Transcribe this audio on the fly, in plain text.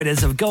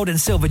Of gold and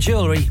silver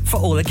jewellery for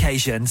all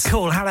occasions.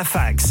 Call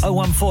Halifax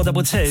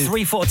 01422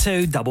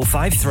 342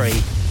 553.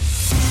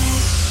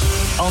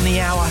 On the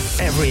hour,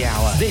 every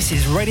hour. This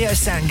is Radio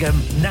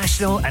Sangam,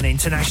 national and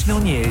international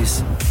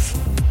news.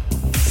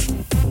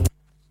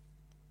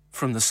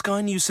 From the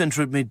Sky News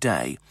Centre at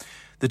midday.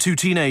 The two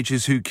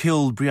teenagers who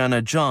killed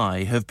Brianna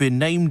Ghey have been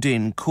named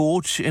in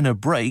court in a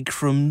break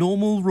from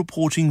normal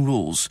reporting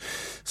rules.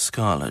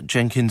 Scarlett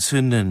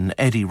Jenkinson and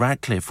Eddie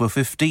Ratcliffe were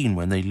 15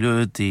 when they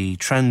lured the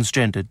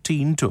transgendered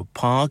teen to a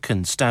park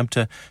and stabbed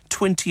her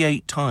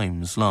 28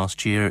 times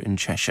last year in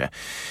Cheshire.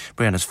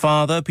 Brianna's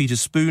father, Peter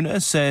Spooner,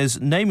 says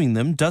naming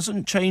them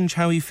doesn't change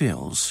how he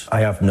feels.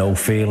 I have no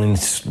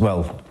feelings.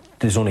 Well,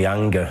 there's only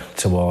anger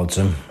towards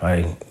them.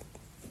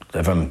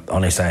 If I'm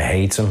honest, I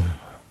hate them.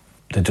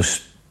 They're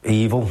just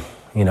evil,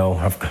 you know,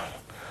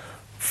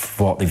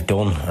 for what they've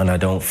done, and I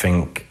don't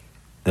think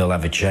they'll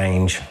ever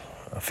change.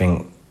 I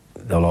think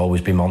they'll always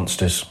be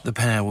monsters. The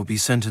pair will be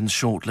sentenced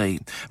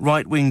shortly.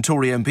 Right-wing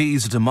Tory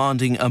MPs are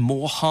demanding a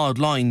more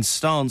hard-line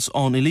stance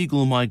on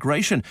illegal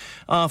migration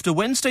after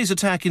Wednesday's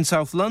attack in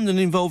South London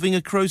involving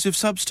a corrosive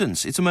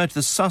substance. It's emerged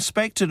the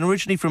suspect, and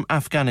originally from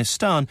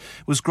Afghanistan,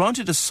 was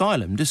granted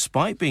asylum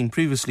despite being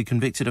previously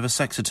convicted of a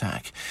sex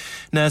attack.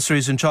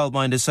 Nurseries and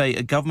childminders say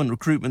a government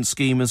recruitment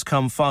scheme has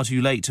come far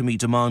too late to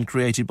meet demand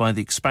created by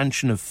the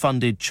expansion of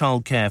funded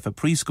childcare for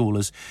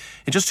preschoolers.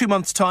 In just 2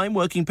 months' time,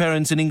 working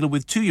parents in England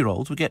with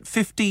 2-year-olds will get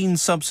 15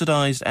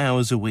 subsidised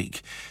hours a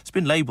week. It's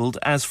been labelled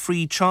as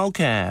free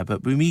childcare,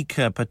 but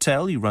Bhumika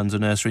Patel, who runs a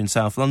nursery in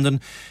South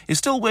London, is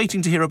still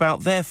waiting to hear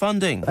about their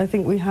funding. I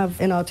think we have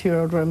in our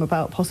 2-year-old room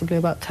possibly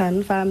about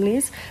 10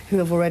 families who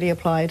have already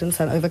applied and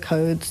sent over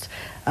codes.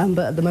 But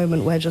at the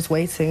moment we're just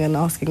waiting and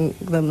asking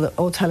them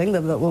or telling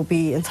them that we'll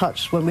be in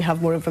touch when we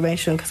have more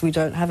information, because we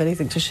don't have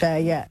anything to share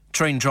yet.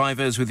 Train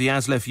drivers with the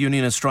ASLEF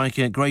union are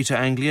striking at Greater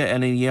Anglia,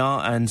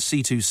 NER and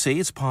C2C.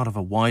 It's part of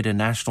a wider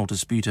national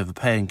dispute over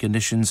pay and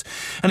conditions.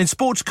 And in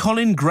sport,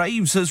 Colin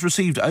Graves has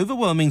received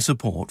overwhelming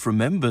support from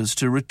members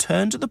to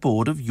return to the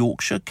board of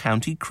Yorkshire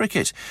County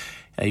Cricket.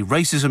 A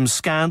racism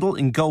scandal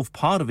engulfed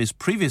part of his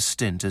previous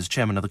stint as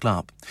chairman of the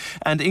club.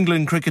 And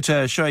England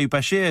cricketer Shoaib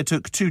Bashir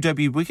took 2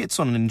 debut wickets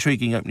on an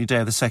intriguing opening day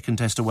of the second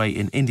test away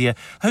in India.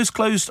 Host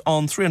closed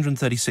on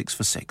 336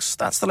 for 6.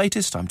 That's the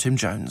latest. I'm Tim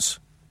Jones.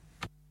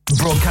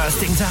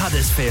 Broadcasting to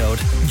Huddersfield,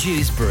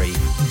 Dewsbury,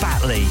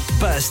 Batley,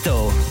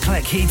 Birstall,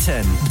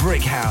 Cleckheaton,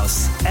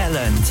 Brickhouse,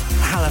 Elland,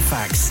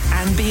 Halifax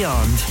and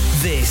beyond.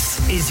 This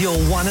is your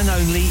one and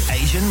only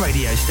Asian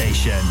radio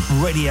station.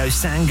 Radio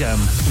Sangam,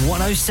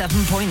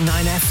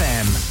 107.9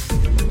 FM.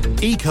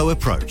 Eco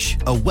Approach,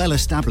 a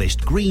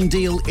well-established Green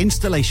Deal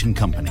installation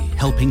company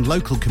helping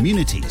local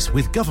communities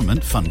with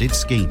government-funded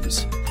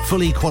schemes.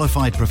 Fully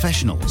qualified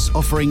professionals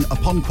offering,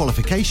 upon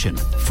qualification,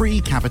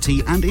 free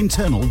cavity and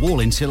internal wall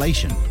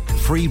insulation,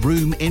 free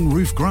room in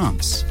roof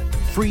grants,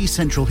 free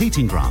central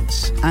heating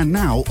grants, and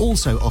now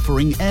also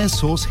offering air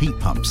source heat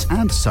pumps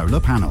and solar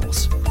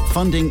panels.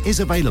 Funding is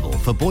available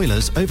for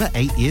boilers over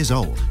 8 years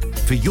old.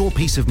 For your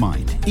peace of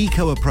mind,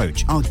 Eco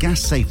Approach are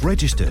gas safe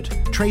registered,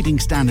 trading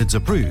standards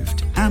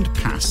approved and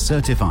PASS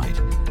certified.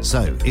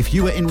 So, if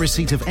you are in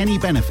receipt of any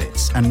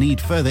benefits and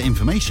need further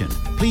information,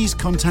 please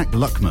contact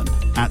Luckman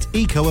at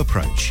Eco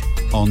Approach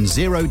on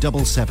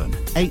 077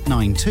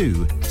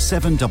 892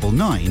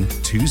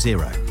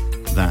 79920.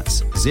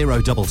 That's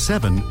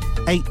 077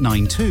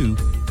 892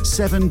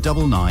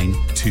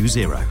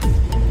 79920.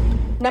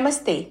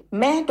 नमस्ते,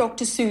 मैं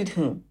doctor सूद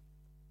हूं।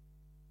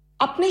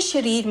 अपने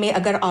शरीर में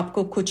अगर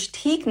आपको कुछ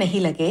ठीक नहीं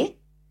लगे,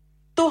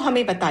 तो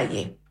हमें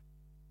बताइए।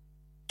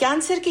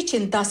 कैंसर की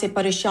चिंता से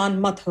परेशान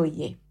मत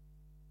होइए।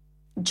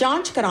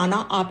 जांच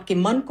कराना आपके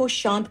मन को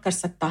शांत कर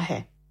सकता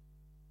है।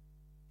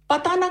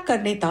 पता न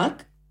करने तक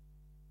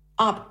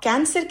आप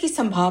कैंसर की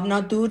संभावना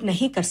दूर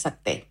नहीं कर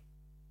सकते।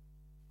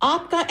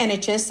 आपका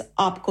एनएचएस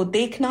आपको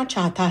देखना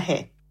चाहता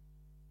है।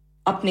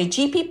 अपने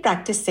जीपी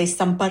प्रैक्टिस से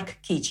संपर्क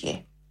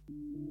कीजिए।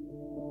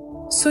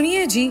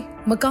 सुनिए जी,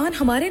 मकान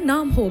हमारे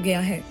नाम हो गया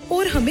है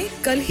और हमें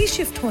कल ही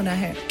शिफ्ट होना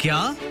है।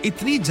 क्या?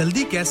 इतनी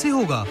जल्दी कैसे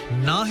होगा?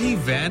 ना ही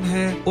वैन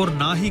है और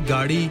ना ही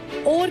गाड़ी।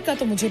 और का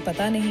तो मुझे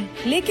पता नहीं,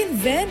 लेकिन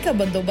वैन का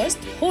बंदोबस्त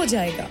हो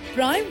जाएगा।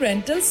 प्राइम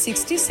रेंटल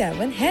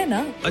 67 है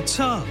ना?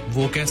 अच्छा,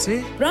 वो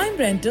कैसे? Prime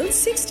rental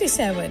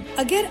 67।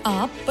 अगर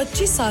आप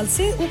 25 साल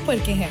से ऊपर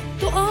के हैं,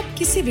 तो आप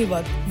किसी भी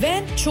वक्त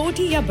वैन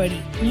छोटी या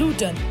बड़ी,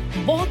 Luton,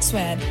 box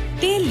van,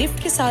 tail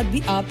lift के साथ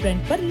भी आप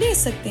रेंट पर ले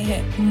सकते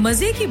हैं।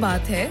 मजे की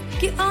बात है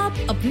कि आप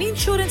अपनी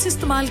इंश्योरेंस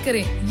इस्तेमाल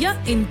करें या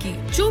इनकी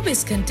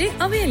 24 घंटे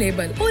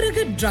अवेलेबल, और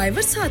अगर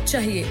ड्राइवर साथ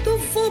चाहिए तो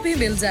वो भी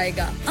मिल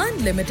जाएगा।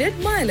 Unlimited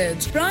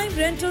mileage. Prime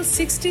rental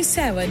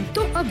 67।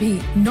 तो अभी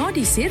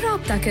नॉडी से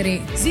राब्ता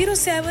करें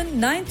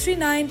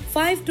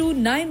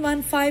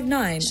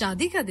 07939529159।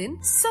 शादी का दिन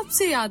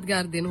सबसे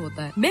यादगार दिन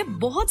होता है। मैं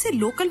बहुत से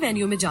लोकल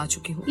वेन्यू में जा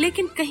चुकी हूँ,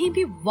 लेकिन कहीं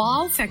भी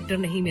वाव फैक्टर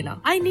नहीं मिला।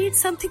 I need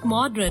something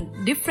modern,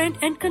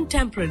 different and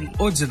contemporary.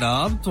 ओ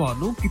जनाब,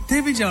 ਤੁਹਾਨੂੰ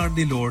ਕਿਤੇ ਵੀ ਜਾਣ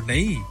ਦੀ ਲੋੜ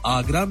ਨਹੀਂ।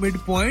 आगरा मिड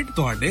पॉइंट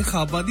ਤੁਹਾਡੇ में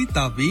ख्वाबादी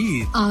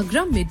ताबीर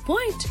आगरा मिड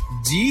पॉइंट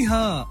जी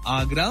हाँ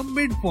आगरा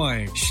मिड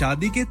पॉइंट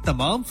शादी के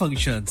तमाम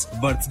functions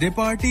birthday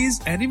parties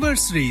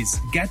anniversaries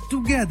get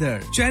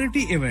together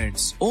charity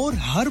events और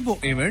हर वो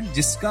इवेंट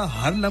जिसका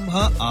हर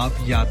लम्हा आप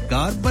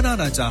यादगार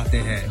बनाना चाहते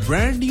हैं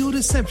ब्रांड न्यू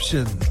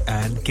रिसेप्शन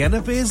एंड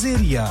कैनपेज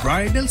एरिया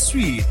ब्राइडल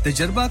स्वीट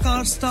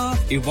तजर्बाकार स्टाफ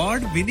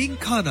अवार्ड विनिंग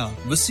खाना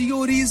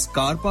वसीओरीज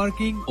कार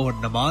पार्किंग और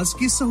नमाज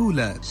की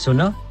सहूलत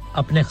सुना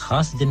अपने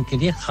खास दिन के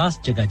लिए खास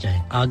जगह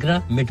जाएं Agra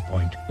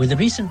Midpoint with a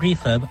recent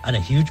refurb and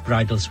a huge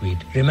bridal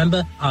suite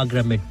remember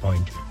Agra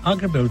Midpoint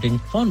Agra Building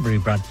Thornbury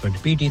Bradford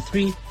BD3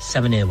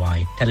 7AY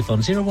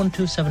telephone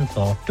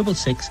 01274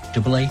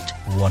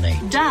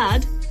 668818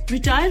 Dad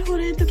retire हो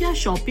रहे हैं तो क्या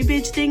शॉप भी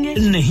बेच देंगे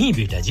नहीं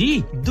बेटा जी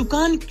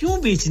दुकान क्यों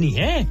बेचनी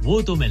है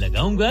वो तो मैं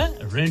लगाऊंगा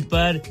रेंट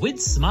पर with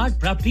smart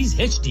properties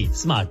HD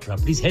smart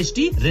properties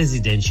HD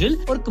residential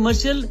और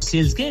कमर्शियल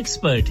सेल्स के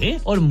एक्सपर्ट हैं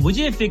और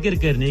मुझे फिक्र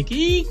करने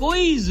की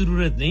कोई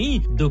जरूरत नहीं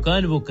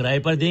दुकान वो किराए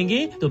पर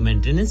देंगे तो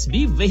मेंटेनेंस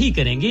भी वही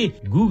करेंगे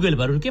गूगल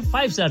पर उनके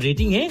 5 स्टार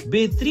रेटिंग है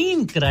बेहतरीन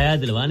किराया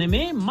दिलवाने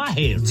में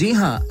माहिर जी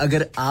हां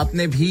अगर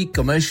आपने भी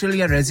कमर्शियल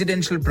या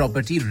रेजिडेंशियल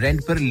प्रॉपर्टी रेंट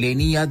पर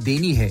लेनी या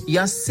देनी है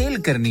या सेल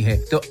करनी है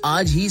तो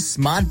आज ही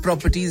स्मार्ट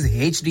प्रॉपर्टीज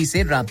एचडी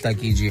से राब्ता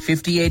कीजिए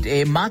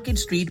 58A market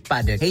street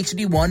Paddock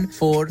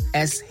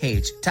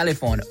HD14SH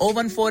telephone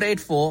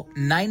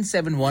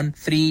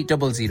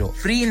 01484971300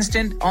 free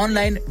instant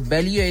online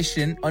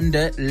valuation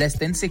under less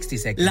than 60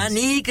 seconds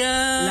लानिका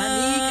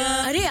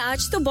अरे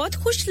आज तो बहुत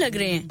खुश लग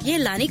रहे हैं ये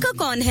लानिका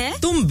कौन है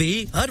तुम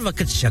भी हर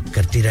वक्त शक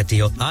करती रहती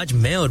हो आज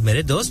मैं और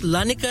मेरे दोस्त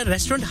लानिका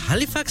रेस्टोरेंट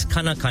हैलिफैक्स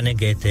खाना खाने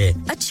गए थे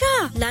अच्छा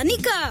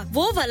लानिका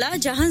वो वाला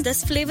जहां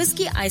 10 फ्लेवर्स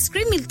की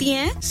आइसक्रीम मिलती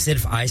है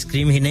सिर्फ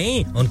आइसक्रीम ही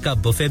नहीं उनका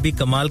बुफे भी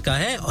कमाल का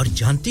है और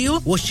जानती हो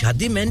वो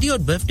शादी मेहंदी और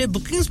बर्थडे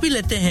बुकिंग्स भी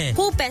लेते हैं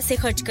खूब पैसे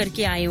खर्च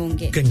करके आए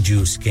होंगे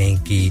कंजूस कहीं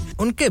की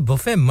उनके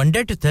buffet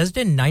Monday to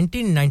Thursday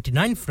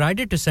 1999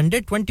 Friday to Sunday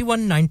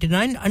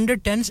 2199 under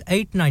 10s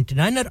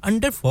 899 और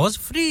अंडर 4s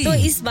फ्री तो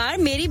इस बार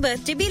मेरी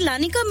बर्थडे भी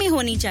लानिका में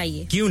होनी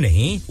चाहिए क्यों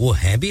नहीं वो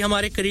है भी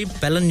हमारे करीब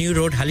पेलन new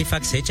road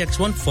Halifax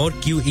HX1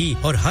 4QE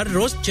और हर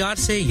रोज 4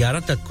 से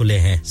 11 तक खुले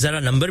हैं जरा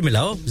नंबर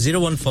मिलाओ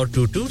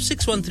 01422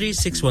 613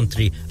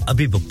 613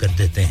 अभी बुक कर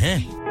देते हैं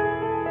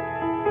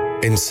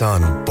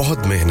इंसान बहुत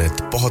मेहनत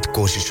बहुत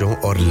कोशिशों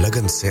और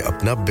लगन से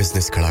अपना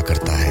बिजनेस खड़ा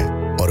करता है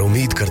और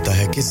उम्मीद करता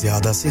है कि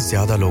ज्यादा से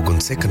ज्यादा लोग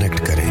उनसे कनेक्ट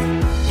करें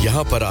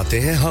यहाँ पर आते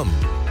हैं हम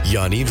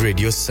यानी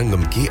रेडियो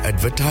संगम की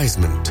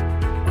एडवर्टाइजमेंट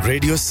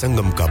रेडियो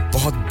संगम का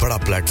बहुत बड़ा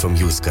प्लेटफॉर्म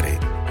यूज करें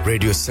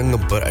रेडियो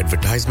संगम पर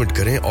एडवर्टाइजमेंट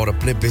करें और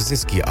अपने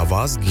बिजनेस की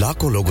आवाज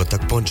लाखों लोगों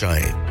तक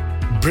पहुंचाएं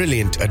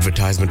Brilliant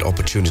advertisement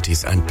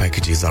opportunities and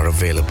packages are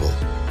available.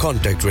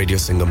 Contact Radio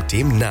Singham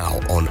team now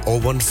on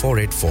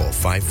 01484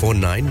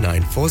 549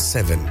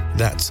 947.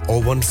 That's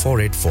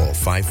 01484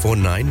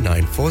 549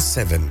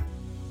 947.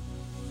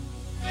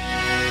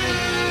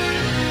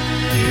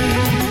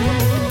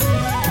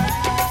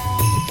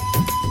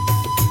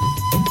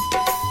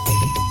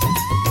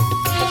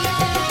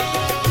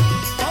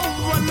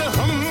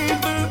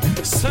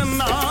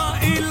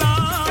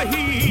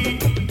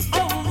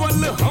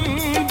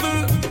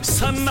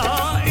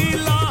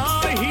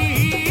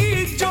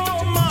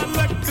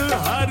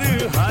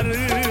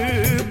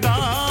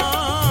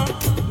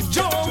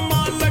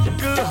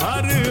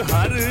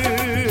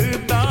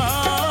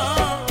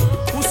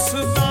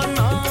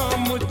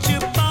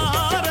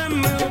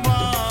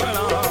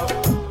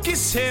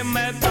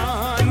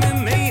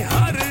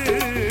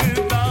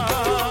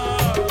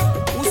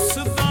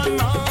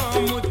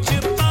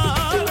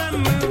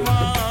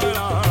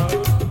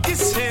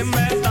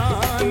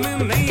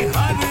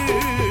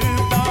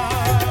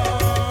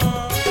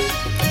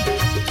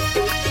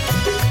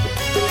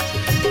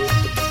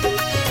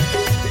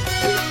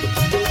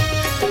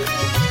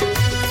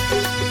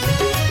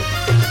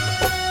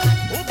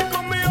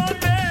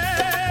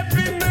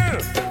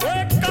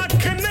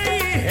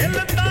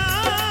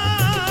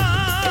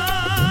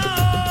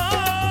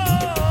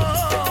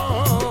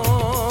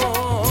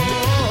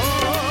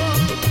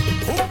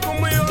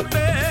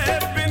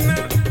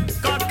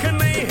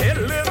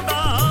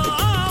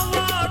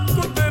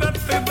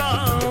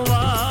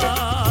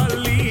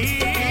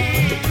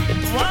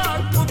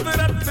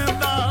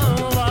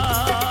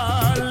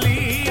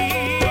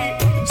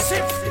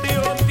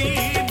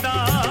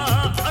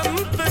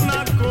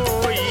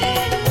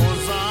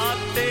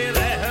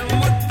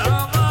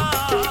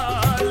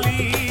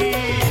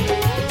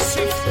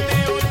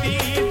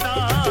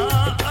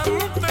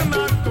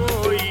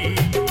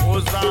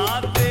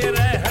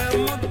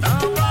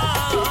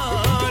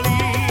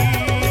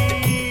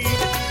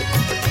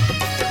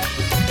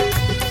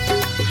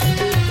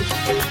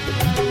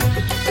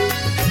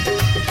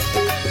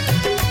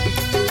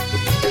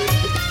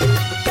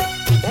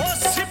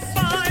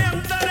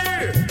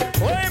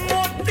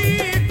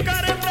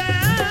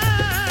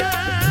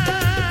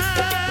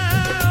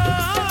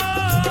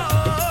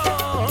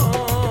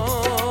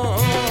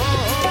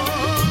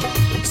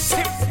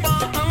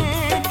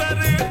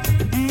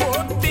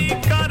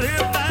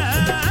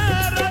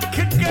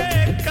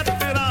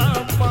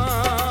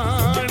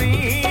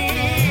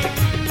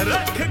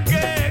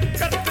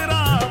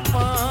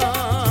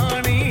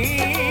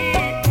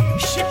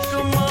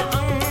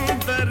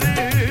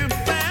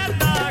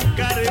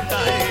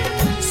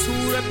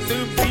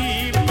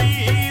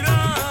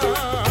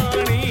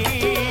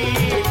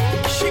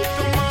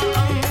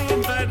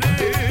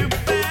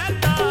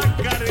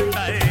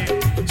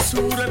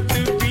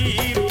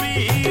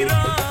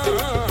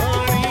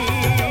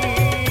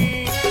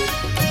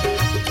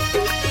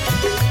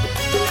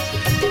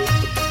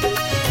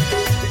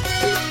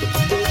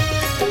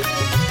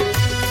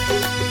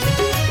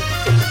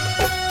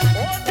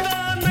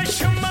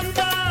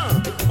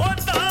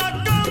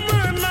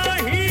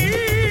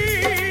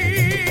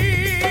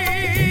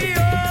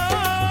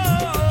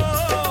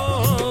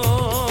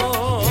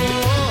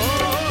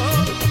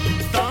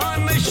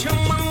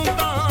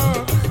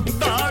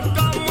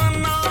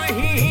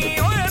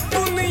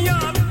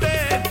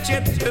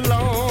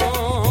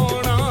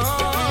 चितलाना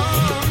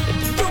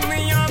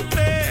दुनिया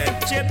ते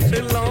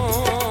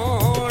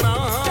चितलाना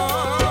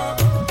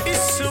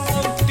इस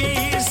वक्ती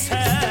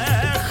से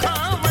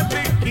खामद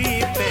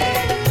कीते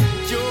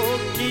जो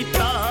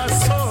कीता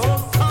सो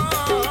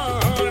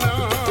खाना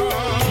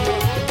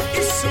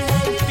इस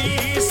वक्ती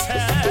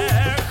से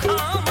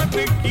खामद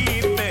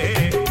कीते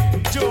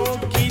जो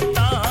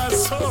कीता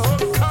सो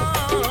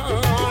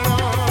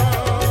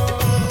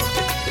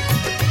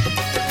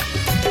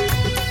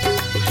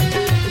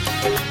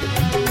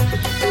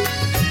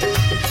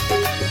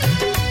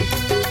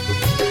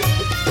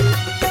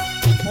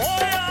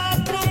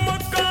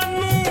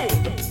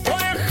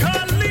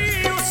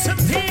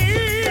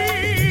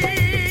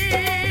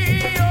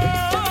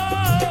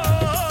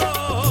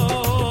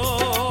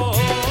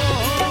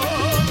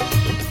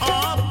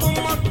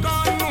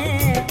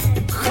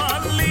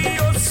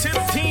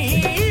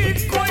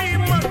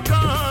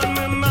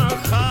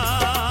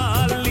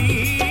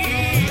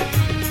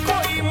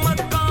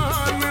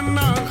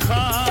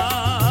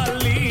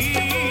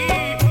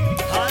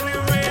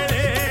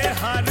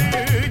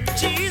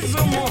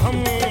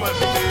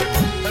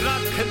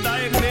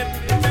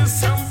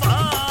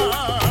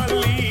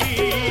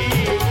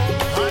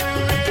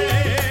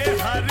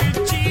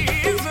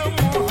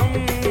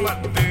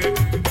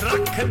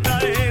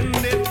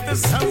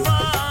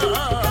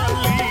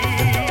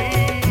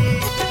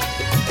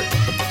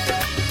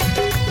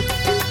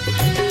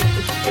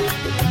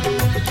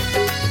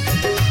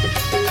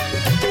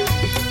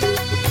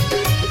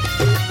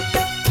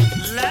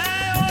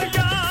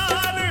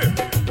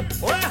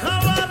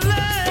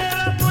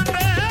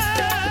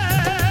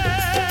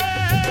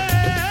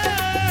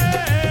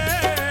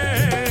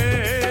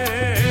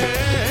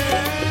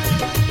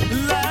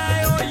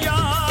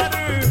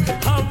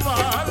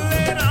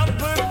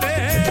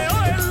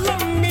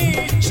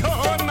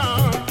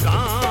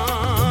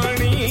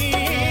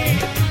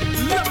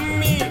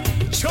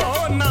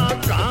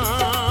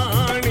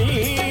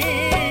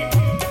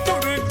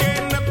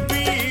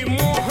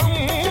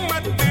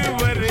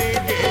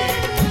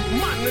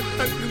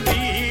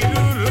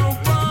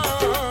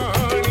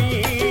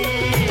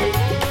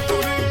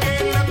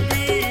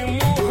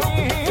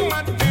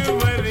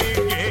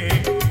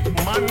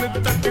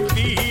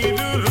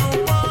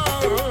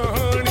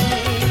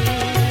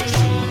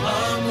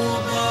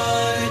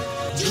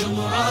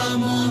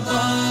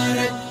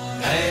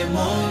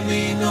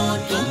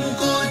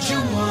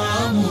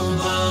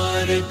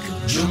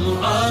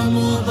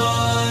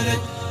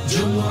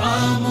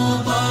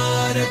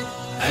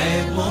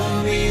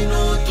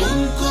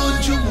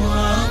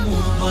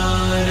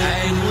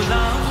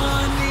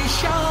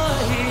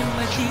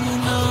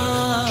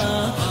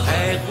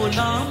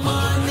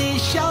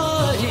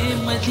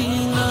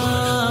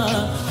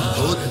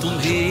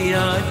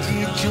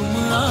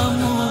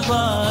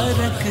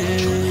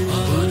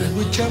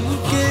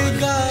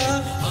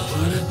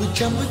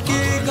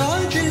चमकेगा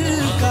दिल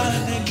का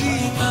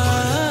नगीना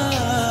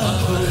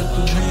और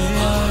तुम्हें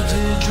आज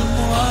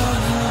जुम्मा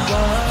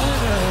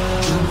मुबारक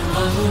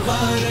जुम्मा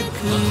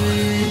मुबारक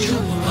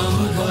जुम्मा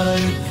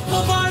मुबारक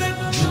मुबारक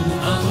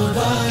जुम्मा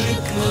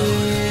मुबारक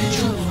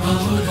जुम्मा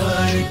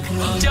मुबारक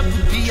जब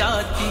भी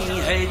आती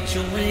है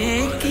जुम्मे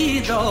की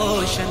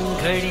रोशन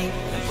घड़ी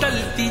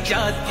टलती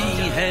जाती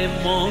है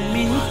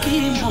मोमिन की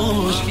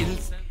मुश्किल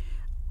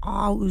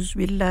आऊज़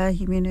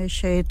बिल्लाहि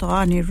मिनश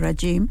शैतानिर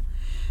रजीम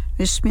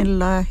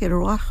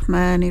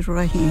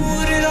बिस्मिल्लाहिर्रहमानिर्रहीम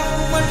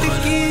रहमत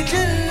की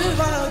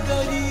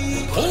जलवागरी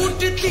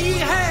फूटती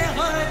है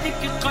हर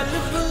एक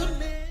कल्ब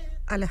में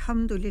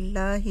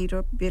अल्हम्दुलिल्लाहि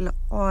रब्बिल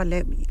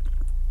आलमीन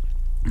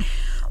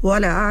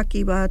वल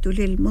आकिबतु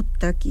लिल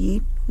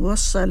मुत्तकीन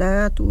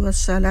वस्सलातु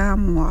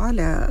वस्सलामु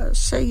अला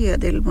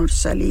सय्यिदिल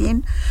मुरसलीन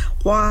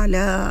व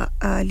अला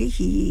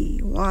आलिहि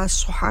व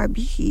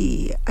अस्हाबिहि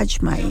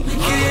अजमाइन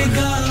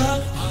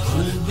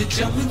खूब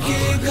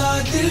चमकेगा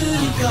दिल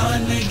का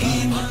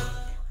नगीना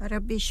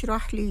रब्बि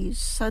इश्रह ली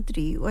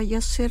सदरी व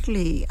यस्सिर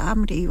ली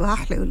अमरी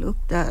वाहलुल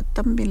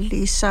उक़दतम मिन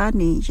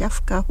लिसानी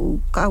यफ़क़हू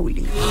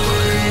क़ौली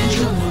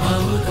जुम्मा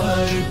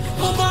मुबारक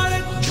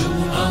मुबारक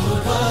जुम्मा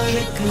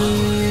मुबारक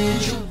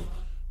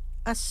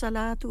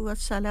अस्सलातु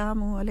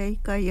वस्सलामु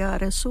अलैका या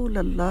रसूल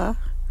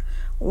अल्लाह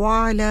व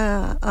अला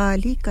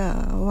आलिका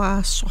व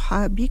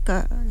अस्हाबिका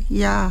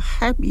या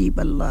हबीब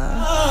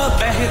अल्लाह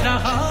बह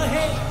रहा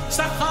है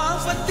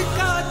सखावत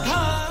का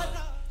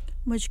धारा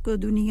मुझको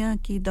दुनिया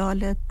की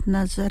दौलत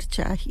नजर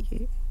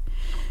चाहिए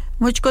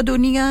मुझको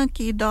दुनिया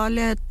की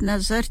दौलत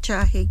नजर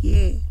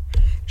चाहिए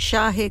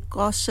शाह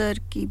कौसर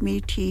की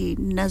मीठी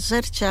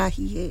नजर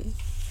चाहिए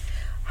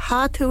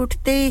हाथ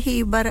उठते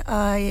ही बर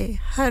आए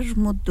हर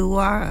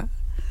मुद्दुआ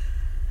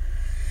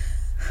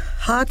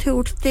हाथ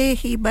उठते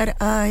ही बर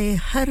आए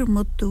हर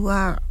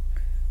मुद्दुआ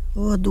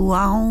वो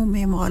दुआओं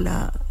में मौला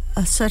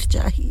असर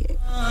चाहिए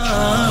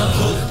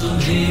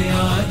तुम्हें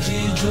आज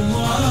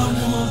जुम्मा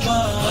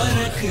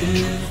मुबारक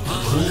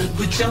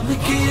खूब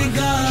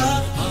चमकेगा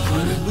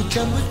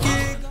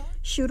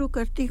शुरू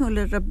करती हूँ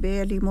रब्बे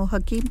अलीम व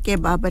हकीम के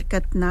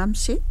बाबरकत नाम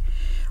से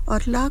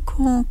और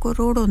लाखों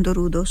करोड़ों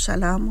दरूद और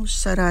सलाम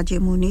उस सराज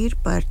मुनीर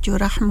पर जो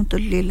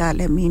रहमतुल लिल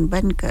आलमीन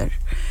बनकर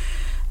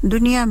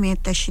दुनिया में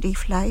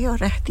तशरीफ लाए और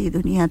रहती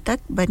दुनिया तक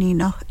बनी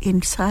नौ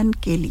इंसान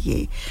के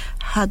लिए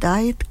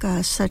हदायत का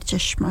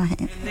सरचश्मा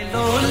है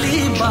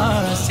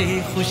लिबासे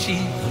खुशी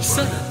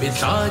सर पे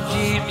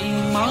ताजे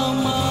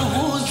इमामा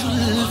हो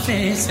जुल्फे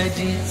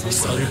सजी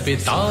सर पे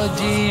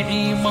ताजे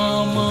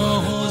इमामा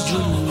हो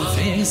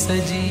जुल्फे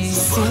सजी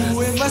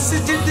सूए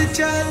मस्जिद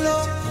चलो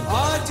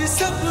आज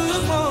सब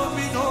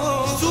मोमिनों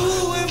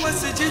सूए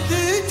मस्जिद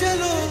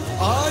चलो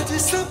आज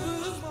सब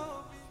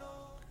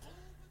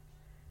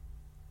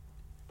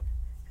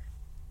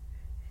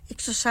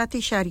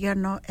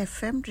 107.9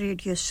 FM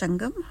रेडियो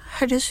संगम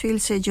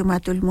हडर्सफील्ड से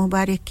जुमातुल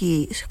मुबारक की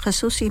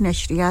ख़ुसूसी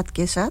नशरियात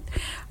के साथ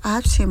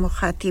आपसे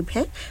मुखातिब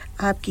है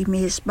आपकी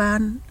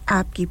मेज़बान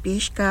आपकी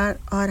पेशकार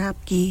और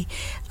आपकी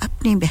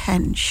अपनी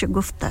बहन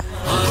शगुफ्ता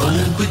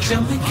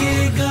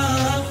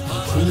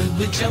खूब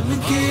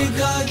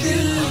चमकेगा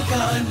दिल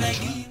का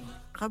नगीन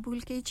कबूल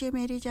कीजिए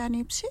मेरी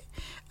जानिब से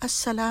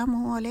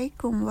अस्सलामु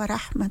अलैकुम व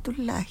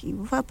रहमतुल्लाहि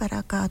व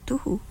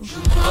बरकातुहू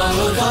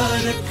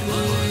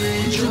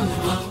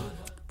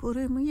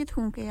पूरी उम्मीद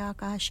हूँ कि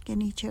आकाश के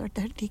नीचे और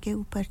धरती के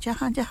ऊपर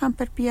जहाँ-जहाँ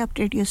पर भी आप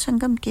रेडियो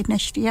संगम के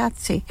नशरियात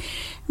से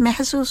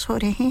महसूस हो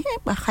रहे हैं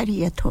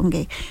बखैरियत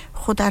होंगे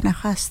खुदा न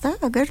खास्ता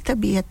अगर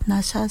तबीयत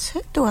नासाज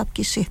है तो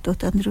आपकी सेहत और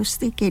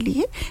तंदुरुस्ती के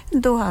लिए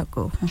दुआ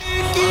को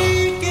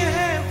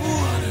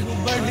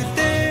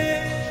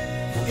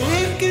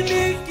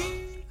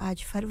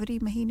आज फरवरी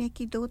महीने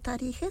की 2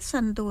 तारीख है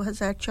सन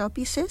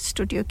 2024 है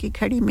स्टूडियो की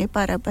घड़ी में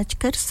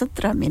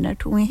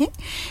 12:17 हुए हैं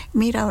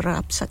मेरा और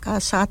आप सबका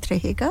साथ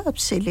रहेगा अब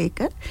से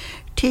लेकर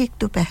ठीक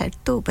दोपहर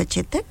 2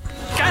 बजे तक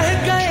कह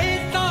गए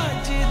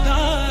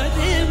ताजदार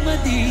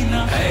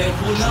मदीना है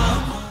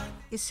गुलाम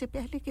इससे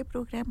पहले के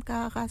प्रोग्राम का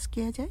आगाज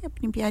किया जाए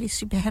अपनी प्यारी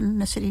सी बहन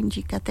नसरीन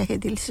जी का तहे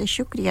दिल से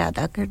शुक्रिया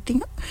अदा करती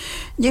हूं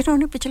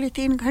जिन्होंने पिछले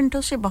 3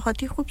 घंटों से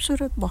बहुत ही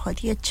खूबसूरत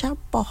बहुत ही अच्छा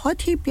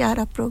बहुत ही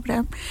प्यारा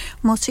प्रोग्राम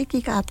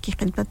मौसीकी का आपकी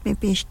खिदमत में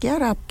पेश किया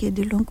और आपके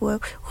दिलों को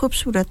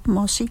खूबसूरत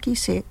मौसीकी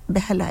से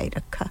बहलाए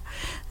रखा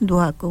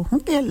दुआ को हूं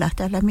कि अल्लाह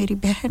ताला मेरी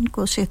बहन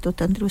को सेहत और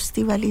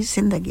तंदुरुस्ती वाली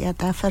जिंदगी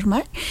अता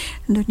फरमाए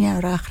दुनिया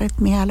और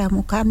आखिरत में आला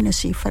मुकाम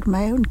नसीब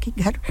फरमाए उनके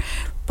घर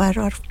पर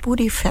और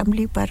पूरी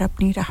फैमिली पर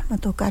अपनी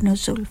रहमतों का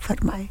नुज़ुल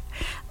फरमाए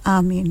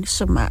आमीन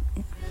सुम्मा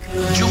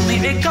आमीन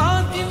जुमे का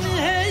दिन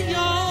है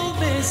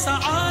यौम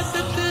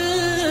सआदत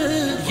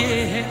ये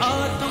है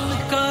आदम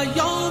का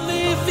यौम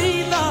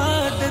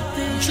विलादत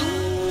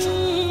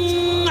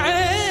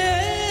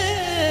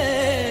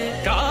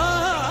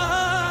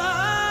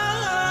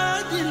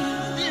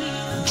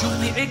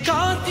जुमे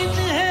का दिन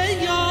है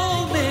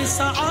यौम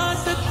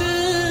सआदत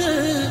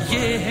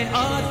ये है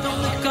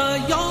आदम का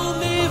यौम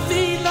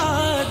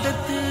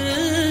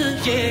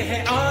ये है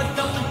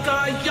आदम का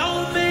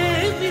यौम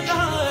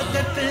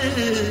विलादत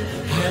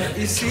है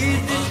इसी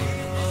दिन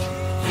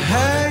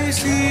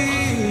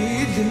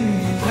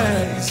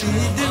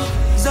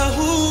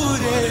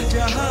ज़हूर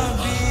जहां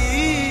भी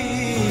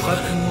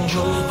खत्म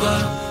होगा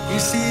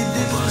इसी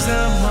दिन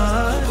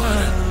ज़माना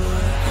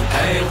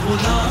है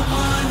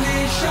गुलामाने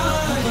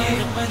शाह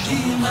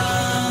मदीना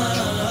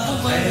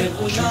है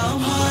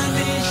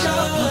गुलामाने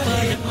शाह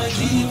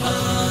मदीना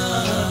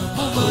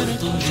और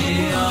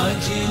तुम्हें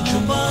आज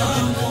जुमा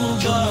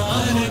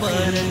मुबारक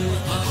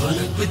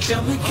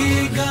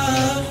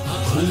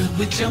खूब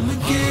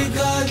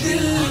चमकेगा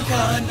दिल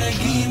का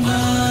नगीना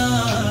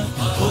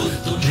और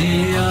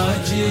तुम्हें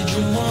आज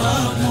जुमा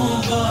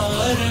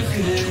मुबारक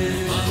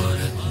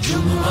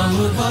जुमा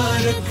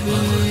मुबारक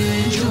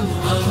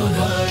जुमा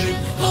मुबारक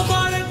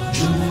मुबारक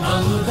जुमा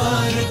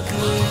मुबारक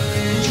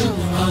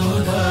जुमा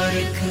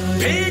मुबारक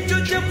भेजो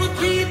जब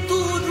भी तू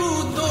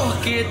रूदों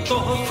के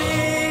तोहफे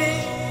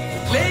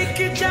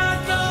लेके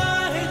जाता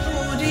है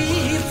नूरी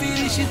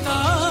फरिश्ता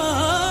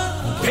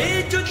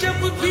भेजो जब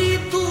भी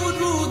तू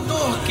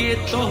रूदों के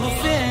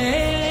तोहफे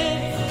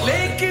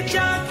लेके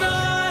जाता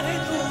है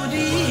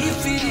नूरी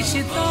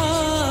फरिश्ता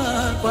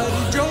पर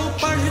जो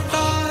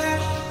पढ़ता है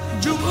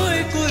जुमे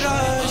को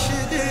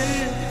राशिद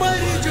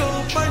पर जो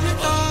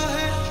पढ़ता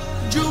है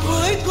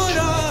जुमे को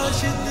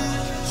राशिद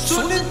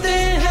सुनते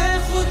हैं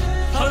खुद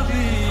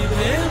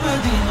हबीबे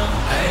मदीना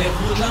है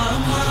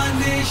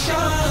गुलामाने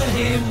शाह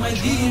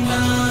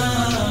मदीना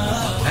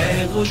है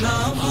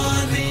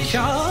गुलामाने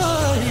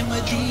शाह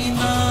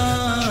मदीना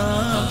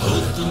हो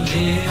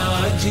तुम्हें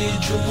आज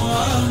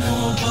जुमा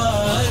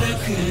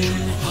मुबारक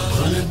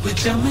खूब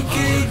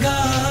चमकेगा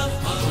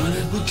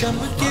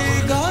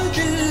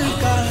दिल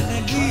का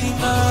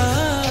नगीना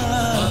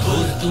हो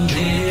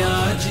तुम्हें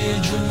आज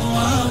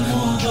जुमा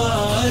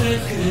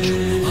मुबारक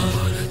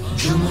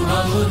जुमा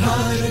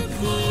मुबारक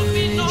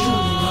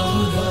जुमा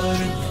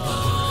मुबारक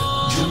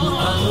जुमा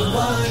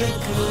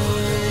मुबारक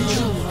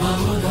जुमा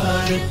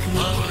मुबारक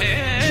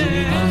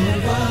जुमा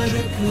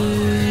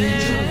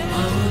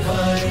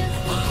मुबारक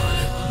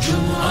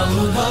जुमा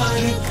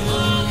मुबारक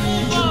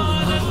जुमा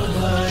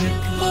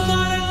मुबारक जुमा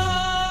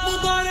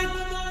मुबारक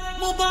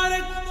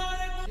मुबारक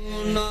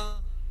मुबारक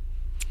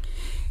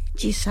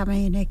जी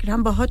सामीन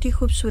इकराम बहुत ही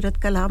खूबसूरत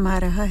कलाम आ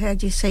रहा है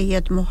जी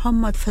सैयद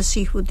मोहम्मद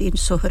फसीहुद्दीन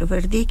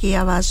सोहरवर्दी की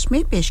आवाज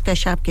में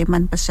पेशकश आपके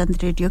मनपसंद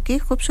रेडियो के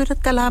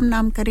खूबसूरत कलाम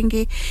नाम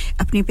करेंगे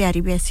अपनी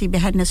प्यारी बेसी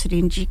बहन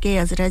नसरीन जी के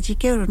अजरा जी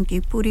के और उनकी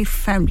पूरी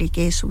फैमिली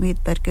के इस उम्मीद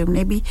पर कि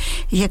उन्हें भी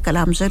ये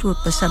कलाम जरूर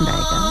पसंद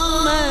आएगा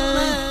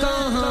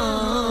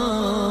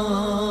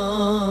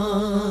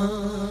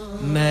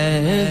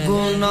मैं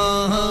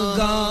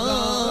गुनाहगार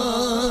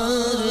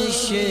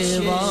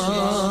शेवा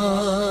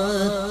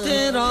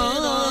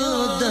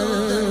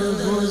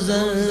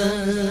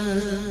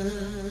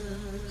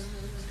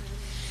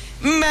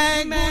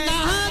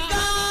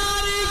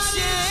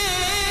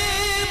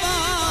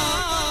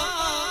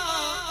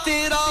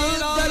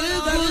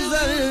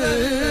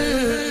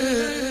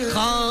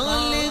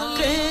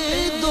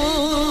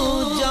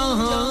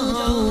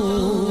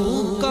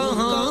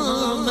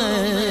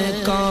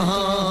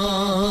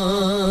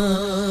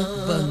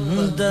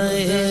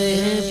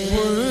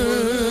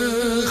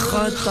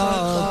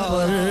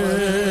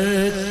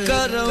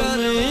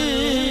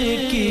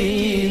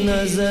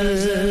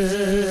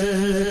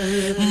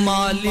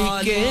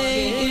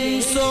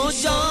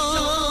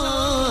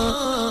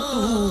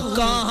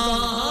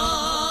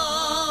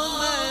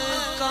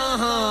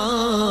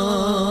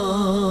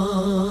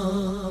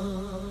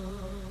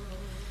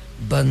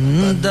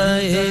बंदे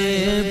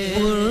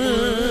पुर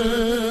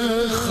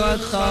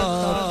खता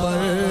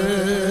पर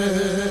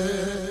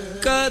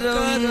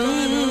करम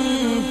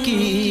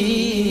की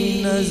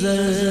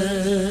नजर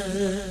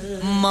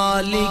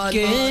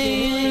मालिके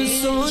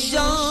सो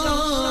जा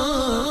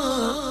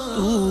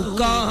तू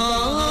कहां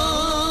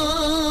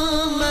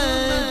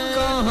मैं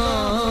कहां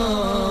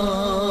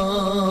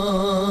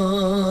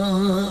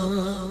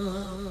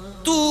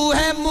तू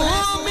है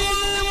मोमिन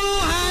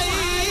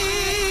मुहैमिन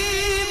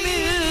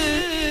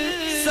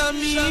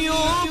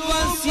समियो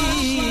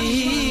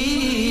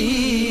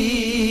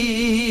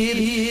बसीर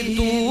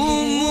तू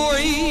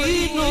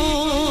मुईनो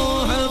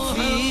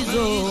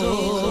हफीजो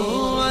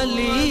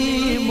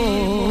अलीमो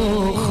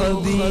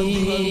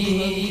खबीर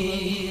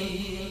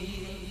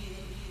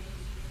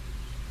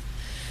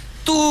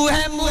तू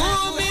है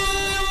मोमिन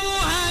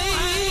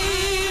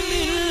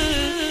मुहैमिन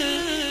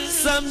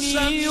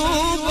समियो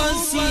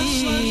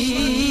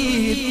बसीर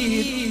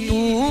तू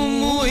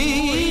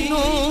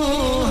मुईनो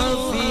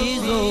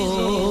हफीजो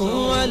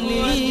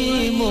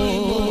अलीमो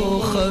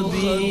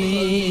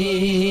खबीर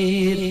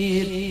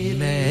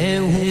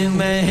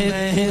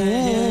मैं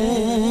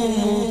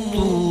हूँ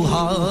तू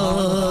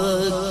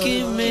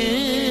हाकिम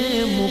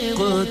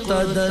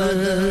मुक़तदर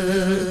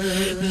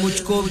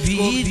मुझको भी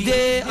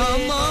दे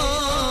अमा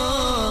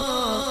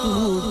तू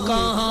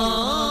कहां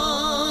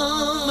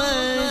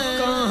मैं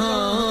कहां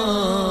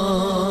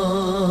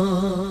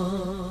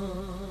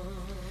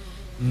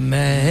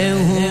मैं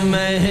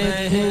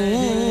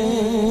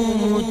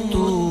हूँ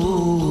तू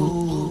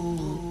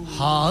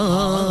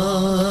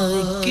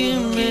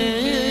हाकिम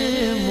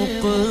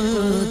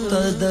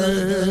मुक़तदर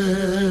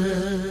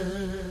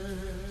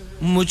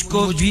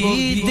मुझको भी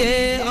दे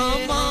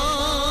अमा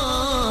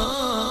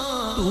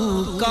तू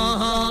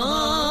कहां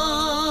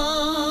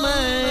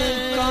मैं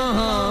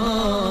कहां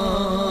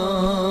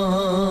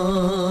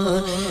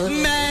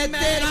मैं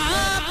तेरा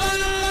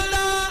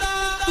बंदा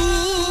तू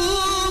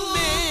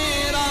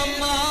मेरा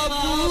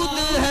माबूद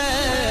है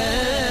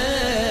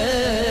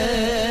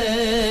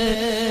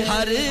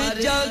हर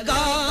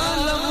जगह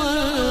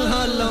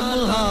लम्हा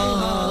लम्हा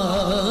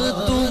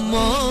तू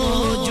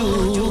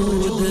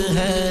मौजूद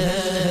है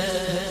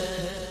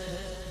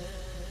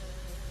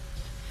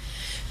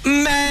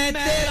मैं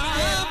तेरा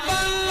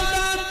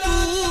बंदा तू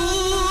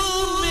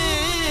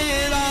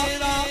मेरा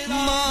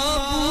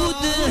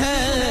माबूद है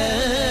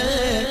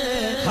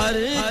हर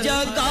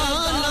जगह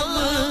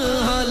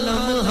लम्हा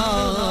लम्हा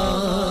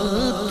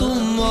तू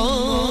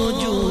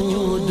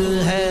मौजूद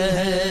है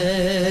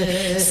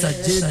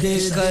सजदे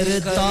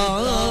करता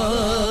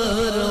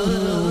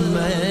रहूं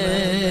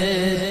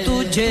मैं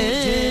तुझे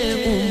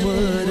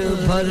उम्र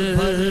भर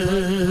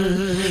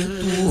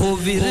तू हो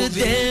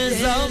विरदे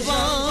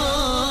ज़बां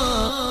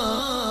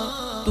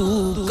तू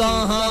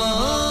कहां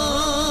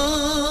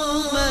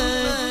मैं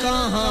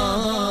कहां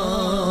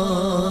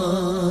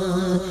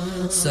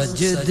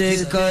सजदे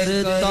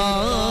करता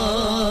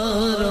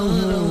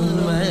रहूं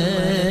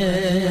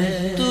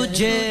मैं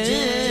तुझे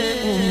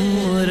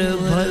उम्र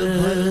भर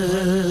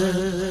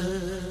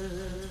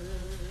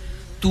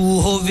तू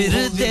हो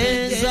विरदे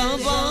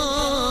ज़बां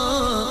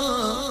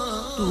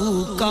तू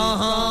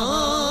कहां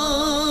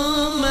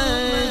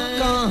मैं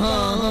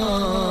कहां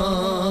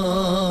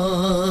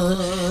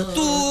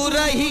तू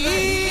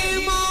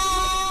रहीमो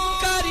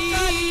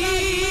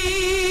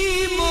करीमो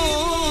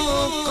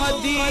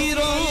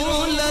कदीरो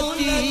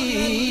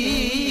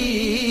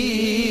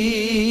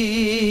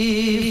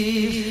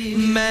लतीफ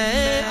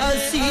मैं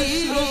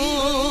असीरो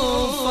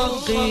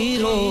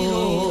फकीरो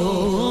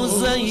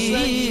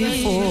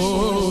ज़ईफो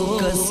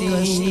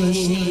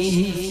कसीफ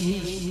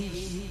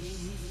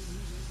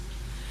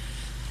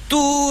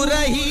तू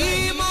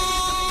रहीमो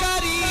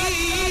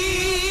करीमो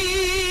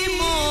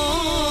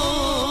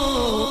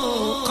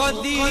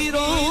कदीरो कबीर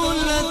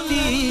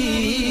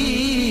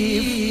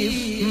लतीफ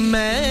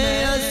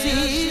मैं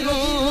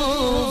असीरों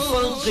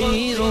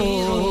फकीरों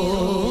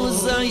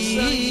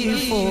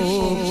ज़ईफ़ों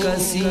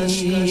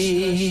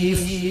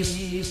कसीफ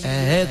ऐ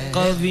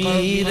कवी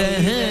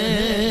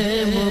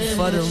रहम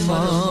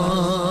फरमा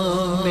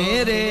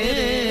मेरे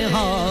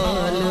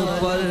हाल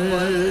पर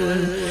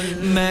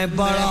मैं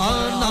बड़ा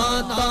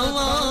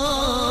नातवा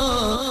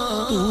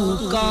तू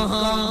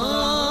कहाँ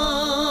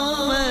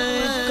मैं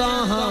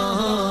कहाँ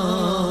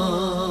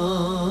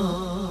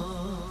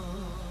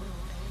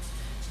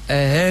ऐ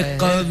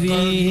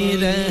कवी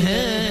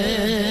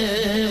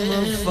रहम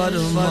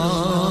फरमा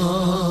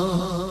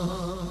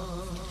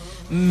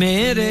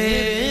मेरे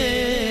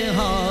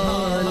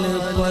हाल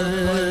पर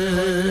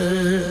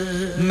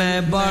मैं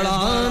बड़ा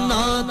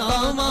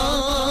नातवा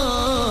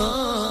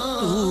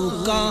तू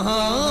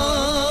कहाँ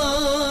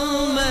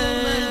मैं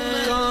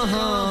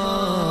कहाँ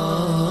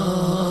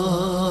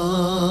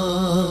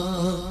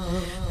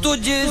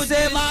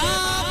तुझसे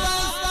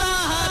वाबस्ता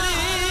हर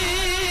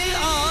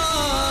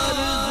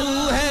आरज़ू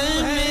है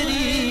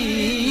मेरी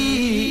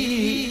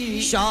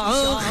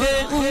शाख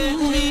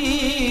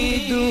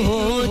उम्मीद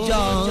हो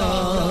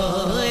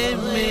जाए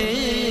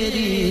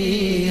मेरी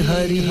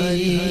हरी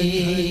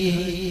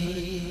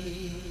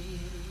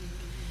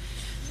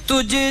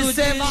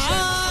तुझसे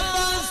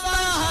वाबस्ता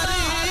हर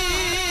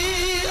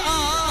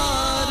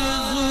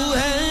आरज़ू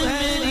है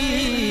मेरी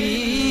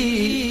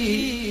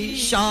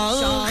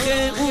शाख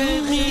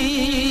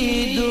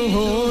उम्मीद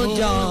हो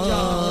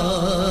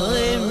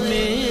जाए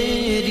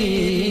मेरी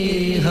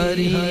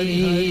हरी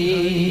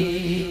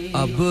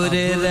अब्र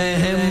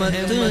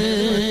रहमत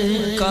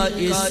का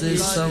इस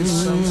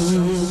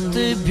समत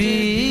भी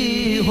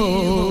हो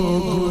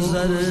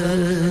गुज़र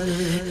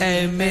ऐ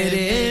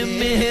मेरे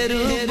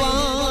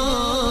मेहरबान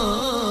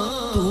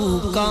तू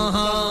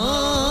कहाँ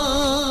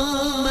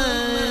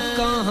मैं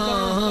कहाँ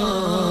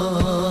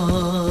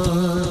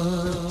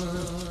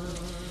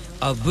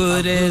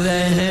अब्र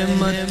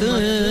रहमत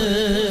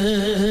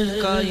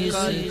का इस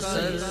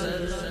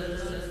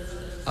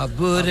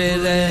अब्र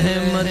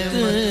रहमत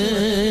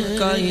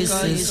का इस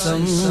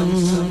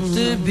समत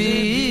भी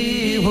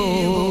हो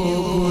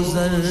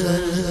गुज़र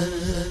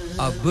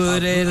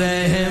अब्र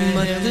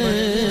रहमत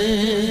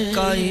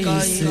का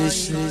इस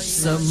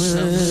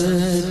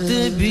समत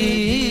भी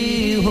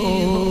हो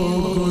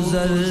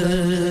गुज़र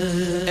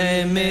ऐ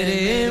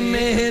मेरे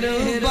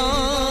मेहरबान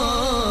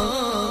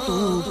तू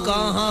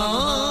कहाँ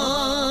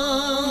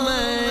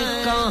मैं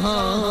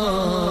कहाँ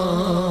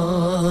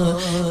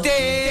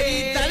तेरी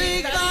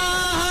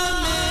दरगाह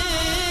में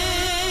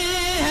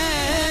है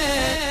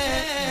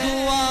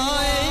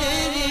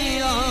दुआएं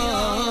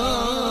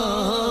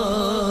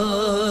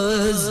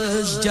रियाज़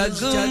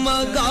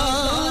जगमगा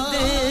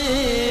दे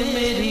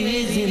मेरी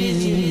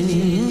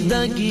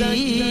जिंदगी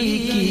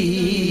की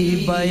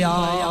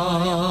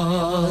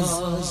बयाज़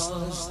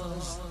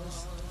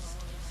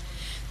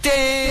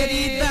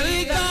तेरी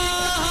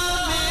दरगाह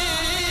में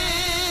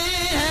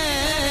है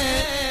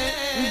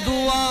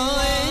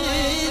दुआएं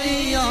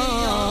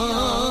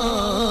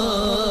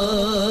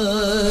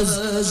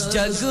रियाज़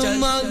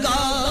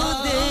जगमगा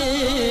दे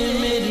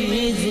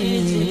मेरी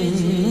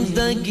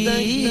जिंदगी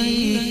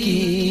की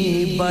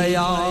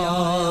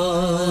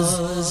बयाज़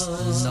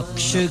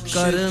नक्श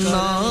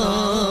करना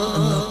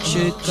नक्श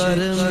कर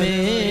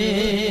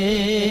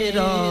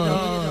मेरा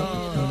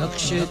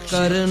नक्श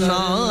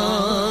करना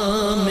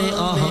में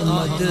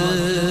अहमद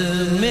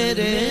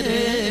मेरे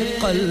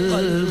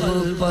क़ल्ब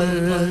पर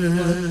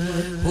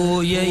हो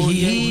यही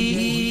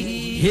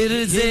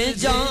हिर्ज़े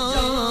जान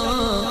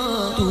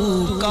तू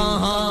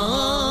कहाँ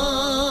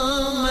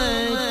मैं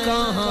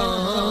कहाँ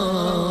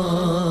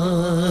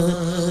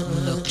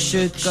नक्श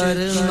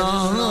करना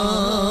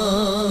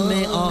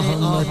में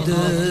अहमद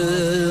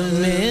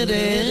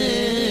मेरे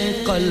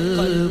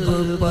क़ल्ब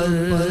पर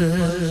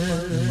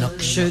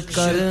नक्श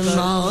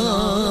करना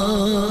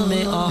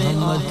में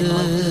अहमद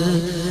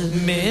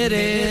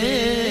मेरे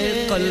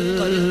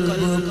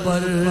क़ल्ब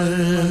पर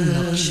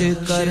नक्श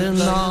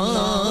करना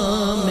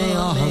में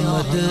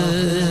अहमद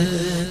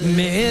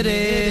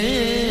मेरे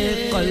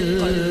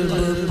क़ल्ब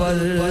पर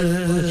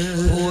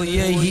हो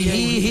यही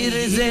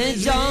हिर्ज़े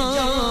जान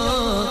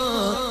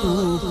तू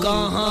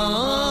कहाँ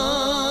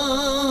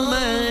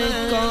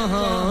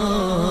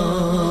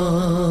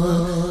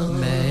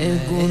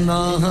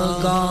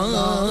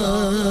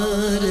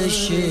गुनाहगार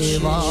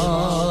शेवा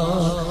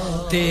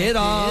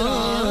तेरा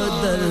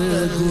दर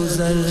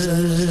गुज़र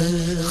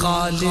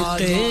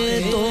खालिक़े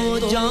तो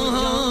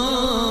जहां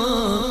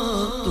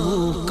तू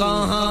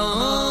कहाँ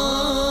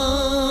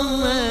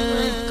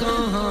मैं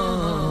कहाँ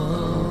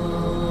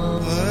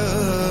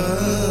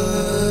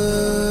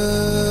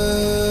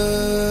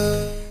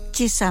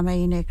जी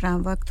सामईन इकराम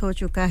वक्त हो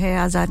चुका है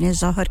आज़ान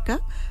ज़ोहर का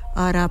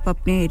और आप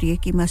अपने एरिया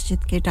की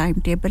मस्जिद के टाइम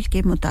टेबल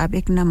के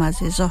मुताबिक नमाज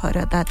ज़ोहर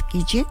अदा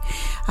कीजिए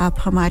आप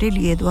हमारे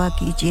लिए दुआ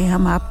कीजिए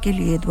हम आपके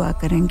लिए दुआ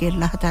करेंगे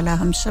अल्लाह ताला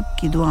हम सब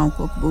की दुआओं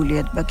को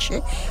कबूलियत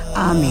बख्शे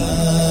आमीन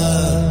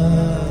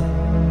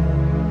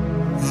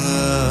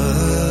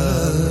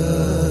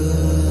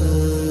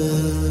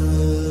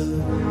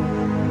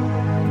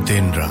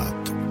दिन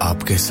रात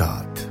आपके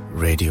साथ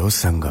रेडियो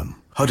संगम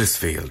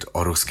हडर्सफील्ड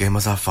और उसके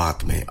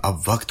मज़ाफ़ात में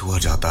अब वक्त हुआ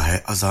जाता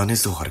है अज़ान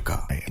ज़ोहर का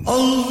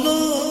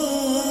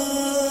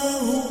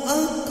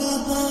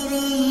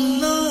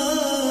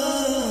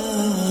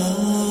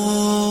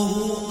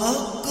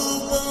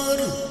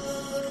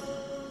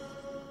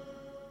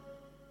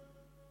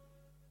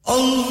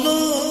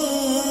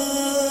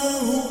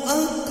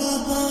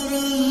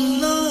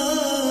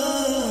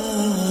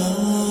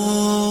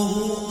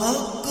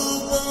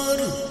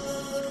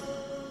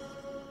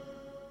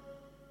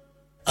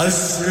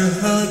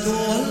أشهد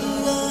أن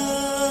لا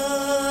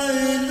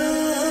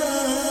إله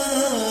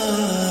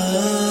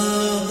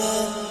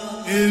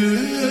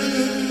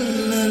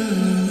إلا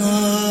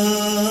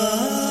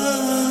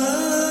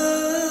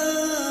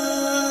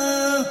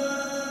الله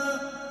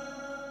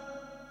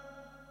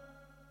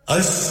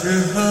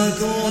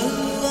أشهد أن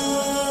لا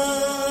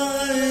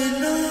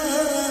إله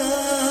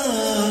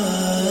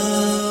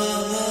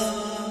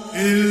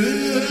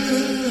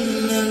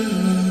إلا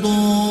الله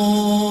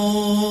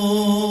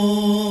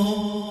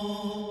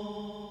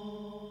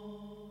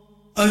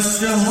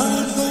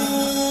أشهد أن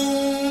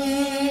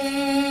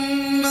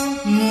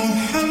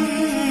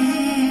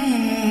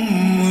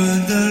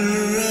محمدًا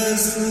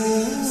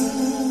رسول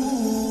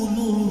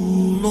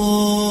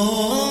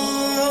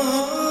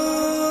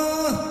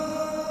الله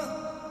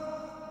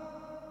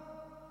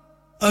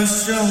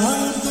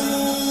أشهد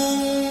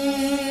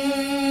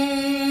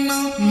أن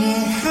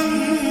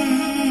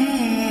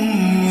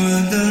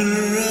محمدًا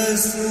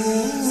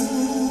رسول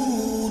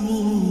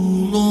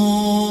الله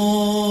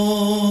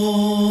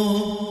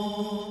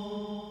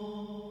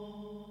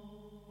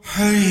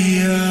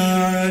حي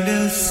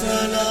على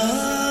الصلاة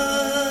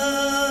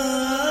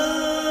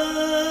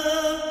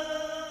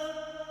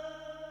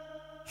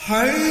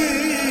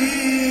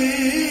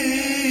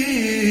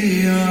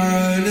حي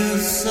على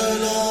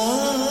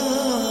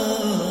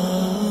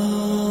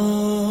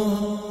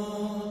الصلاة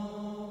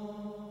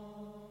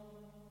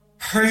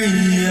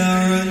حي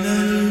على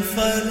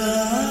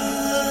الفلاح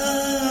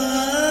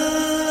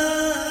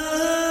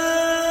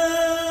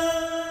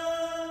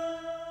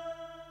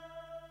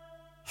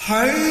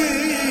حي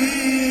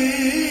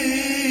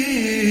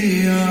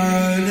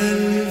على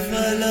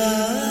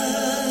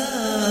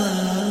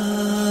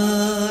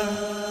الفلاح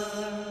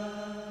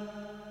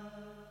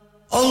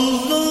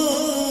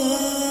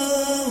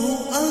الله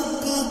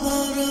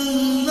أكبر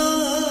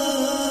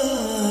الله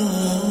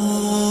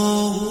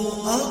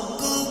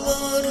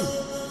أكبر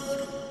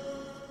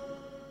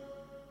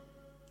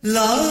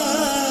لا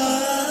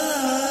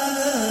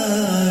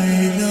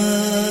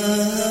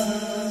إله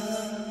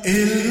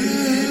إلا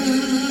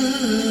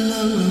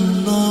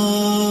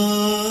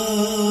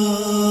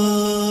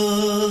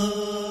الله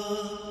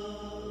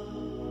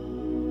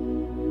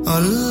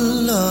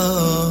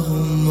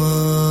اللهم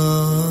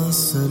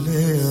صل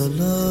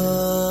على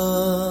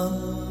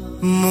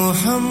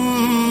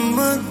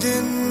محمد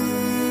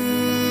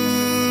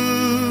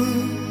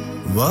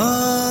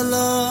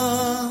وعلى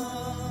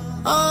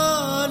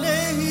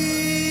آله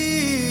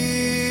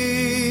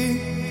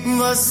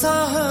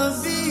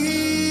وصحبه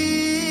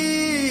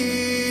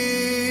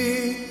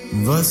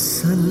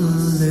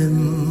وسلم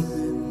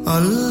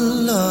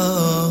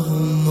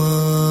اللهم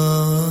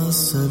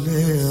صل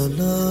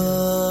على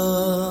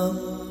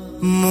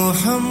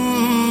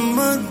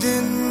محمد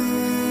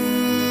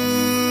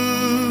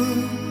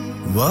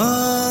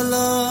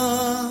وعلى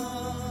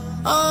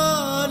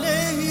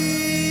آله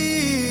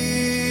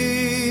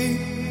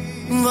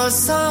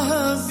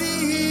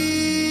وصحبه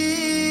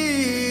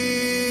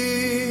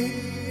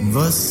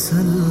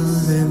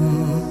وسلم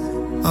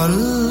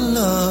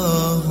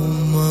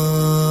اللهم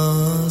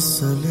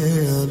صل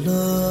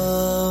على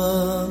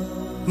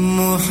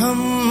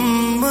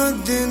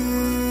محمد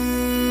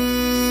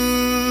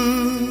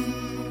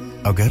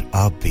अगर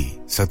आप भी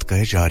सदका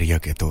जारिया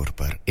के तौर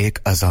पर एक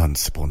अजान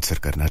स्पॉन्सर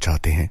करना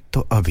चाहते हैं तो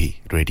अभी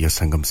रेडियो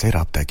संगम से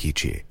राब्ता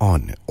कीजिए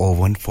ऑन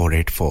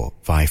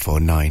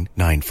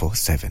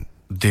 01484549947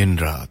 दिन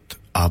रात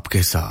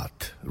आपके साथ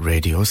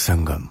रेडियो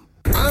संगम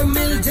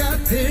मिल जा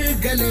फिर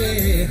गले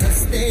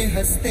हंसते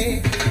हंसते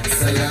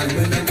सलाम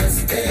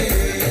नमस्ते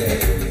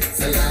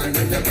सलाम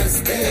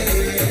नमस्ते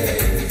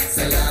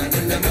सलाम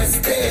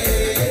नमस्ते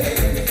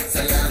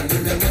सलाम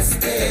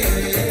नमस्ते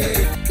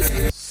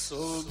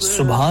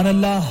सुभान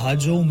अल्लाह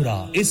हज उम्रा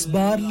इस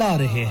बार ला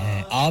रहे हैं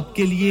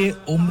आपके लिए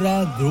उम्रा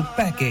ग्रुप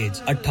पैकेज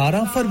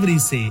 18 फरवरी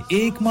से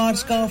 1 मार्च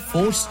का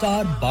 4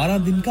 स्टार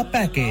 12 दिन का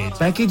package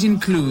Package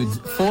includes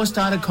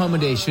 4-star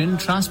accommodation,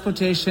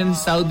 transportation,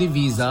 Saudi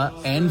visa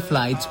and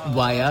flights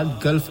via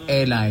Gulf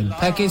Airline.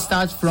 Package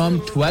starts from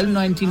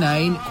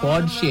 $12.99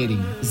 quad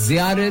sharing.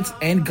 Ziyarat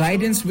and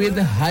guidance with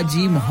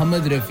Haji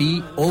Muhammad Rafi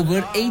over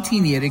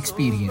 18-year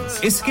experience.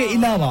 इसके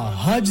अलावा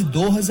हज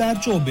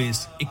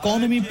 2024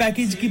 economy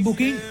package की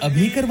booking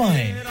अभी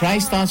करवाएं।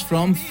 Price starts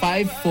from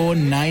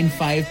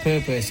 5495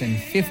 per person.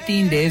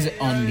 15 days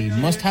only.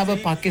 Must have a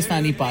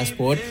Pakistani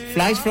passport.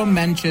 Flies from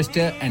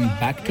Manchester and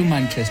back to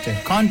Manchester.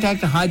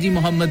 Contact Haji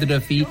Muhammad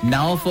Rafi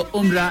now for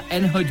Umrah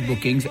and Hajj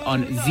bookings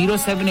on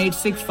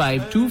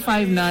 07865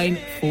 259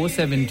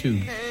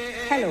 472.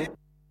 Hello,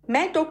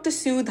 मैं doctor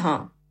Sood हां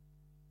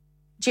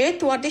ਜੇ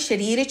ਤੁਹਾਡੇ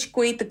ਸਰੀਰ ਵਿੱਚ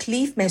ਕੋਈ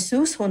ਤਕਲੀਫ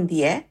ਮਹਿਸੂਸ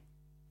ਹੁੰਦੀ ਹੈ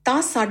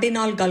ਤਾਂ ਸਾਡੇ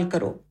ਨਾਲ ਗੱਲ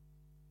ਕਰੋ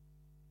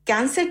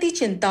ਕੈਂਸਰ ਦੀ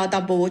ਚਿੰਤਾ ਦਾ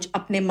ਬੋਝ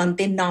ਆਪਣੇ ਮਨ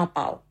ਤੇ ਨਾ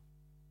ਪਾਓ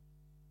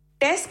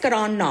ਟੈਸਟ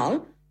ਕਰਾਉਣ ਨਾਲ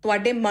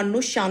ਤੁਹਾਡੇ ਮਨ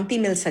ਨੂੰ ਸ਼ਾਂਤੀ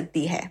ਮਿਲ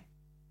ਸਕਦੀ ਹੈ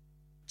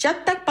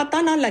ਜਦ ਤੱਕ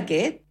ਪਤਾ ਨਾ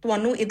ਲੱਗੇ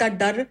ਤੁਹਾਨੂੰ ਇਹਦਾ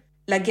ਡਰ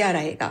ਲੱਗਿਆ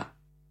ਰਹੇਗਾ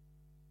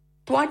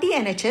ਤੁਹਾਡੀ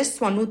NHS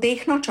ਤੁਹਾਨੂੰ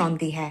ਦੇਖਣਾ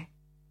ਚਾਹੁੰਦੀ ਹੈ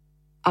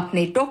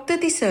ਆਪਣੇ ਡਾਕਟਰ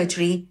ਦੀ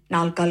ਸਰਜਰੀ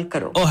ਨਾਲ ਗੱਲ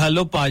ਕਰੋ ਓ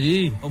ਹੈਲੋ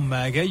ਪਾਜੀ ਓ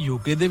ਮੈਂ ਕਿਹਾ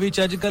ਯੂਕੇ ਦੇ ਵਿੱਚ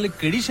ਅੱਜ ਕੱਲ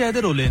ਕਿਹੜੀ ਸ਼ਹਿਰ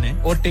ਦੇ ਰੋਲੇ ਨੇ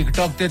ਉਹ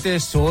ਟਿਕਟੌਕ ਤੇ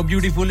ਸੋ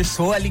ਬਿਊਟੀਫੁਲ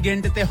ਸੋ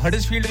ਐਲੀਗੈਂਟ ਤੇ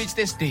ਹਡਸਫੀਲਡ ਵਿੱਚ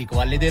ਤੇ ਸਟੇਕ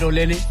ਵਾਲੇ ਦੇ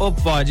ਰੋਲੇ ਨੇ ਓ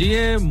ਪਾਜੀ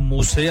ਇਹ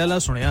ਮੂਸੇ ਵਾਲਾ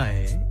ਸੁਣਿਆ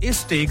ਹੈ ਇਹ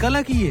ਸਟੇਕ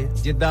ਵਾਲਾ ਕੀ ਹੈ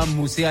ਜਿੱਦਾਂ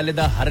ਮੂਸੇ ਵਾਲੇ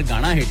ਦਾ ਹਰ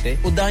ਗਾਣਾ ਹਿੱਟ ਹੈ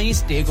ਉਦਾਂ ਹੀ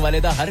ਸਟੇਕ ਵਾਲੇ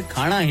ਦਾ ਹਰ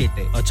ਖਾਣਾ ਹਿੱਟ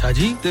ਹੈ ਅੱਛਾ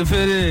ਜੀ ਤੇ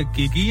ਫਿਰ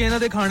ਕੀ ਹੈ ਇਹਨਾਂ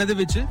ਦੇ ਖਾਣੇ ਦੇ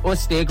ਵਿੱਚ ਉਹ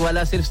ਸਟੇਕ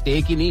ਵਾਲਾ ਸਿਰਫ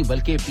ਸਟੇਕ ਹੀ ਨਹੀਂ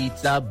ਬਲਕਿ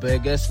ਪੀਜ਼ਾ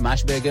버ਗਰ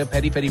ਸਮੈਸ਼ 버ਗਰ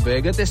ਪੈਰੀ ਪੈਰੀ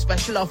버ਗਰ ਤੇ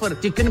ਸਪੈਸ਼ਲ ਆਫਰ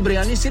ਚਿਕਨ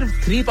ਬਿਰਿਆਨੀ ਸਿਰਫ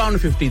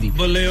 £3.50 ਦੀ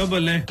ਬੱਲੇ ਓ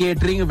ਬੱਲੇ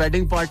catering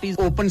wedding parties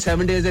open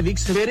 7 days a week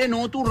ਸਵੇਰੇ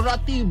 9 ਤੋਂ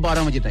ਰਾਤੀ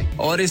 12 ਵਜੇ ਤੱਕ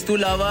ਔਰ ਇਸ ਤੋਂ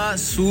ਇਲਾਵਾ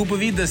ਸੂਪ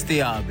ਵੀ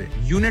ਦਸਤਿਆਬ ਹੈ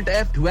ਯੂਨਿਟ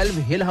F12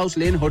 ਹਿਲ house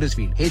lane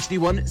Huddersfield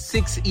HD1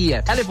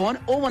 6EF telephone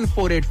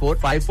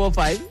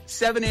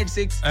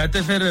 01484545786 ਐ ਤੇ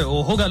ਫਿਰ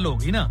ਉਹ ਗੱਲ ਹੋ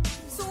ਗਈ ਨਾ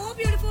so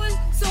beautiful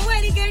so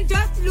elegant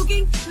just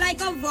looking like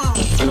a wow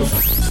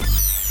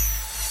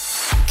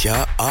क्या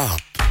आप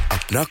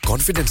अपना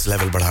कॉन्फिडेंस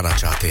लेवल बढ़ाना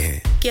चाहते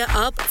हैं क्या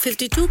आप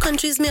 52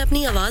 कंट्रीज में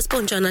अपनी आवाज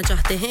पहुंचाना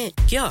चाहते हैं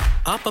क्या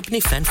आप अपनी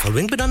फैन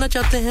फॉलोइंग बनाना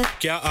चाहते हैं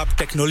क्या आप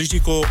टेक्नोलॉजी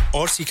को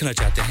और सीखना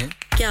चाहते हैं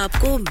क्या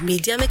आपको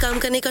मीडिया में काम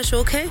करने का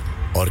शौक है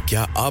और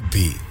क्या आप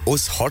भी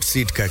उस हॉट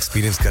सीट का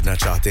एक्सपीरियंस करना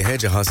चाहते हैं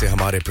जहां से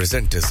हमारे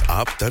प्रेजेंटर्स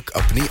आप तक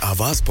अपनी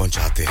आवाज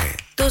पहुंचाते हैं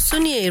तो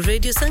सुनिए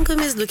radio Sangam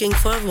is looking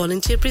for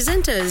volunteer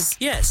presenters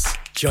yes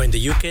join the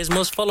UK's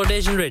most followed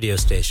Asian radio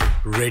station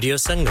Radio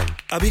Sangam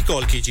अभी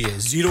कॉल कीजिए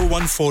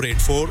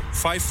 01484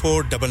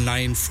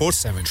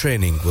 549947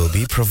 training will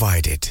be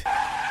provided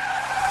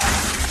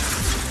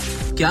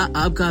क्या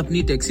आपका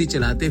अपनी टैक्सी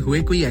चलाते हुए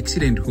कोई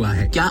एक्सीडेंट हुआ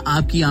है क्या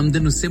आपकी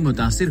आमदन उससे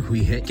मुतासिर हुई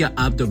है क्या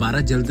आप दोबारा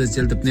जल्द से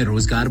जल्द अपने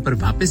रोजगार पर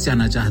वापस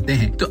जाना चाहते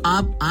हैं तो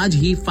आप आज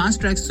ही फास्ट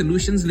ट्रैक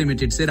सॉल्यूशंस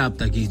लिमिटेड से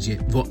राब्ता कीजिए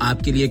वो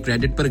आपके लिए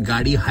क्रेडिट पर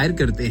गाड़ी हायर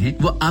करते हैं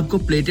वो आपको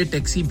प्लेटेड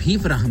टैक्सी भी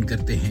फराहम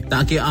करते हैं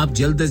ताकि आप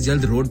जल्द से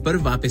जल्द रोड पर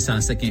वापस आ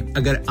सकें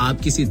अगर आप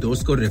किसी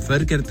दोस्त को रेफर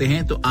करते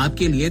हैं तो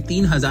आपके लिए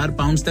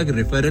 £3000 तक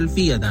रेफरल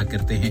फी अदा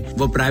करते हैं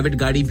वो प्राइवेट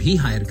गाड़ी भी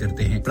हायर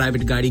करते हैं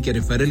प्राइवेट गाड़ी के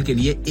रेफरल के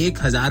लिए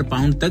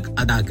 £1000 तक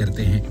अदा करते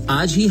हैं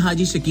आज ही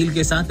हाजी शकील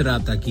के साथ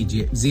राब्ता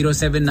कीजिए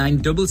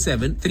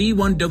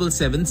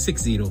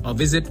 07977317760 और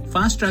visit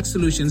fast track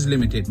solutions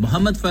limited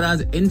Mohammad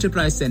Faraz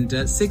enterprise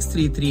centre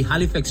 633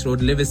 Halifax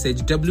road Liversedge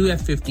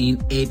WF15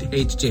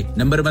 8HJ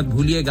number मत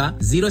भूलिएगा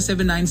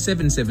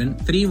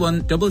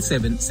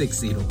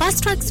 07977317760 Fast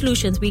Track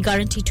Solutions we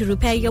guarantee to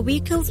repair your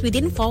vehicles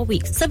within 4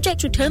 weeks subject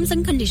to terms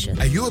and conditions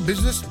Are you a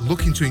business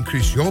looking to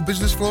increase your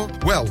business flow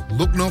well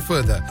look no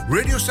further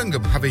Radio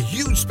Sangam have a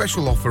huge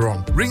special offer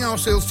on ring our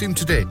sales team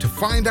today to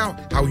find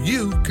out how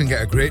you can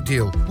get a great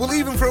deal. We'll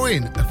even throw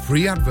in a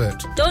free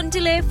advert. Don't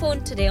delay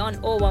phone today on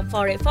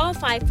 01484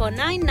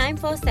 549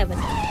 947.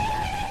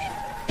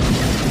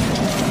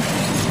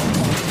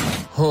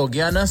 हो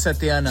गया ना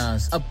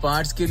सत्यानाश अब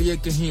parts के लिए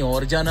कहीं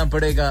और जाना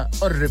पड़ेगा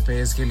और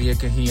रिपेयर्स के लिए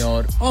कहीं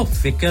और ओ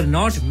फिकर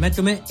नॉट मैं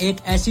तुम्हें एक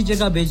ऐसी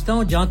जगह भेजता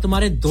हूं जहां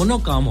तुम्हारे दोनों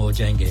काम हो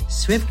जाएंगे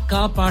स्विफ्ट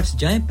कार पार्ट्स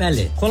जाएं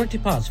पहले quality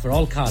parts for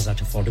all cars at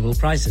affordable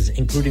prices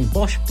including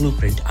Bosch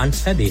Blueprint and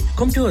Febby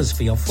come to us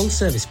for your full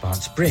service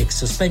parts brakes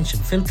suspension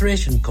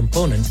filtration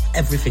components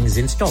everything is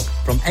in stock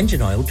from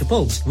engine oil to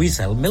bulbs we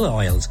sell Miller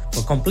oils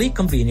for complete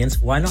convenience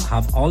why not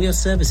have all your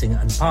servicing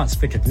and parts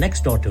fitted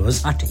next door to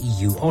us at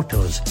EU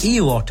Autos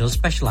EU Autos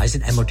specialize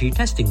in MOT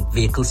testing,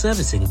 vehicle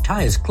servicing,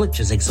 tyres,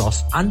 clutches,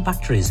 exhaust and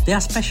batteries. They are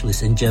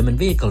specialists in German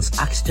vehicles,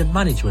 accident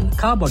management,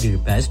 car body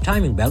repairs,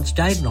 timing belts,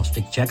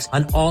 diagnostic checks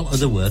and all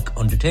other work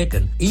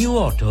undertaken. EU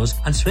Autos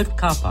and Swift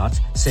Car Parts,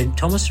 St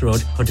Thomas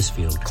Road,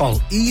 Huddersfield. Call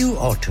EU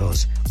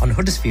Autos on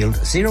Huddersfield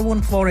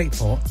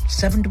 01484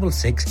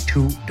 766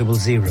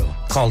 200.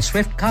 Call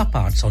Swift Car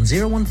Parts on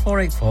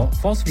 01484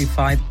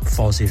 435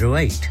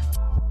 408.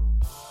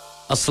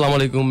 अस्सलाम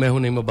वालेकुम मैं हूं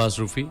नईम अब्बास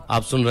रूफी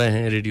आप सुन रहे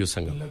हैं radio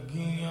संगम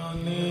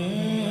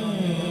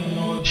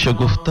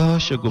शगुफ्ता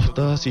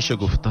शगुफ्ता सी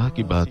शगुफ्ता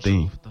की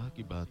बातें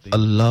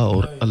अल्लाह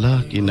और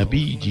अल्लाह के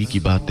नबी जी की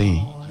बातें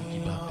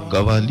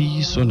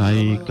कवाली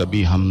सुनाए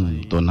कभी हम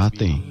तो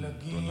नाते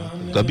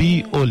कभी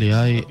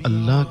औलियाए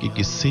अल्लाह के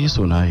किस्से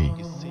सुनाए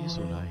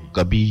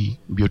कभी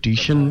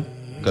ब्यूटिशियन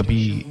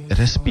कभी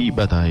रेसिपी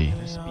बताए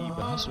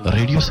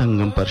रेडियो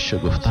संगम पर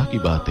शगुफ्ता की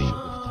बातें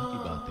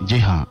जी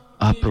हां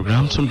आप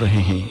प्रोग्राम सुन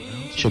रहे हैं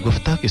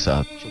शगुफ्ता के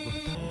साथ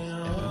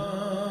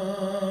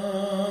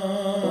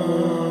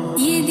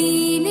ये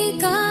दीन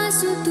का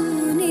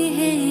सुतून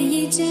है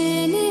ये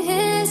चैन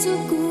है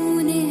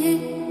सुकून है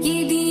ये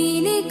दीन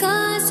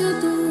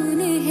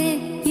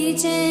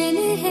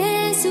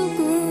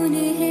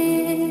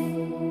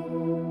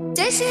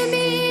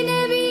चश्मे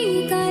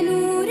नबी का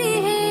नूर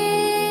है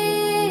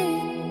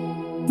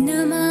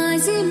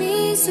नमाज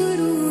में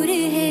सुरूर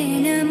है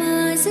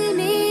नमाज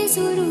में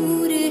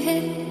सुरूर है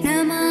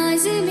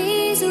नमाज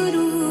में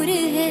सुरूर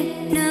है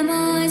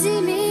नमाज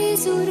में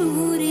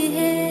सुरूर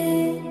है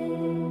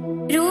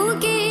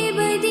रोके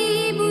बदी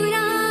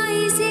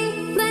बुराई से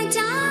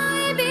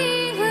बचाए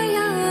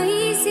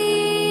बेहयाई से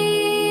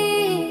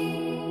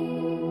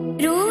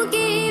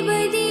रोके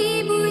बदी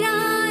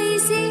बुराई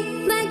से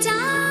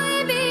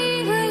बचाए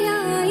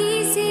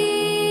बेहयाई से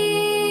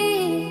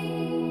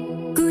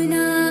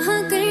गुनाह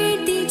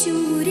करते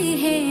चूर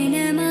है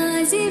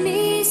नमाज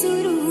में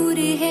सुरूर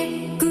है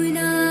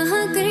गुनाह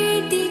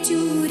करते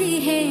चूर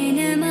है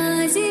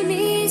नमाज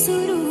में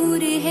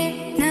सुरूर है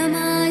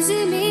नमाज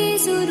में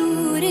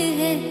सुरूर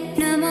है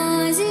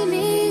नमाज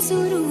में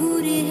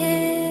सुरूर है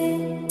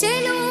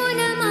चलो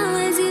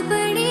नमाज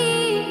पढ़े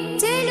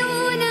चलो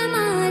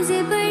नमाज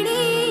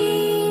पढ़े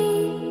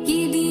ये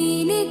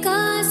दीन का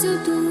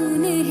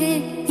सुतून है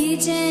ये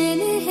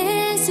चैन है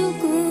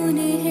सुकून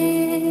है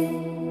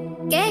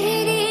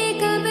गहरे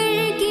कब्र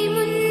की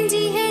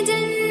मुंजी है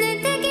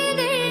जन्नत के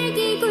दर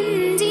की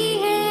कुंजी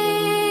है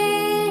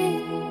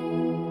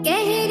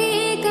गहरे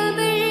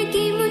कब्र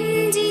की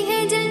मुंजी है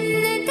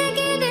जन्नत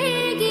के दर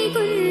की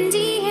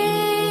कुंजी है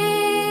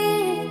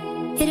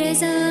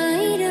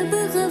रज़ाए रब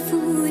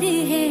गफूर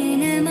है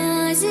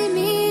नमाज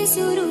में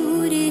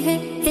सुरूर है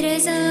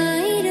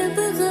रज़ाए रब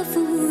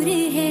गफूर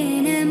है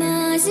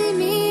नमाज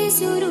में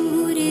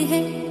सुरूर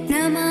है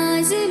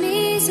नमाज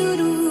में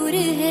सुरूर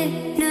है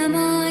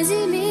नमाज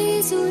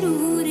में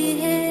सुरूर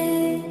है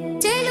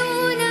चलो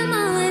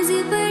नमाज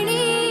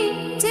पढ़े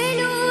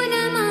चलो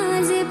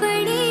नमाज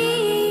पढ़े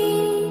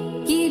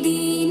ये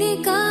दीन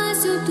का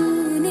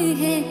सुतून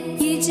है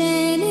ये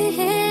चैन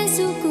है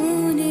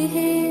सुकून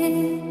है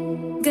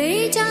गर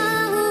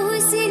चाहो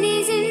हुस्न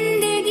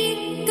जिंदगी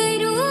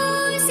करो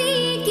उसी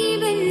की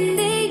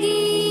बंदगी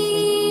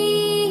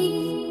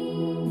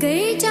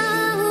गर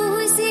चाहो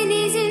हुस्न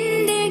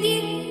जिंदगी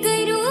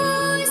करो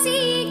उसी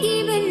की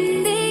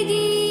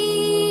बंदगी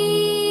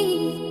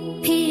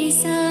फिर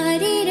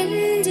सारे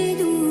रंज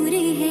दूर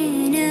है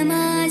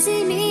नमाज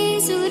में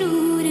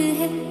सुरूर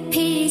है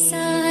फिर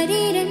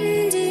सारे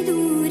रंज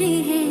दूर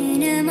है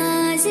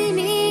नमाज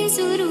में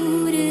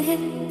सुरूर है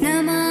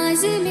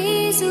नमाज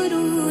में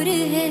सुरूर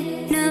है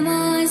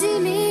नमाज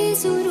में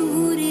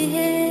सुरूर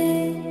है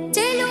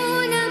चलो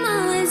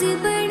नमाज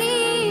पढ़े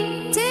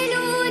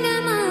चलो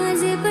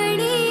नमाज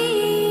पढ़े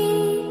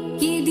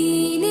ये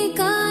दीन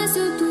का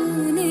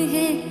सुतून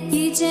है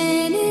ये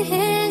चैन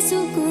है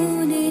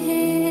सुकून है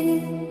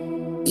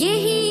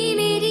यही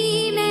मेरी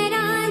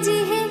मेराज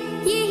है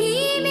यही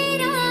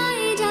मेरा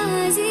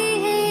एजाज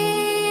है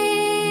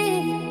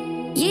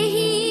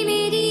यही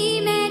मेरी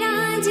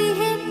मेराज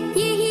है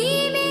यही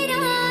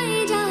मेरा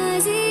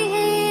एजाज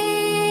है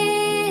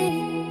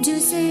जो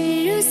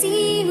सरसी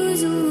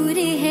हुजूर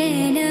है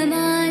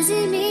नमाज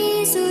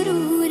में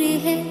सुरूर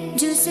है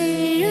जो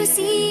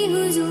सरसी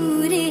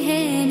हुजूर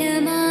है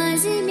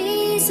नमाज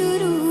में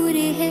सुरूर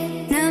है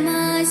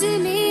नमाज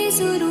में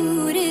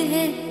सुरूर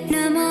है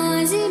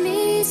नमाज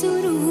में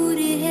सुरूर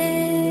है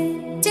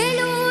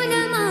चलो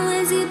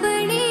नमाज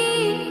पढ़े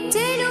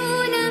चलो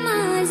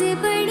नमाज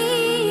पढ़े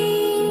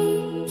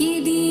ये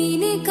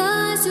दीन का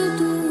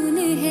सुतून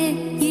है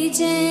ये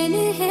चैन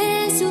है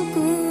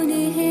सुकून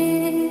है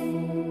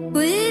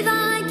उल्वा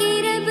के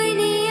रब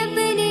ने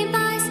अपने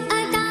पास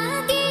अता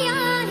किया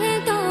है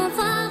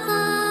तोहफा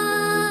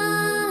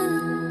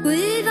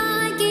उल्वा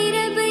के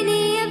रब ने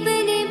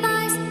अपने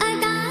पास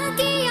अता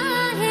किया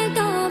है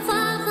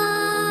तोहफा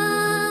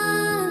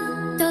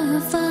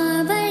तोहफा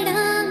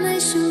बड़ा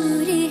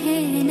मशहूर है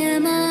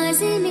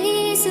नमाज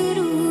में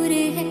सुरूर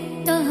है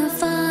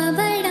तोहफा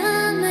बड़ा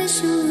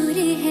मशहूर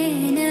है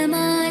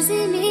नमाज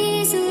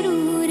में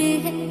सुरूर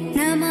है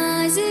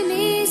नमाज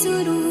में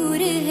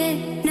सुरूर है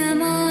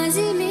नमाज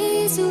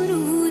में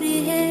सुरूर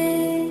है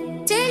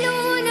चलो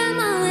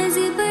नमाज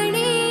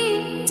पढ़े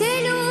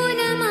चलो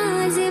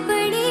नमाज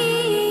पढ़े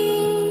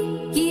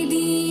ये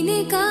दीन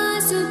का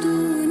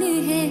सुतून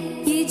है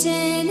ये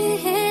चैन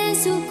है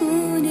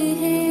सुकून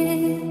है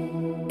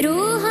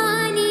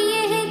रूहानी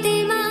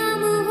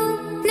एहतिमाम हो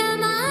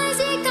नमाज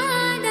का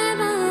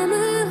दवाम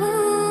हो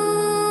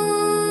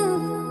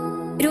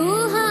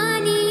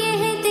रूहानी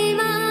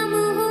एहतिमाम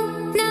हो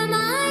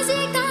नमाज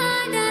का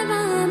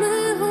दवाम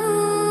हो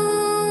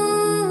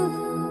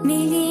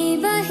मिले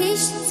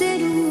बहिश्त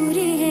जरूर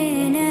है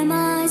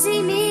नमाज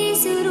में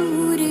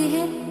सुरूर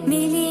है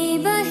मिले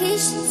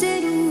बहिश्त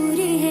जरूर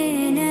है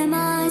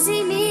नमाज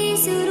में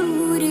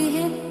सुरूर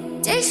है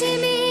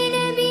चश्मे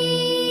नबी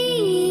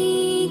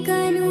का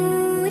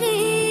नूर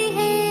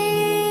है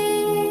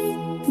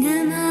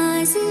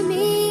नमाज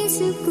में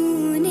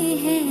सुकून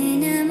है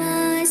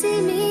नमाज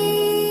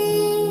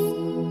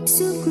में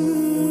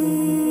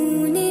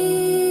सुकून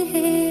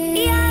है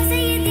या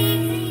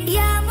सय्यदी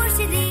या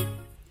मुर्शिदी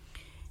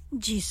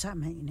जी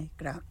सामईन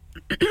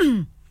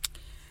इकराम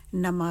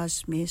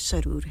नमाज में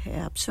सरूर है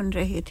आप सुन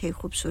रहे थे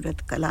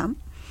खूबसूरत कलाम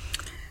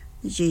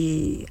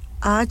ये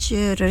आज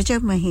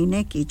रजब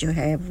महीने की जो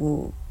है वो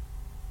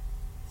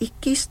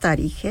 21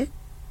 तारीख है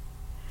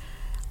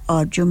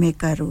और जुमे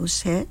का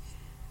रोज़ है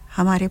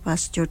हमारे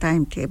पास जो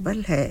टाइम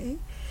टेबल है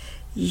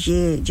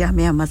ये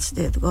जामिया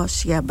मस्जिद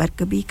गौसिया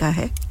बरकबी का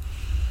है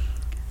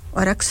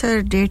और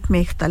अक्सर डेट में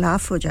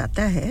इख्तलाफ हो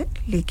जाता है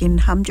लेकिन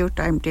हम जो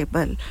टाइम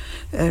टेबल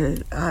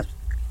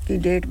की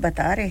डेट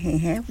बता रहे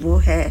हैं वो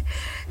है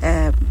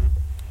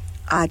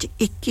आज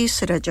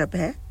 21 रजब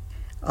है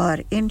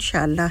और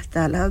इंशाअल्लाह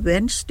ताला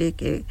वेडनेसडे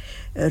के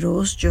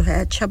रोज़ जो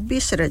है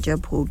 26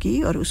 रजब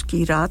होगी और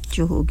उसकी रात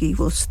जो होगी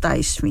वो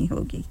 27वीं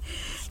होगी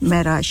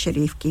मेराज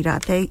शरीफ की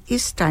रात है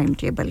इस टाइम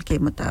टेबल के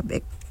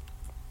मुताबिक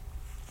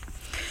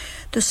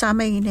तो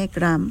सामईन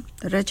इकराम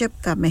रजब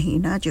का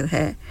महीना जो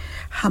है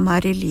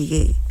हमारे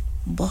लिए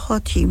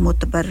बहुत ही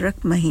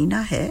मुतबर्रक महीना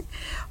है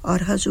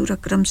और हुजूर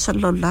अकरम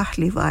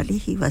सल्लल्लाहु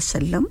अलैहि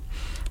वसल्लम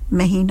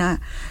महीना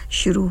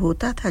शुरू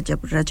होता था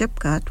जब रजब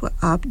का तो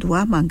आप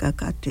दुआ मांगा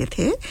करते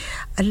थे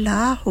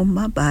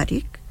अल्लाहुम्मा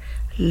बारिक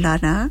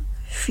लना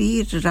फी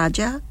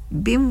रजा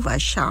बिम व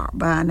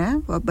शाबाना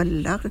व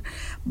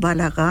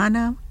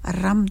बलगाना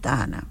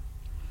रमदाना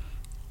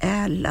ऐ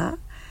अल्लाह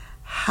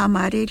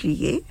हमारे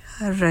लिए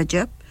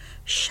रजब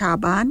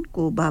शाबान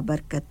को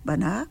बाबरकत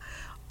बना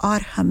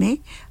और हमें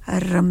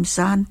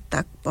रमज़ान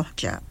तक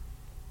पहुंचा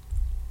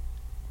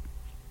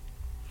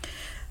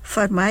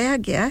फरमाया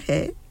गया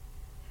है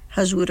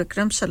हुजूर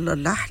अकरम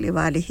सल्लल्लाहु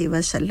अलैहि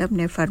वसल्लम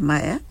ने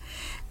फरमाया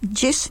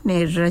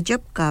जिसने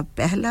रजब का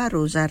पहला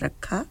रोज़ा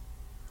रखा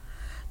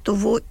तो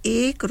वो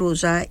एक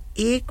रोज़ा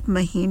एक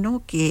महीनों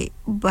के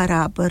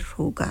बराबर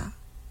होगा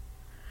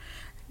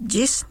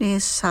जिसने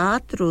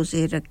 7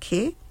 रोज़े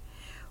रखे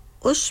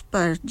उस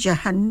पर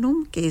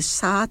जहन्नुम के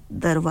 7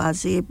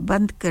 दरवाजे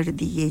बंद कर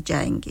दिए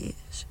जाएंगे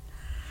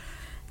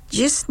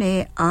जिसने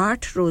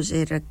 8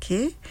 रोज़े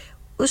रखे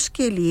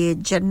उसके लिए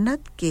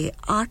जन्नत के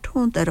 8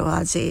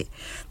 दरवाजे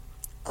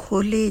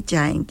खोले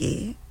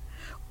जाएंगे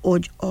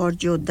और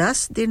जो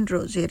 10 दिन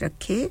रोज़े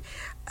रखे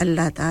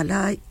अल्लाह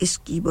ताला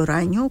इसकी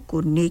बुराइयों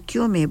को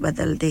नेकियों में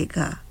बदल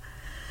देगा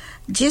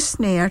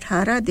जिसने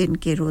 18 दिन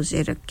के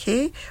रोज़े रखे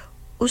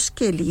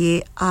उसके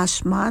लिए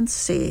आसमान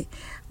से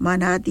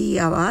मनादी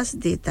आवाज़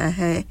देता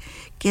है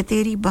कि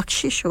तेरी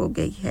बख्शिश हो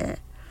गई है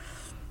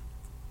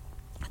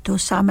तो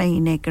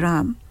सामईन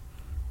इकराम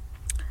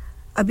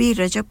अभी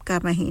रजब का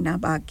महीना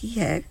बाकी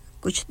है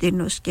कुछ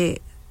दिन उसके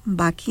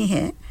बाकी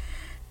हैं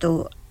तो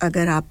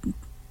अगर आप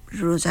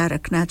रोज़ा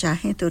रखना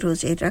चाहें तो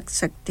रोज़े रख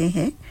सकते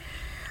हैं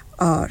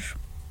और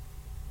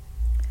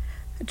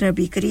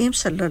नबी करीम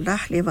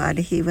सल्लल्लाहु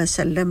अलैहि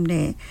वसल्लम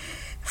ने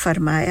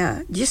फरमाया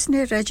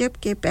जिसने रजब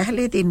के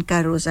पहले दिन का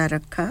रोज़ा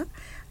रखा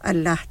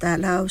अल्लाह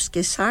ताला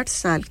उसके 60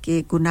 साल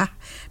के गुनाह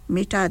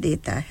मिटा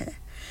देता है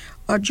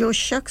और जो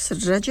शख्स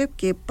रजब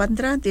के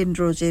 15 दिन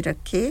रोज़े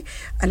रखे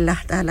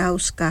अल्लाह ताला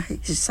उसका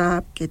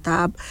हिसाब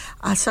किताब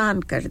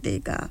आसान कर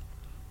देगा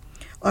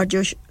और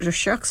जो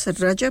शख्स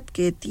रजब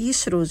के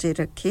 30 रोज़े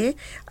रखे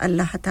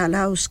अल्लाह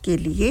ताला उसके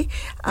लिए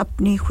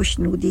अपनी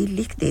खुशनुदी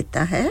लिख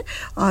देता है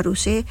और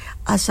उसे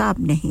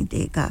अज़ाब नहीं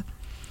देगा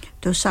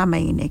तो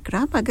सामईन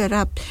इकराम अगर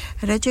आप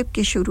रजब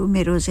के शुरू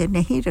में रोज़े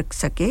नहीं रख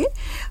सके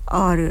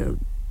और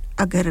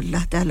अगर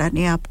अल्लाह ताला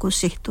ने आपको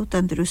सेहत व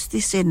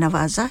तंदुरुस्ती से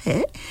नवाजा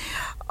है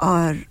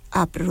और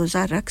आप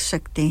रोज़ा रख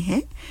सकते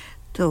हैं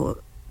तो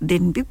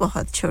दिन भी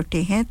बहुत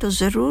छोटे हैं तो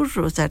ज़रूर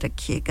रोज़ा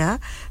रखिएगा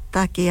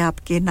ताकि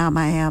आपके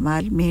नामाए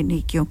अमाल में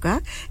नेकियों का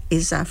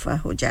इजाफा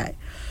हो जाए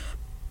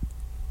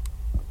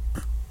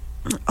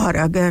और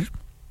अगर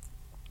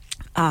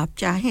आप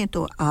चाहें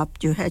तो आप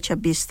जो है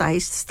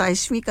 26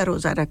 27वीं का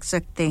रोज़ा रख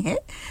सकते हैं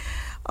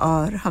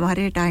और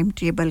हमारे टाइम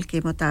टेबल के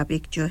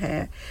मुताबिक जो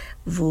है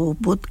वो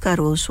बुध का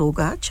रोज़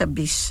होगा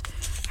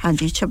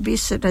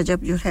 26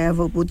 रजब जो है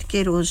वो बुध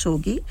के रोज़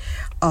होगी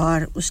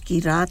और उसकी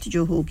रात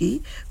जो होगी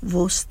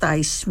वो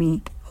 27वीं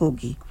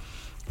होगी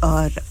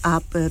और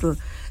आप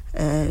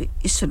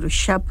इस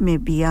शब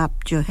में भी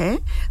आप जो है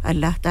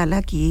अल्लाह ताला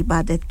की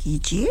इबादत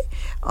कीजिए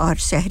और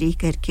सहरी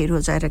करके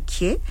रोज़ा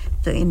रखिए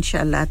तो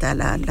इंशाअल्लाह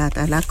ताला अल्लाह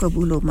ताला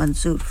कबूल व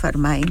मंजूर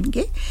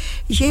फरमाएंगे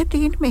ये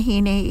 3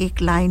 महीने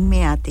एक लाइन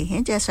में आते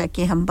हैं जैसा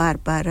कि हम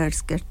बार-बार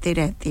अर्ज़ करते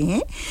रहते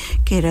हैं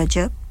कि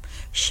रजब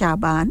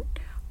शाबान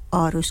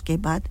और उसके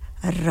बाद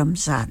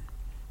रमज़ान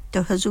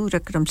तो हुजूर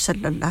अकरम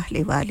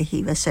सल्लल्लाहु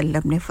अलैहि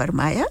वसल्लम ने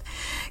फरमाया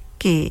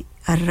कि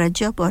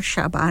रजब और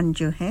शाबान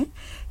जो हैं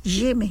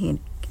ये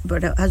महीने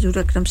बड़ा हुजूर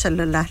अकरम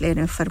सल्लल्लाहु अलैहि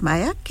ने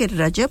फरमाया कि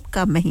रजब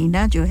का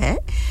महीना जो है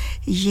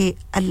ये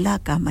अल्लाह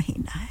का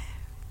महीना है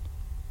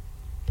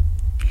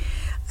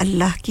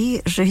अल्लाह की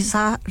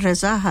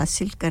रज़ा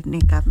हासिल करने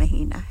का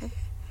महीना है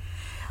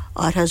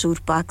और हुजूर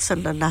पाक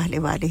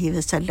सल्लल्लाहु अलैहि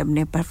वसल्लम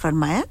ने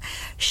फरमाया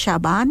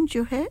शाबान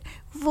जो है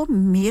वो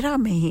मेरा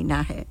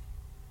महीना है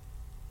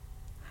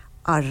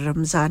और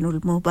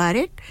रमज़ानुल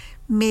मुबारक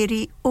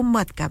मेरी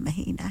उम्मत का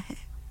महीना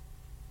है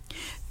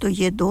तो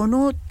ये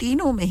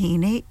तीनों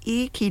महीने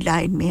एक ही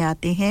लाइन में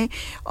आते हैं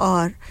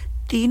और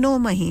तीनों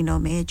महीनों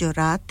में जो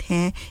रात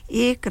हैं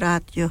एक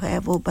रात जो है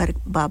वो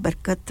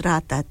बाबरकत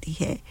रात आती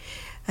है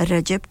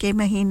रजब के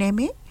महीने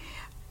में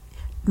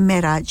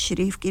मेराज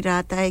शरीफ की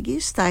रात आएगी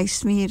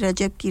 27वीं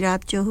रजब की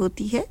रात जो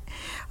होती है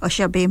और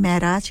शब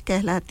मेराज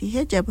कहलाती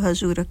है जब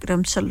हुजूर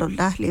अकरम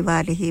सल्लल्लाहु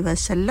अलैहि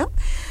वसल्लम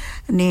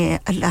ने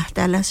अल्लाह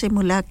ताला से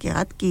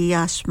मुलाकात की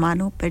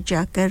आसमानों पर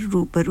जाकर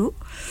रूबरू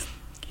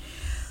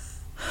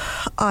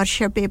और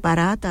शब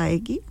बारात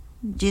आएगी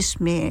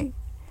जिसमें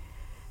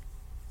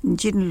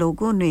जिन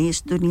लोगों ने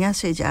इस दुनिया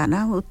से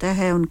जाना होता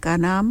है उनका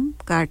नाम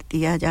काट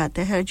दिया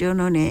जाता है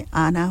जिन्होंने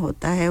आना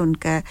होता है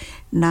उनका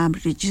नाम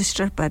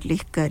रजिस्टर पर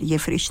लिखकर ये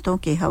फरिश्तों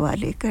के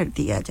हवाले कर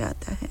दिया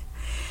जाता है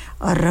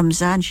और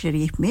रमज़ान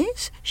शरीफ में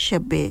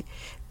शब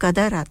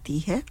कदर आती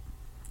है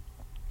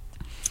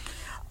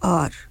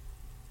और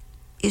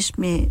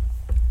इसमें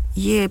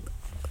ये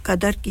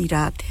कदर की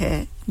रात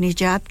है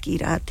निजात की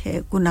रात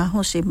है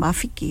गुनाहों से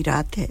माफ़ी की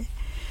रात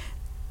है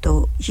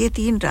तो ये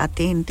 3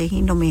 रातें इन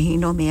 3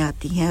 महीनों में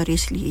आती हैं और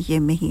इसलिए ये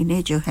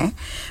महीने जो हैं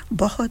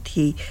बहुत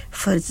ही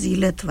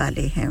फजीलत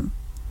वाले हैं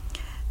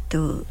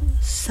तो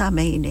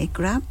सामईन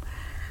इकराम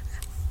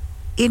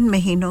इन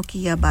महीनों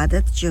की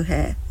इबादत जो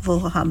है वो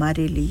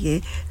हमारे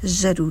लिए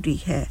ज़रूरी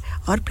है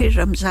और फिर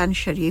रमज़ान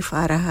शरीफ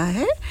आ रहा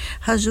है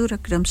हुजूर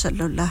अकरम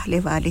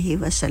सल्लल्लाहु अलैहि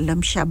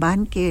वसल्लम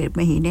शाबान के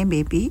महीने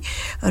में भी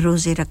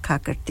रोज़े रखा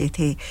करते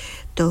थे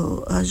तो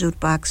हुजूर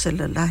पाक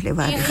सल्लल्लाहु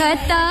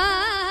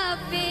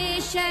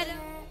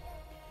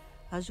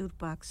हुजूर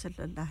पाक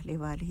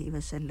सल्लल्लाहु अलैहि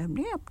वसल्लम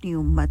ने अपनी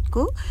उम्मत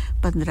को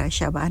 15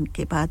 शाबान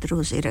के बाद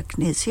रोज़े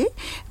रखने से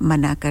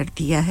मना कर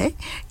दिया है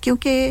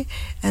क्योंकि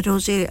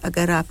रोज़े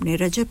अगर आपने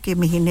रजब के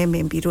महीने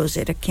में भी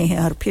रोज़े रखे हैं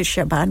और फिर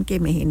शाबान के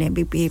महीने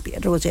में भी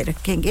रोज़े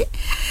रखेंगे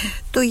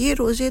तो ये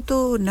रोज़े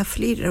तो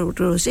नफली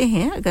रोज़े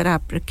हैं अगर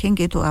आप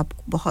रखेंगे तो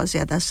आपको बहुत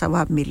ज़्यादा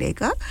सवाब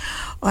मिलेगा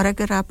और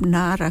अगर आप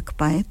ना रख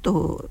पाएँ तो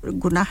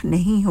गुनाह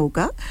नहीं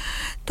होगा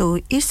तो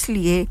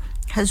इसलिए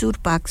हुजूर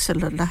पाक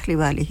सल्लल्लाहु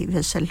अलैहि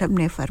वसल्लम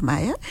ने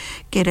फरमाया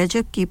कि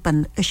रजब की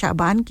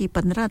शाबान की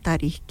 15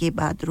 तारीख के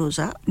बाद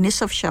रोज़ा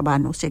निसफ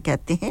शाबान उसे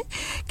कहते हैं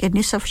कि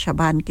निसफ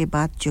शाबान के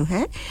बाद जो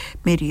है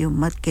मेरी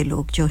उम्मत के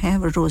लोग जो हैं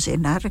वो रोज़े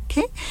ना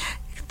रखें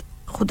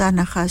खुदा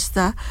न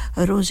खास्ता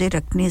रोज़े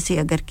रखने से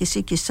अगर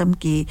किसी किस्म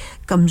की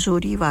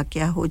कमज़ोरी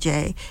वाक़या हो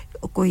जाए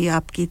कोई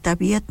आपकी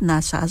तबीयत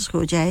नासाज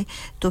हो जाए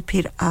तो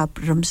फिर आप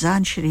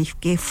रमज़ान शरीफ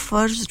के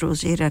फ़र्ज़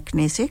रोज़े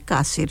रखने से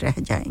कासिर रह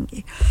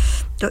जाएंगे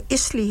तो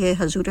इसलिए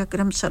हुजूर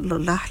अकरम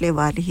सल्लल्लाहु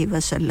अलैहि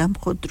वसल्लम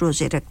खुद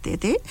रोज़े रखते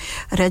थे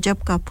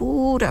रजब का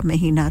पूरा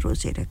महीना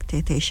रोज़े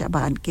रखते थे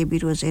शाबान के भी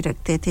रोज़े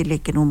रखते थे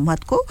लेकिन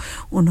उम्मत को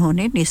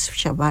उन्होंने निस्फ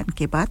शाबान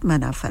के बाद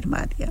मना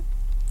फरमा दिया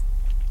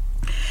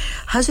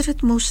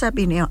हज़रत मूसा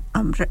बिन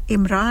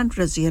इमरान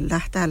रज़ी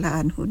अल्लाह ताला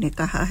अन्हु ने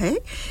कहा है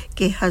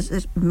कि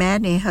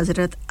मैंने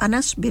हज़रत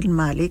अनस बिन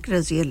मालिक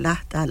रज़ी अल्लाह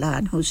ताला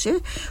अन्हु से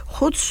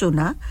खुद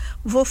सुना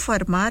वो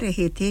फरमा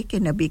रहे थे कि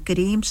नबी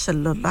करीम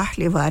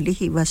सल्लल्लाहु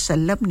अलैहि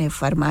वसल्लम ने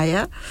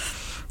फरमाया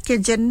कि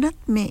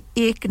जन्नत में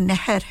एक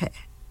नहर है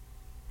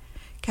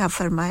क्या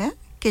फरमाया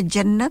कि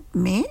जन्नत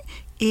में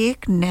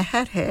एक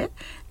नहर है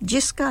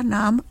जिसका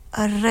नाम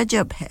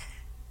रजब है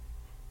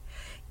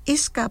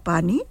इसका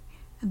पानी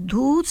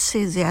दूध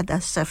से ज़्यादा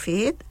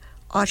सफ़ेद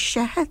और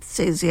शहद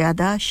से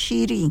ज़्यादा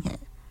शीरीं है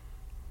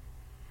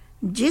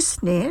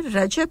जिसने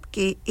रजब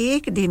के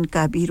एक दिन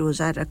का भी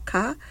रोज़ा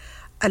रखा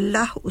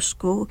अल्लाह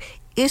उसको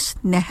इस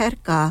नहर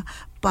का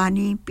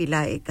पानी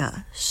पिलाएगा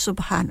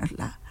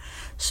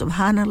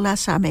सुभान अल्लाह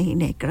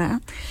सामईन इकराम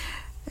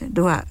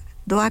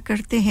दुआ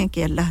करते हैं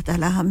कि अल्लाह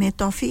ताला हमें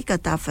तौफीक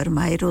अता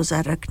फरमाए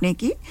रोज़ा रखने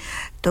की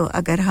तो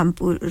अगर हम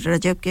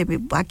रजब के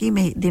बाकी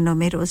में दिनों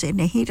में रोज़े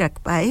नहीं रख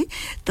पाए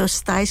तो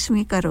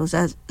 27वीं का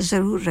रोज़ा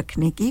ज़रूर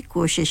रखने की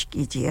कोशिश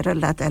कीजिए और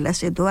अल्लाह ताला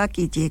से दुआ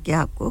कीजिए कि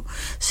आपको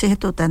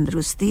सेहत और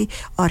तंदुरुस्ती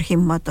और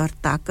हिम्मत और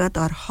ताकत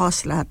और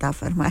हौसला अता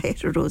फरमाए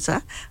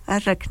रोज़ा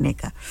रखने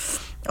का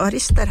और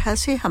इस तरह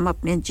से हम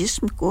अपने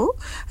जिस्म को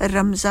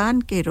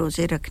रमज़ान के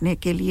रोज़े रखने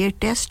के लिए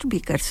टेस्ट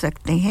भी कर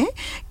सकते हैं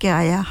कि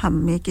आया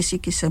हम में किसी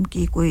किस्म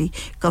की कोई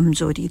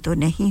कमज़ोरी तो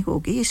नहीं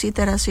होगी इसी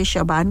तरह से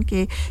शाबान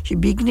के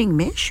बिगनिंग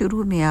में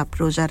शुरू में आप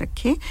रोज़ा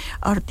रखें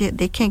और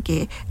देखें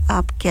कि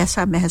आप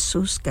कैसा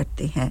महसूस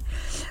करते हैं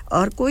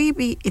और कोई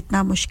भी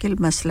इतना मुश्किल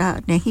मसला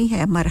नहीं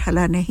है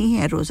मरहला नहीं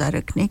है रोज़ा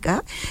रखने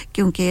का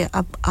क्योंकि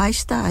अब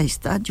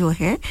आहिस्ता-आहिस्ता जो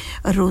है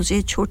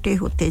रोज़े छोटे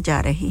होते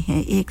जा रहे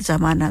हैं एक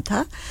ज़माना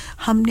था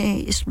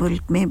हमने इस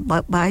मुल्क में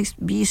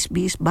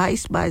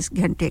 22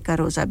 घंटे का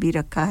रोज़ा भी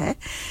रखा है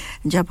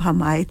जब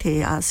हम आए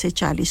थे आज से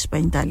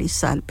 40-45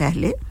 साल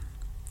पहले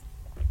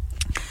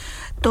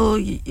तो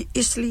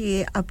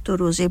इसलिए अब तो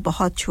रोज़े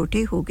बहुत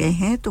छोटे हो गए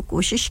हैं तो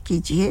कोशिश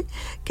कीजिए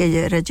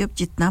कि रजब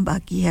जितना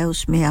बाकी है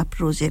उसमें आप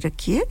रोज़े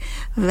रखिए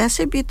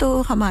वैसे भी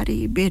तो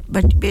हमारी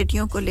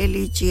बेटियों को ले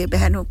लीजिए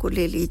बहनों को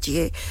ले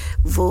लीजिए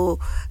वो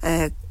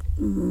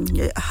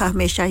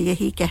हमेशा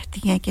यही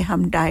कहती हैं कि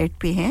हम डाइट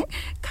पे हैं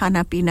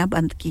खाना पीना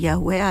बंद किया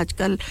हुआ है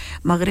आजकल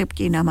मगरिब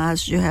की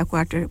नमाज जो है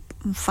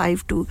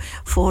 5 to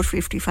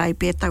 4:55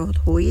 पे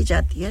तक हो ही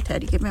जाती है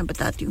ठहरिए मैं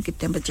बताती हूँ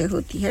कितने बजे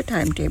होती है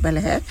टाइम टेबल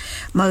है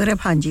मगरिब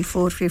हाँ जी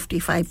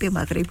 4:55 पे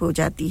मगरिब हो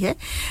जाती है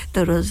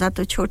तो रोज़ा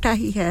तो छोटा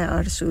ही है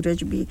और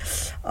सूरज भी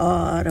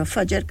और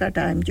फजर का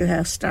टाइम जो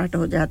है स्टार्ट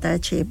हो जाता है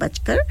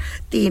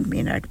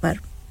 6:03 पर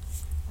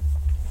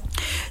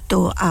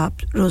तो आप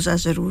रोज़ा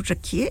ज़रूर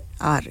रखिए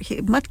और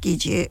हिम्मत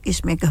कीजिए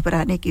इसमें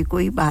घबराने की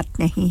कोई बात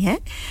नहीं है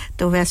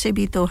तो वैसे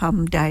भी तो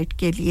हम डाइट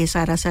के लिए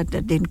सारा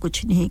दिन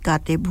कुछ नहीं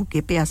खाते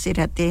भूखे प्यासे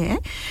रहते हैं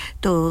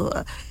तो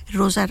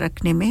रोज़ा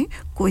रखने में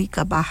कोई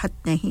कबाहत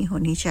नहीं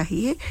होनी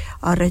चाहिए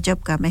और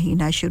रजब का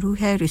महीना शुरू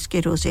है और इसके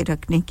रोज़े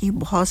रखने की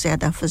बहुत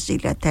ज़्यादा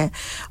फजीलत है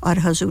और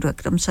हुज़ूर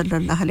अकरम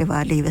सल्लल्लाहु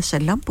अलैहि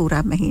वसल्लम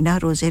पूरा महीना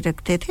रोज़े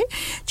रखते थे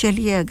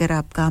चलिए अगर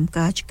आप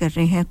कामकाज कर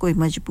रहे हैं कोई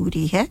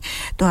मजबूरी है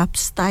तो आप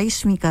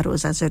 27वीं का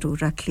रोज़ा ज़रूर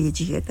रख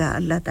लीजिएगा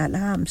अल्लाह ताला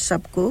हम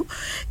सबको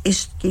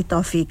इसकी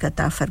तौफीक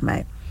अता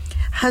फरमाए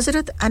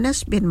हज़रत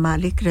अनस बिन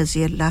मालिक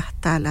रज़ी अल्लाह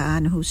ताला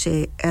अन्हु से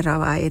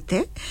रवायत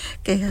है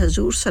कि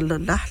हुज़ूर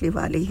सल्लल्लाहु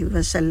अलैहि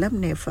वसल्लम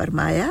ने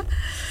फरमाया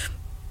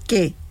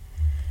कि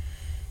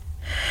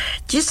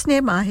जिसने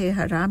माह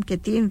हराम के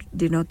 3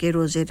 दिनों के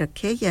रोज़े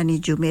रखे यानी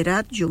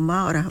जुमेरात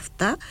जुम्मा और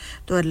हफ्ता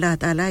तो अल्लाह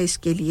ताला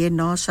इसके लिए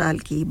 9 साल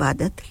की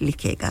इबादत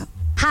लिखेगा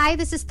Hi,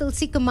 this is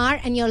Tulsi Kumar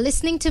and you're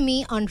listening to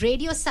me on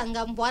Radio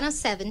Sangam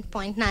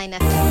 107.9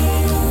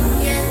 FM.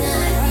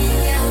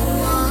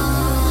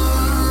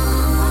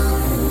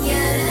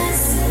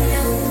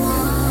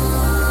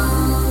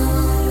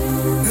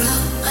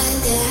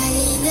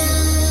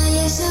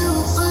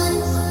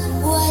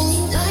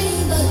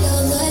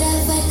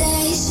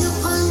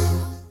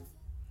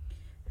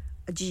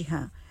 जी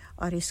हाँ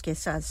और इसके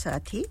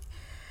साथ-साथ ही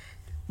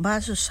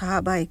बाज़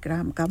सहाबा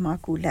इकराम का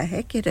माकूला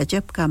है कि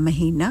रजब का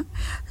महीना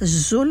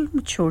जुल्म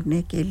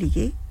छोड़ने के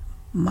लिए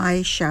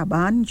माह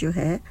शाबान जो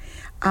है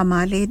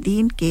अमाले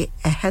दीन के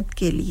अहद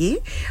के लिए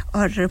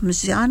और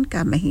रमज़ान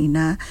का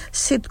महीना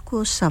सिद्क़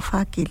व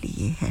सफ़ा के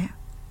लिए है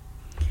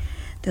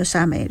तो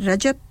सामे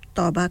रजब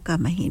तौबा का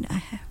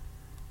महीना है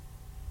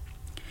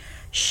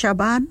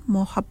शबान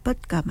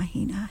मोहब्बत का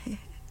महीना है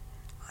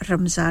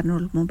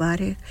रमज़ानुल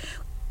मुबारक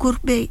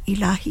कुर्बे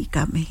इलाही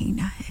का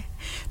महीना है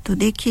तो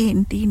देखिए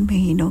इन 3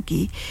 महीनों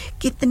की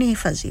कितनी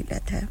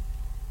फजीलत है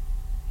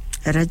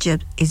रजब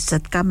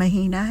इज्जत का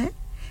महीना है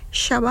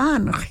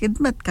शबान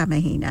खिदमत का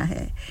महीना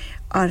है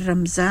और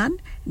रमज़ान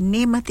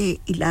नेमत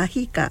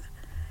इलाही का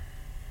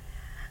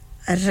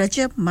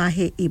रजब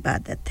माह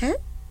इबादत है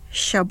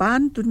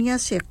शबान दुनिया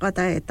से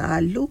क़ताए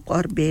ताल्लुक़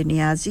और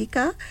बेनियाज़ी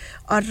का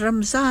और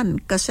रमज़ान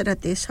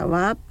कसरत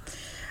सवाब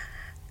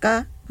का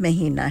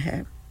महीना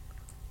है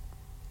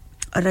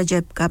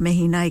रजब का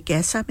महीना एक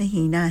ऐसा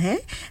महीना है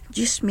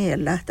जिसमें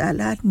अल्लाह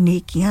ताला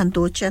नेकियां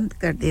दो चंद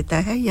कर देता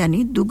है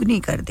यानी दुगनी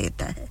कर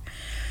देता है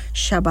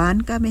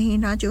शबान का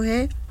महीना जो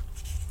है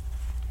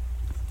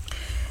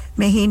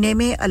महीने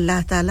में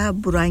अल्लाह ताला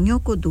बुराइयों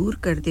को दूर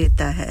कर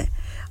देता है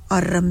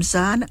और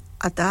रमज़ान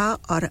अता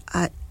और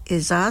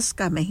एजाज़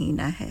का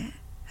महीना है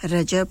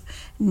रजब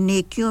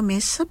नेकियों में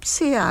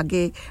सबसे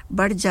आगे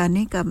बढ़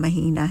जाने का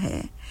महीना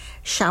है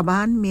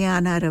शाबान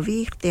मियाना रवी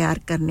इख्तियार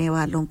करने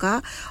वालों का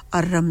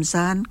और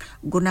रमज़ान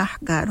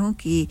गुनाहगारों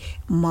की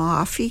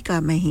माफ़ी का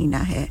महीना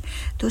है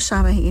तो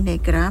सामईन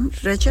इकराम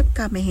रजब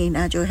का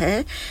महीना जो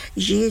है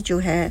ये जो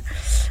है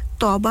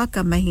तौबा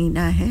का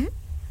महीना है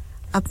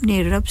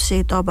अपने रब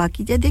से तौबा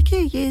कीजिए देखिए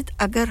ये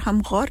अगर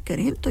हम गौर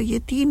करें तो ये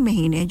 3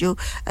 महीने जो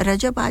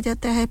रजब आ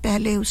जाता है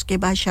पहले उसके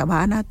बाद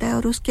शबान आता है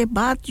और उसके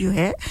बाद जो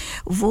है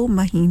वो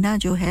महीना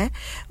जो है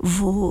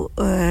वो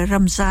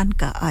रमज़ान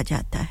का आ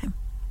जाता है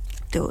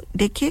तो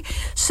देखिए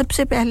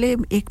सबसे पहले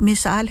एक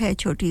मिसाल है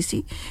छोटी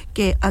सी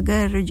कि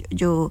अगर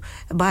जो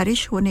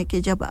बारिश होने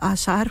के जब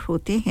आसार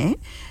होते हैं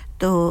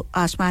तो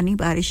आसमानी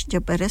बारिश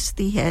जब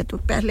बरसती है तो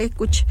पहले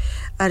कुछ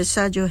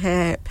अरसा जो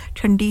है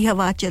ठंडी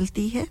हवा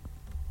चलती है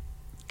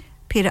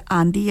फिर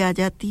आंधी आ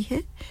जाती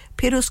है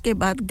फिर उसके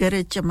बाद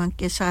गरज चमक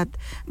के साथ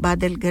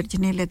बादल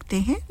गरजने लगते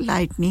हैं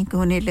लाइटनिंग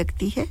होने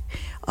लगती है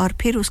और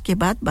फिर उसके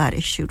बाद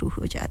बारिश शुरू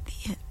हो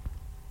जाती है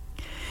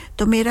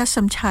तो मेरा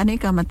समझाने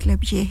का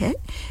मतलब ये है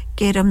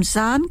कि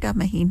रमज़ान का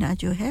महीना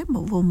जो है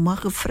वो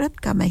मग़फ़रत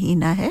का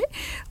महीना है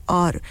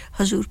और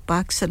हुज़ूर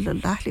पाक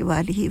सल्लल्लाहु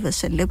अलैहि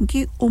वसल्लम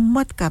की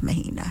उम्मत का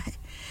महीना है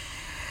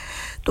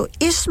तो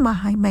इस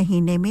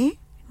महीने में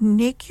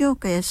नेकियों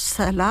के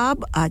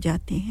सैलाब आ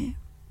जाते हैं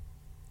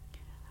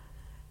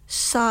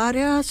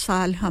सारा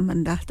साल हम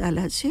अल्लाह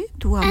ताला से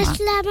दुआ मांगते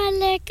अस्सलाम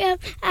वालेकुम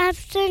आप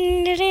सुन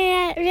रहे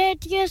हैं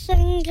रेडियो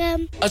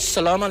संगम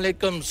अस्सलाम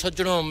वालेकुम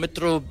सज्जनों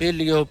मित्रों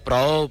बेलियो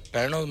भराओ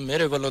भैणों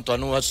मेरे ਵੱਲੋਂ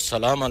ਤੁਹਾਨੂੰ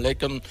अस्सलाम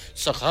वालेकुम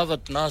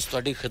सखावत नास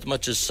ਤੁਹਾਡੀ ਖidmat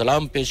 'ਚ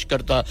ਸਲਾਮ ਪੇਸ਼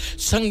ਕਰਦਾ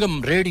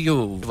Sangam radio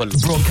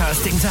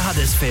broadcasting to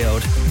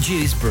Huddersfield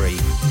Dewsbury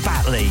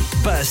Batley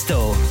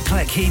Birstall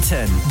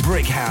Cleckheaton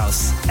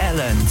Brickhouse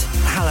Elland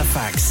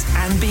Halifax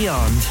and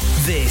beyond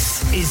this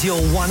is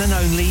your one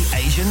and only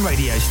Asian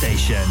radio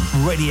station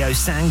Radio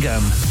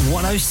Sangam,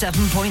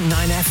 107.9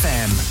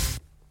 FM.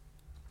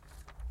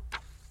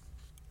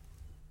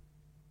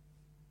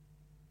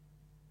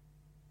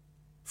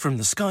 From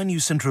the Sky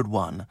News Centre at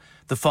 1,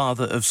 the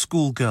father of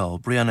schoolgirl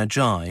Brianna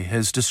Jai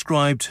has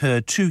described her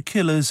two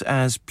killers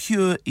as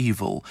pure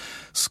evil.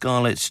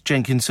 Scarlett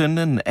Jenkinson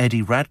and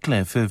Eddie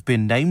Radcliffe have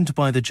been named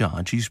by the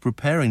judge who's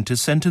preparing to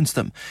sentence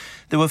them.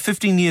 They were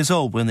 15 years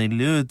old when they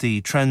lured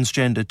the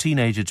transgender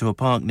teenager to a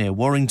park near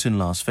Warrington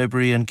last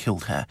February and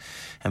killed her.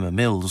 Emma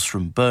Mills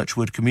from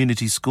Birchwood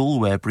Community School,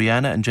 where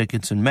Brianna and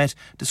Jenkinson met,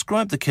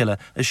 described the killer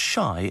as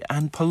shy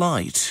and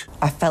polite.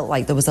 I felt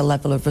like there was a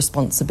level of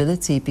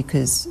responsibility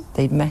because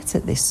they'd met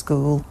at this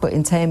school, but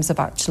in terms of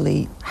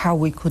actually how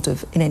we could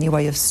have in any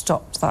way have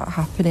stopped that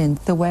happening,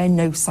 there were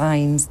no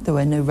signs, there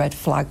were no red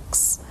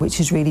flags, which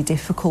is really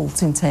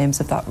difficult in terms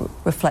of that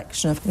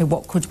reflection of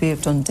what could we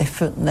have done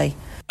differently.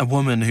 A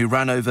woman who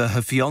ran over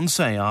her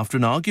fiancé after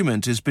an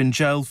argument has been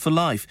jailed for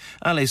life.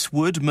 Alice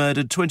Wood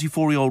murdered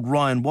 24-year-old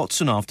Ryan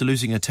Watson after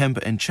losing a temper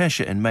in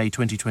Cheshire in May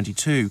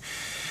 2022.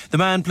 The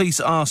man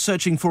police are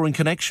searching for in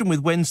connection with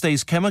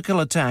Wednesday's chemical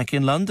attack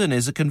in London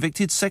is a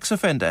convicted sex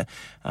offender.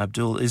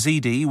 Abdul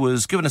Izidi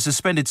was given a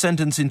suspended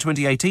sentence in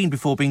 2018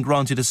 before being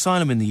granted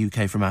asylum in the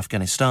UK from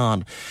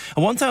Afghanistan.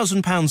 A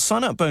 £1,000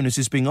 sign-up bonus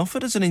is being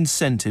offered as an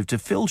incentive to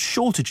fill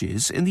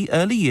shortages in the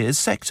early years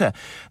sector.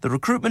 The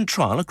recruitment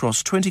trial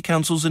across 20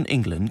 councils in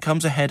England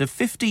comes ahead of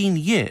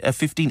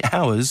 15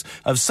 hours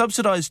of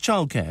subsidised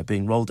childcare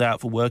being rolled out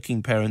for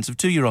working parents of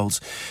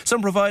 2-year-olds.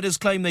 Some providers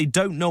claim they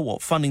don't know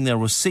what funding they'll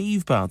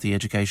receive, but the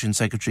Education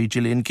Secretary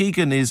Gillian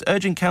Keegan is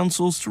urging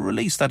councils to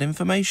release that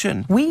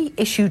information. We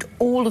issued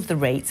all of the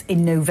rates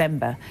in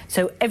November,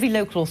 so every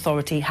local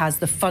authority has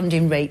the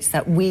funding rates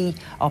that we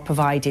are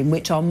providing,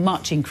 which are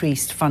much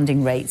increased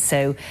funding rates,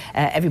 so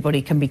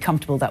everybody can be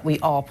comfortable that we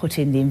are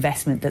putting the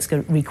investment that's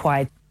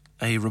required.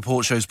 A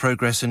report shows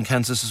progress in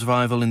cancer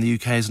survival in the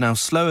UK is now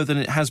slower than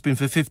it has been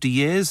for 50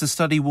 years. The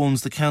study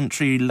warns the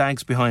country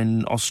lags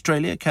behind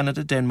Australia,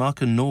 Canada,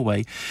 Denmark and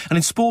Norway. And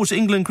in sport,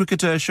 England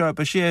cricketer Shoaib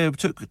Bashir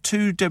took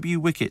 2 debut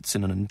wickets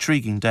in an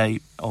intriguing day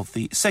of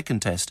the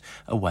second test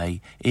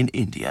away in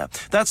India.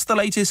 That's the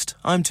latest.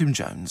 I'm Tim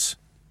Jones.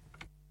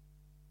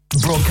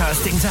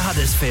 Broadcasting to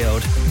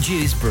Huddersfield,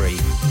 Dewsbury,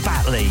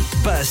 Batley,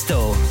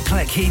 Birstall,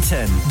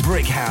 Cleckheaton,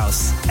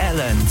 Brickhouse,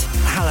 Elland,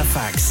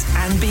 Halifax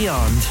and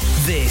beyond.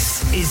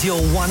 This is your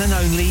one and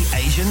only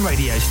Asian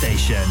radio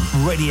station.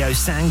 Radio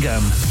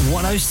Sangam,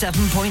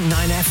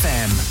 107.9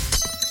 FM.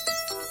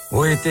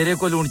 ओए तेरे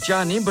को लूण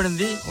चाह नहीं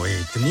बनदी ओए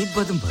इतनी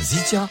बदमजी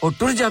चाह और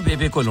टुर जा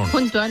बेबे को लूण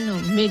हुन तानु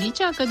मेरी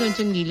चाह कदों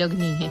चंगी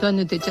लगनी है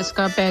तानु ते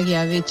चस्का पै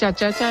गया वे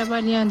चाचा चाय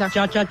वालियां दा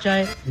Chacha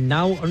Chai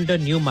now under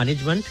new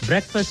management.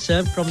 Breakfast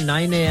served from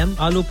 9 a.m.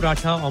 Aloo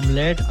paratha,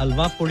 omelette,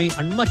 alwa puri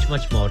and much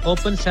more.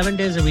 Open 7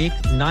 days a week,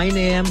 9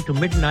 a.m. to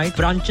midnight.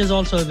 Branches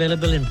also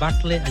available in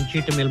Batley and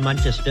Cheetham Hill,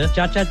 Manchester.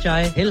 Chacha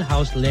Chai, Hill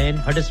House Lane,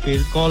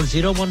 Huddersfield. Call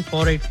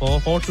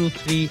 01484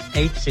 423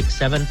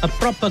 867. A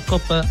proper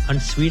cuppa and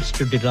sweets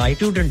to delight.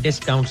 Student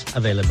discounts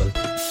available.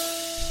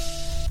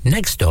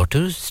 Next door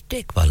to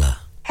Steak Wala.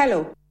 Hello,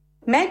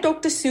 मैं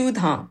doctor Sood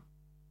हां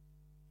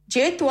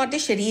जे ਤੁਹਾਡੇ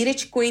ਸ਼ਰੀਰ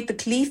ਵਿੱਚ ਕੋਈ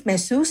ਤਕਲੀਫ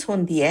ਮਹਿਸੂਸ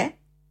ਹੁੰਦੀ ਹੈ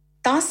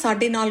ਤਾਂ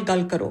ਸਾਡੇ ਨਾਲ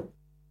ਗੱਲ ਕਰੋ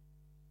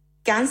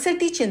ਕੈਂਸਰ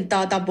ਦੀ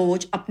ਚਿੰਤਾ ਦਾ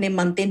ਬੋਝ ਆਪਣੇ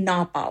ਮਨ ਤੇ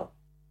ਨਾ ਪਾਓ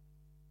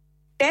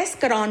ਟੈਸਟ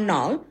ਕਰਾਉਣ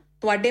ਨਾਲ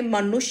ਤੁਹਾਡੇ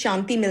ਮਨ ਨੂੰ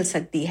ਸ਼ਾਂਤੀ ਮਿਲ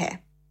ਸਕਦੀ ਹੈ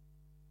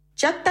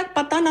ਜਦ ਤੱਕ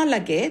ਪਤਾ ਨਾ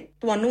ਲੱਗੇ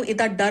ਤੁਹਾਨੂੰ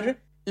ਇਹਦਾ ਡਰ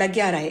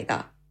ਲੱਗਿਆ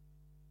ਰਹੇਗਾ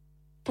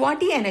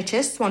ਤੁਹਾਡੀ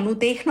NHS ਤੁਹਾਨੂੰ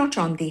ਦੇਖਣਾ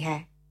ਚਾਹੁੰਦੀ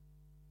ਹੈ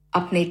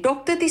अपने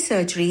डॉक्टर दी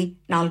सर्जरी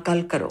नाल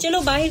गल करो चलो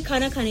बाहर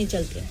खाना खाने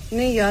चलते हैं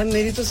नहीं यार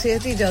मेरी तो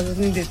सेहत ही इजाजत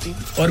नहीं देती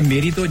और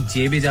मेरी तो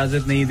जेब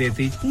इजाजत नहीं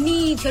देती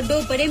नहीं छोड़ो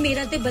परे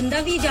मेरा ते बंदा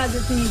भी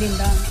इजाजत नहीं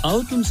देता आओ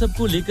तुम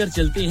सबको लेकर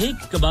चलते हैं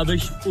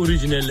कबाबिश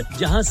ओरिजिनल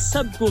जहां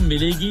सबको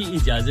मिलेगी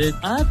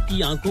इजाजत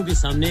आपकी आंखों के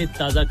सामने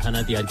ताजा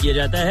खाना तैयार किया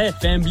जाता है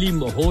फैमिली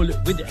माहौल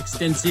with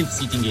extensive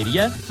seating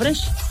area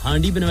fresh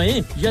हांडी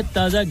बनवाएं या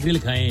ताजा ग्रिल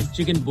खाएं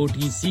चिकन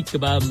बोटी seekh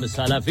kebab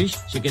masala fish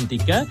chicken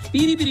tikka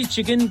peri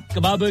chicken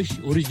Kababish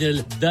original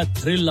The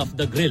thrill of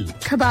the grill.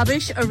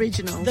 Kebabish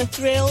Original. The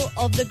thrill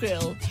of the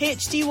grill.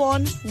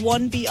 HD1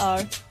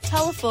 1BR.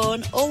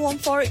 Telephone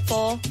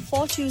 01484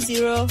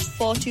 420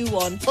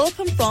 421.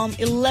 Open from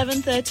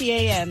 11:30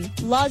 a.m.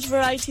 Large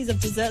varieties of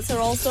desserts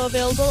are also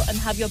available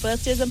and have your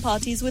birthdays and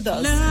parties with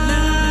us.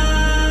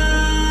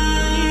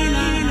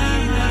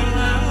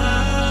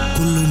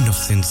 कुल्लू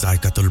नफ्सिन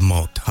जायकातुल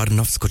मौत हर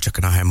नफ्स को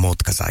चखना है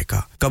मौत का जायका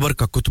कब्र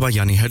का कुतबा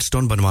यानी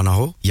हेडस्टोन बनवाना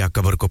हो या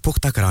कब्र को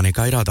पुख्ता कराने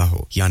का इरादा हो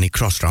यानी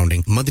क्रॉस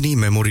राउंडिंग मदनी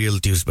मेमोरियल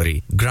ड्यूसबरी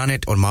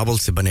ग्रेनाइट और मार्बल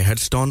से बने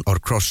हेडस्टोन और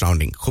क्रॉस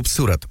राउंडिंग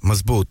खूबसूरत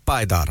मजबूत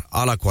पायदार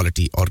आला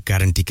क्वालिटी और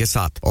गारंटी के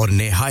साथ और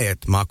निहायत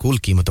माकूल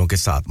कीमतों के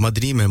साथ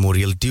मदनी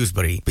मेमोरियल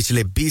ड्यूसबरी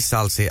पिछले 20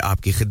 साल से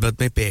आपकी खिदमत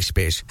में पेश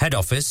head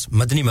office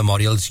Madni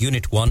memorials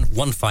unit 1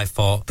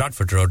 154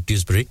 Bradford road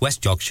Dewsbury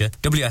West Yorkshire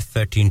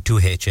WF13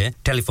 2HA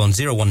telephone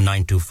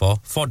 01924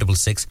 4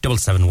 466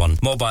 771.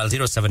 Mobile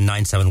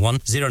 07971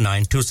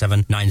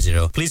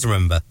 092790. Please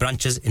remember,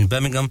 branches in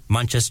Birmingham,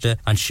 Manchester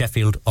and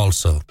Sheffield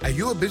also. Are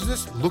you a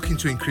business looking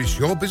to increase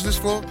your business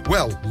flow?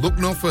 Well, look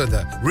no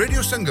further.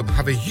 Radio Sangam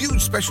have a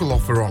huge special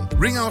offer on.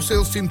 Ring our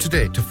sales team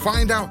today to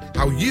find out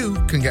how you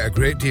can get a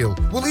great deal.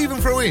 We'll even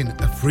throw in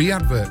a free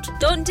advert.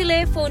 Don't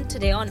delay, phone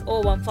today on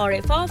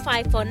 01484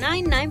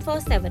 549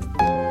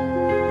 947.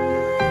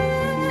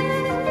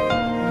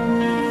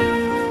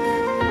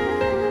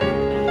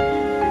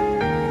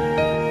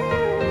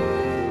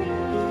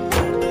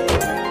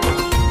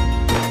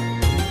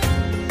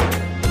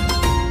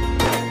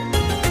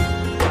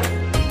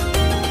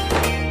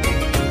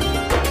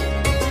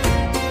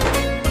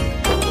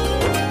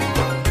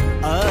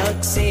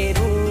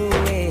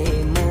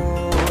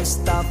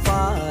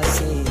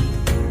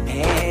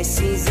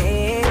 ऐसी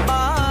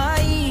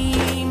ज़ेबाई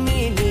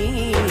मिली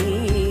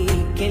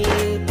किल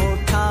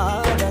उठा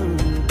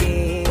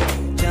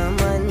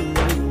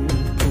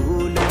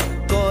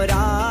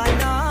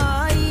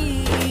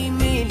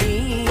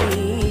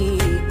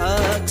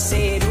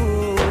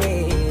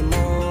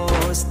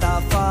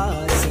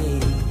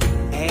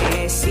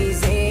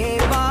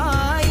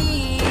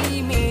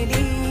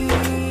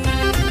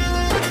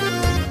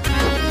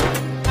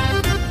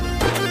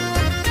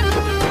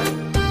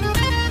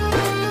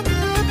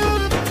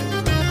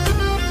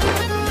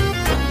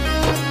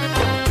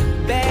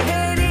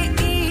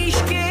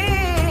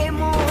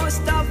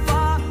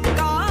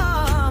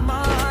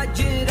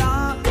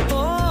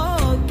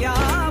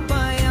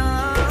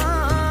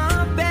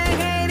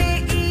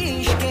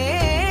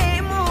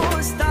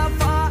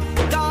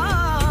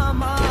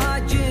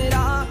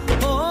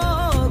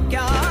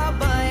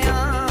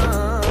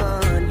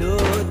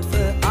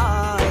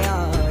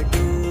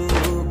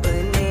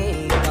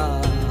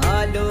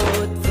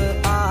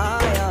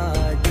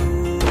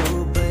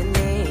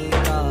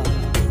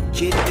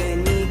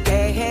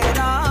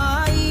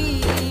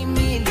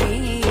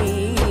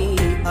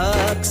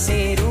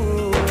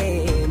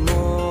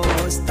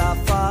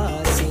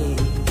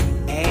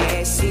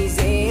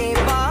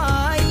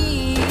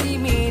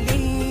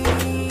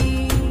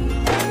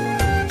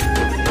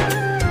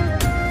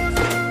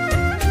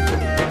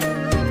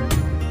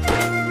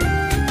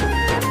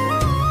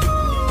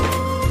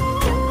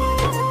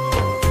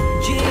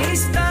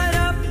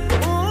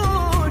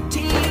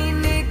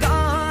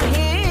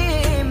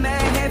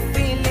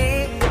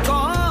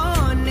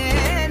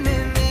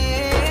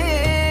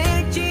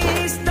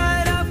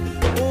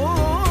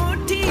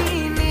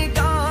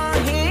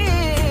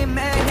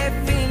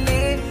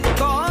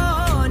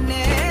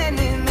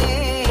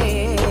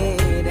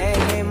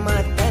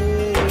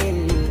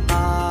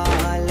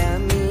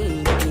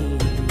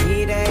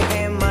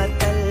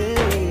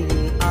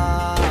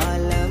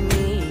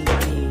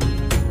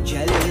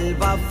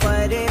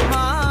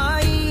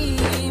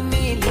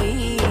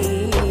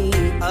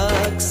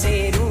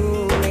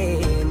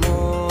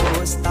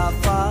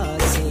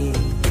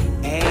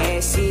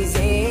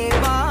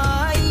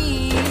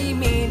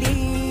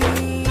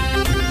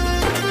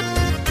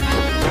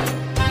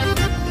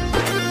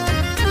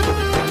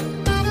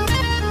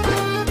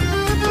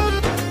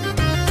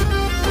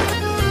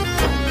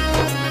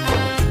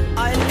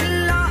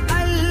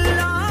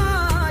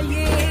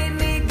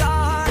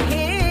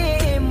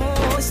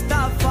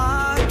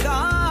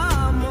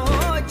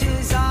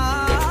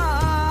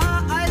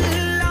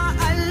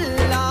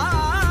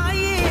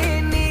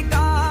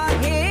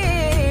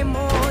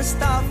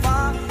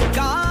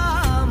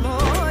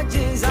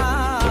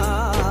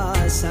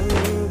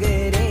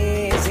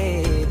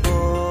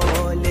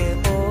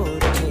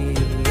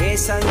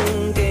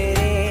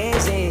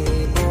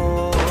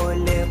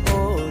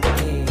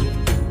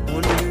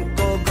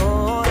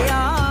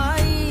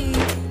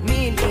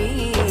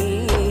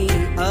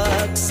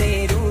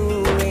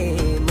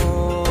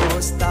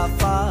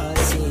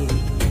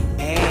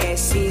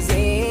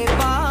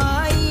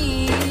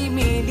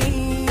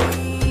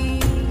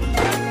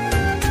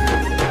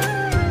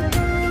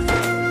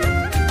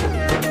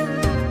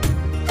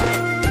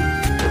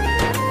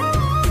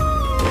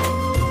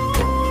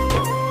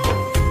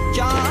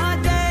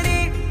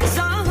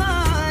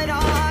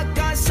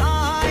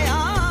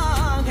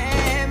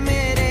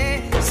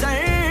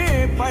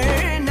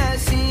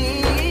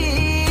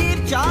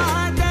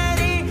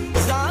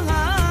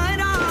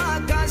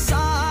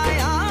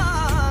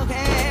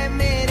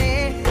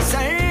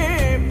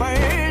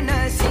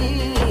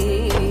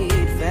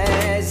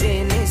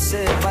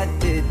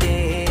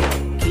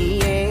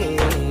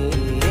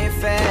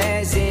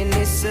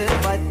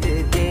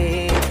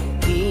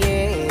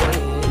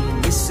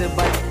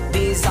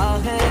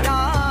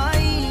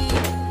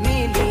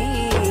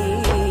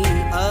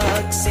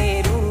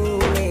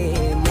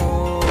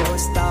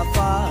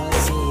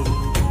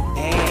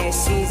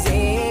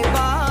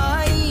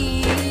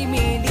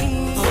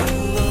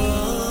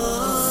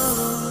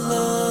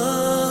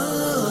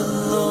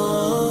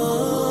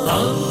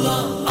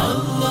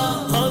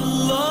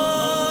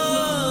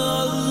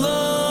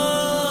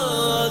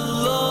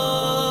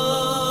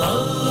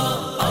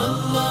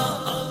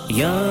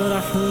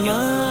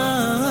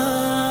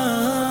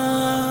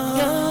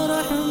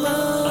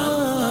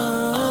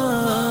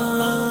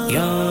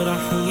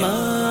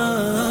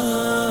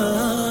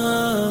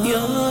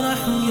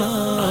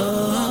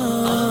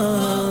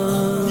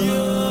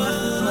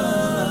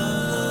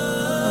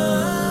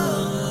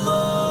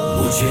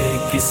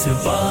किस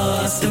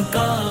बात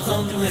का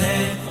गम है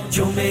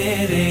जो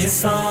मेरे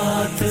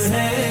साथ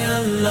है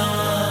अल्लाह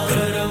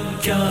करम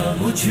क्या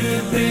मुझ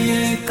पे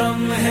ये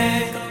कम है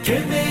कि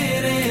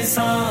मेरे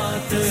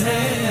साथ है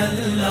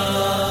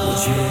अल्लाह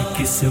मुझे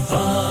किस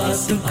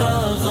बात का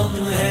गम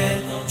है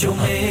जो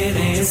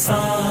मेरे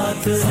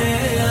साथ है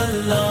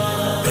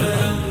अल्लाह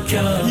करम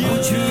क्या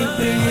मुझ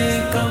पे ये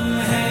कम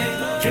है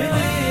कि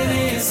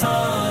मेरे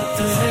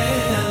साथ है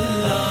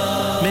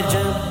अल्लाह मैं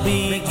जब भी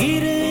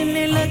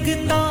गिरने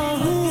लगता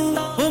हूँ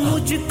वो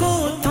मुझको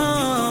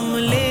थाम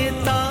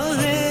लेता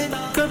है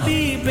कभी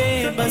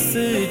बेबस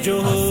जो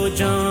हो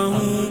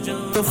जाऊं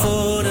तो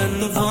फौरन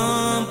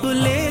भांप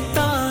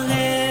लेता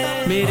है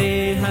मेरे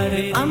हर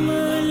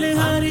अमल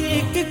हर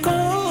एक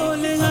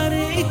कौल हर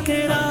एक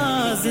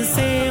राज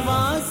से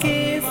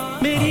वाकिफ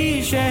मेरी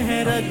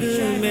शहरग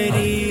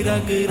मेरी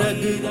रग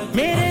रग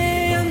मेरे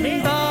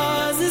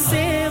अंदाज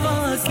से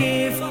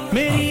वाकिफ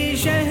मेरी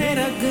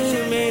शहरग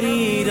मेरी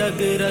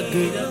रग रग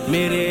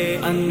मेरे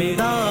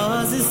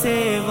अंदाज से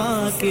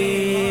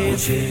वाकिफ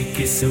मुझे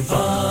किस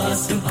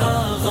बात का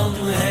गम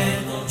है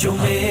जो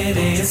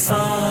मेरे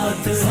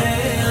साथ है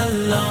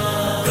अल्लाह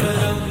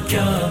करम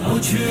क्या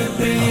मुझ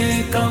पे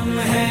ये कम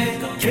है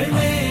कि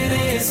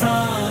मेरे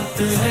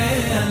साथ है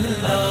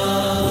अल्लाह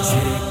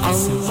मुझे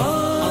किस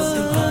बात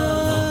का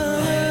गम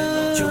है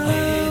जो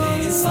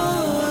मेरे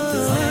साथ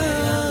है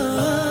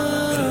अल्लाह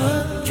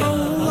करम क्या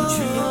मुझ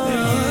पे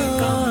ये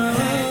कम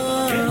है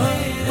कि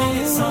मेरे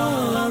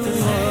साथ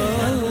है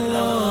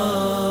अल्लाह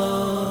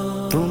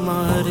तुम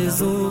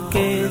आरज़ू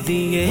के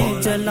दिए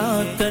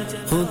जलाकर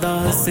खुदा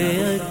से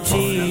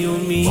अच्छी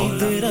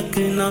उम्मीद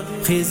रखना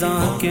खिज़ां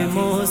के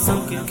मौसम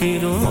की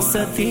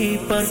रोसती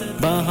पर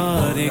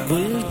बहार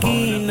गुल की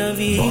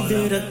नवीद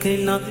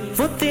रखना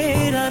वो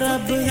तेरा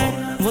रब है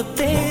वो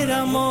तेरा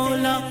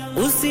मौला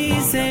उसी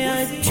से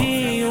अच्छी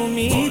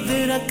उम्मीद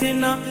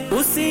रखना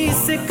उसी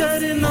से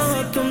करना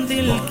तुम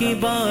दिल की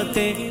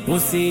बातें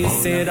उसी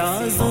से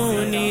राज़ो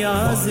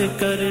नियाज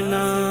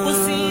करना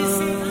उसी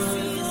से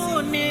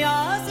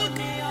नियाज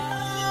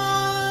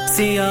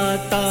सिया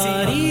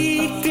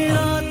तारीक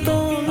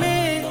रातों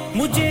में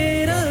मुझे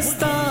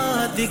रास्ता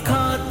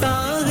दिखाता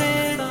है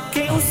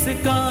कि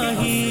उसका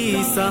ही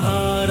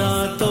सहारा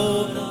तो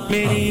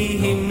मेरी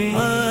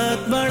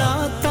हिम्मत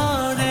बढ़ाता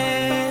है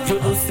जो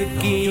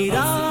उसकी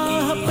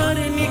राह पर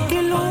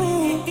निकलूं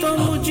तो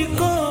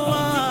मुझको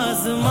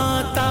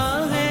आजमाता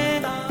है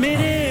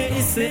मेरे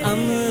इस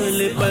अमल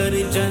पर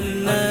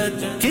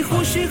जन्नत की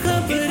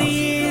खुशखबरी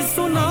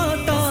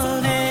सुनाता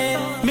है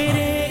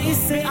मेरे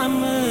इस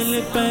अमल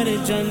पर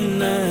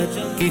जन्नत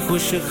की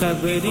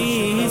खुशखबरी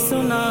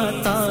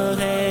सुनाता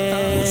है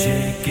मुझे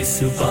किस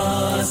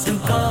बात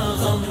का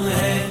गम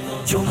है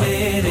जो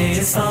मेरे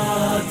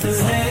साथ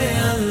है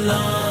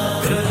अल्लाह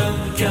करम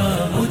क्या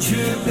मुझ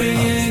पे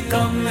ये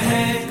कम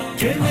है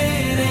कि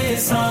मेरे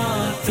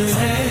साथ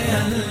है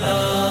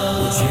अल्लाह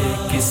मुझे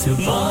किस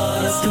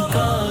बात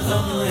का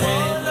गम है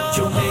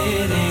जो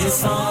मेरे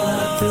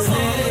साथ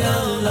है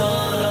अल्लाह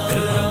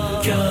करम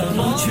क्या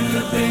मुझ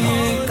पे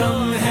ये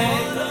कम है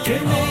कि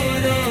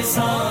मेरे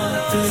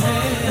साथ है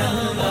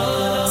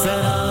अल्लाह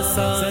जरा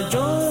सा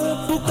जो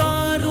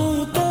पुकारूं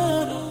तो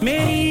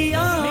मेरी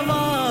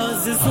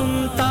आवाज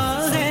सुनता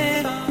है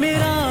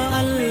मेरा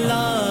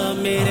अल्लाह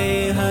मेरे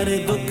हर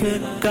दुख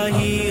का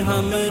ही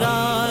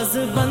हमराज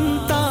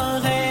बनता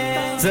है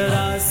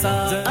जरा सा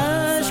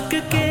अश्क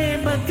के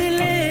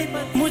बदले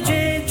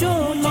मुझे जो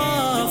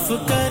माफ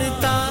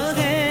करता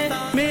है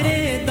मेरे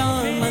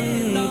दामन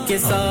के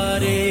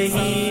सारे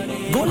ही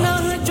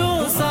गुनाह जो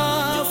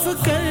साफ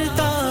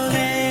करता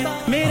है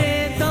मेरे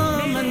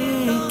दामन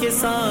के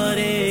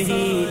सारे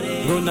ही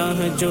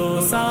गुनाह जो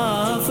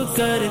साफ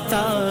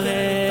करता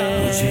है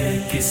मुझे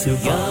किस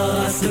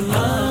बात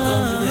का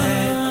गम है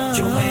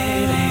जो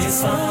मेरे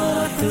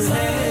साथ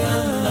है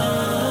अल्लाह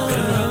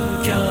करम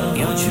क्या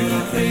मुझ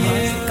पे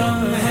ये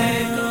कम है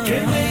कि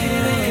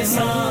मेरे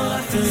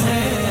साथ है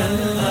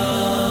अल्लाह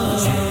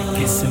मुझे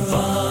किस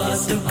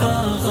बात का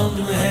गम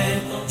है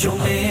जो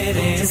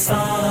मेरे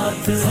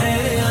साथ है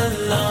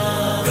अल्लाह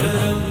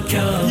करम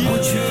क्या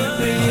मुझ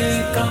पे ये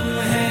कम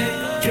है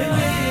कि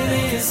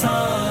मेरे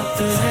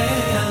साथ है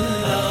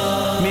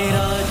अल्लाह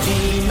मेरा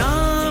जीना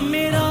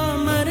मेरा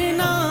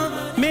मरना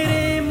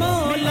मेरे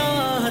मौला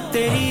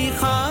तेरी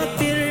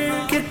खातिर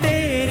कि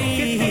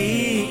तेरी ही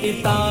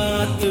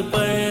इताअत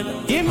पर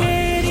ये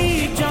मेरी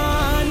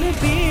जान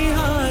भी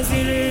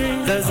हाजिर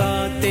रज़ा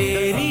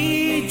तेरी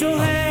जो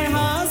है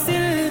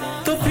हासिल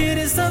तो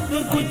फिर सब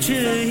कुछ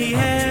ही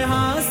है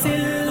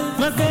हासिल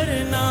मगर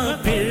ना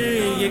फिर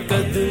ये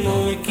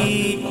कदमों की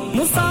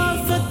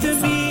मुसाफत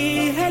भी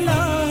है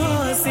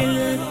हासिल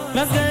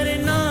मगर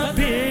ना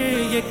फिर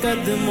ये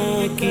कदमों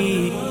की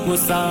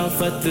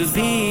मुसाफत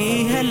भी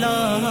है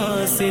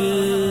हासिल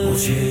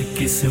मुझे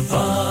किस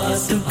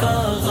बात का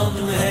गम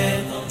है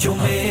जो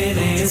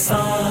मेरे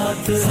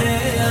साथ है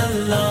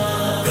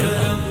अल्लाह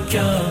करम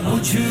क्या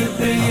मुझ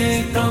पे ये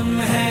कम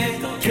है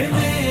कि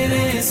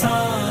मेरे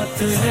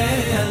साथ है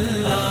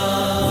अल्लाह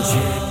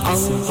मुझे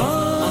किस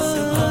बात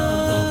का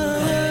गम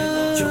है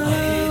जो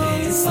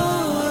मेरे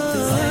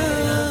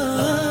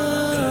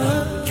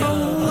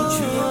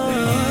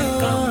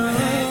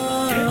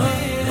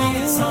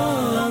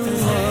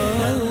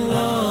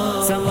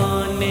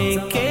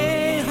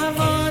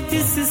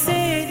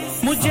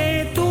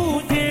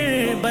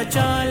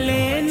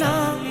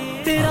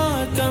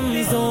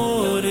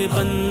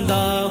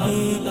बंदा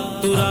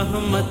हूँ तू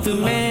रहमत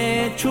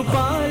में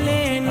छुपा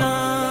लेना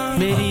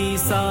मेरी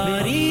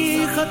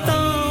सारी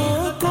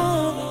खताओं को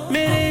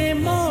मेरे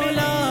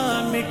मौला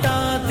मिटा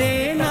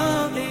देना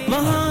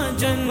वहाँ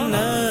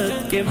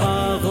जन्नत के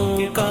बागों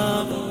का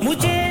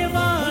मुझे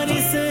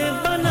वारिस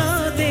बना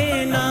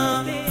देना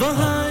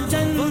वहाँ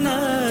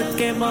जन्नत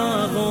के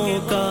बागों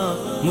का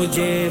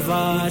मुझे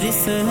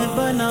वारिस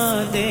बना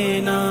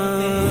देना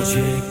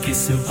मुझे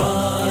किस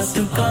बात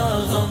का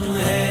गम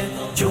है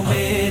जो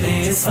मेरे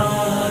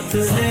साथ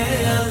है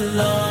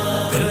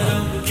अल्लाह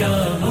करम क्या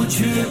मुझ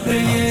पे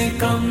ये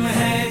कम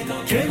है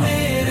कि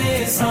मेरे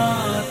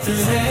साथ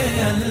है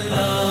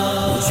अल्लाह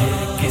मुझे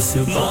किस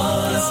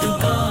बात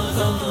का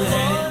गम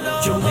है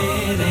जो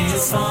मेरे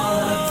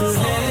साथ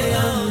है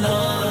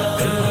अल्लाह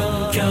करम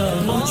क्या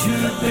मुझ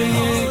पे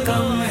ये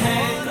कम है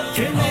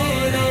कि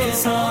मेरे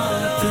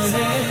साथ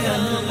है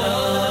अल्लाह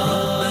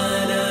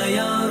रब्बना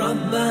या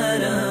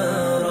रब्बना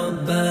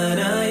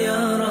रब्बना या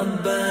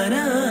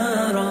रब्बना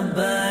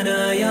रब्बना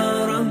या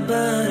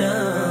रब्बना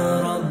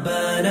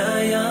रब्बना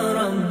या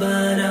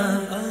रब्बना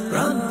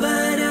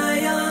रब्बना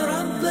या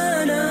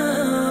रब्बना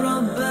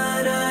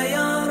रब्बना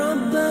या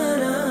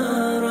रब्बना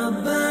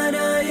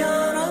रब्बना या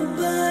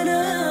रब्बना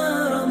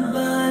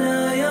रब्बना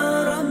या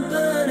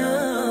रब्बना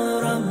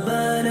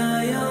रब्बना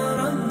या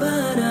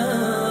रब्बना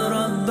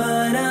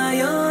रब्बना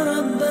या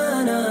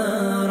रब्बना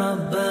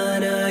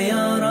रब्बना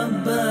या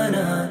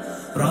रब्बना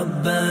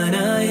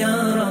रब्बना या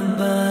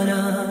रब्बना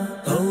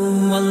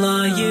Oh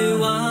Allah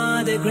you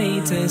are the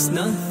greatest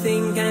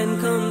nothing can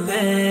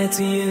compare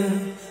to you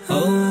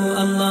Oh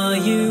Allah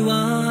you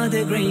are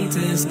the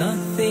greatest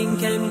nothing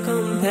can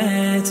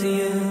compare to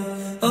you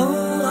Oh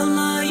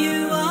Allah you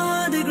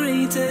are the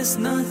greatest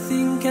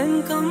nothing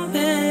can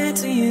compare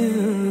to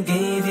you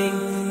giving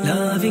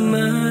loving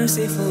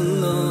merciful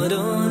Lord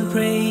all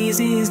praise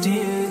is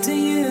due to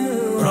you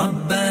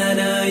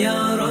Rabbana ya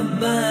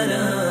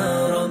Rabbana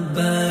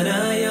Rabbana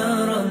ya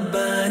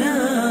Rabbana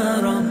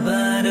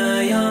Rabbana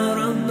ya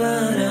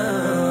Rabbana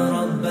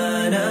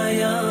Rabbana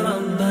ya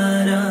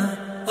Rabbana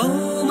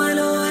Oh my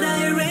Lord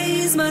I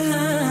raise my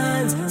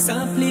hands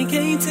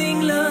supplicating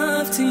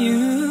love to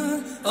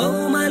you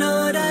Oh my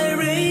Lord I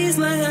raise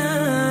my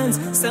hands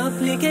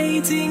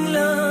supplicating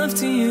love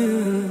to you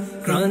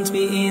grant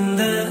me in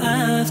the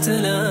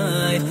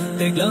afterlife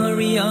the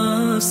glory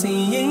of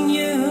seeing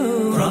you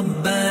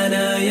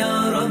Rabbana ya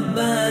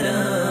Rabbana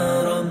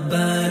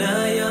Rabbana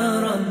ya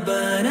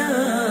Rabbana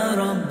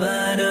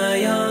Rabbana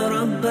ya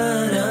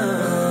Rabbana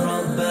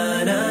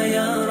Rabbana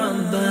ya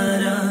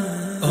Rabbana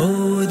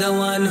Oh the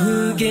one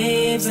who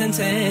gives and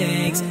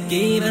takes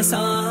give us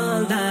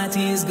all that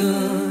is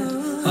good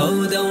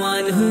Oh the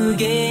one who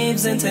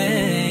gives and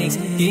takes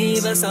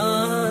give us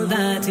all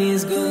that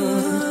is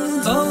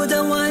good Oh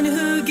the one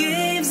who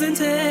gives and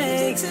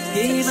takes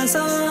give us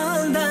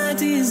all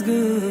that is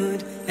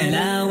good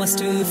Allow us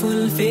to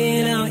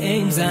fulfill our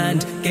aims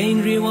and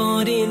gain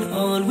reward in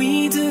all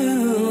we do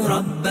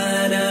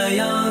Rabbana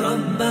ya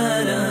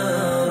Rabbana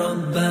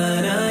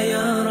Rabbana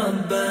ya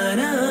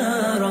Rabbana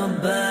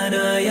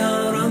Rabbana ya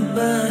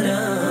Rabbana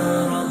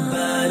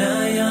Rabbana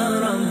ya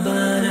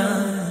Rabbana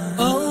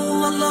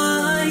Oh Allah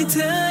I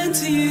turn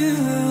to you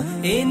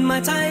in my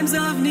times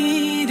of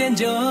need and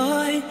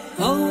joy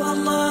Oh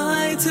Allah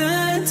I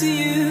turn to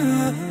you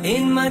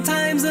in my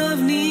times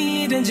of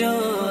need and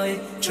joy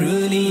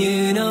Truly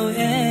you know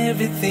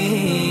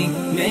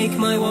everything make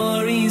my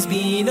worries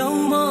be no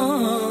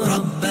more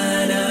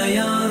Rabbana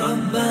ya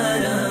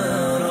Rabbana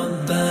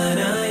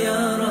Rabbana ya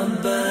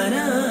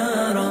Rabbana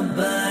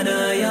Rabbana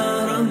ya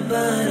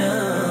Rabbana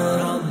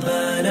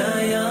Rabbana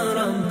ya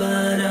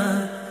Rabbana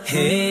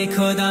Hey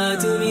Khuda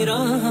tumi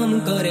raham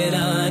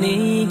korela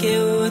nahi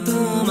keu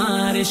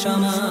tumhare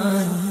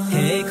shaman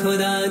Hey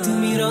Khuda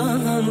tumi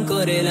raham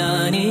korela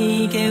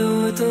nahi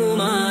keu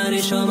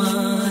tumhare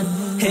shaman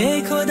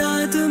Hey Khuda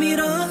tumi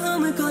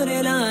raham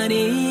korela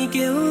nahi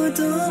keu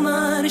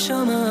tumhar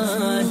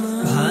shaman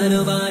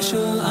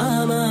bhalobasho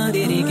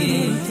amaderke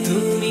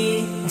tumi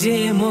je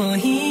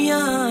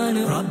mohiyan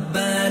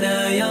Rabbana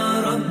ya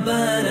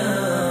Rabbana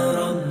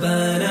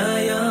Rabbana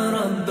ya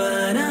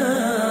Rabbana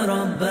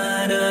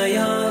Rabbana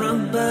ya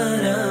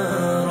Rabbana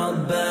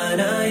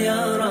Rabbana ya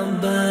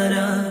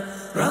Rabbana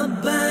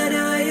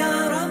Rabbana ya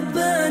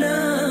Rabbana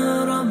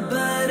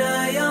Rabbana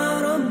ya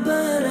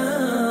Rabbana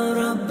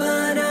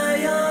Rabbana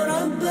ya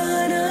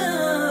Rabbana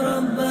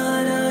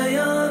Rabbana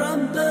ya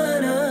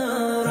Rabbana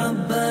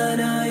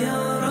Rabbana ya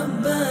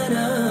Rabbana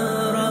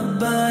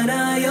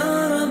Rabbana ya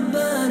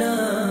Rabbana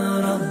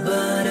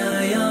Rabbana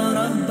ya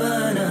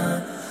Rabbana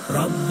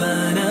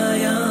Rabbana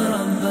ya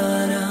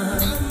Rabbana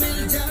mil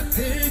ja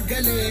phir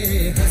gale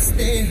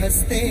haste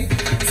haste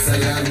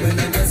salam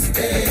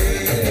namaste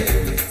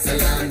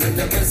salam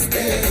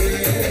namaste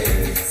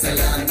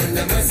salam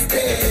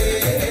namaste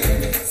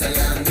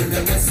salam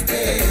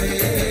namaste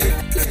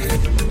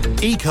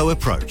Eco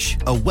Approach,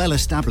 a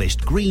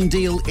well-established Green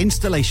Deal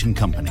installation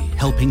company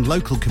helping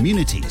local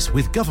communities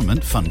with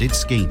government-funded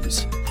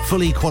schemes.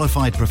 Fully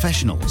qualified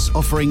professionals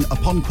offering,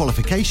 upon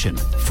qualification,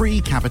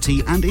 free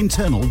cavity and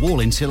internal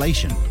wall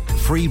insulation,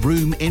 free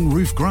room in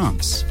roof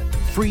grants,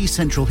 free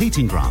central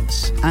heating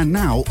grants, and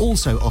now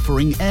also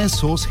offering air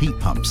source heat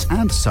pumps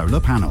and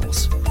solar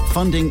panels.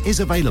 Funding is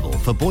available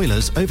for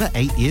boilers over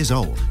 8 years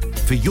old.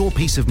 For your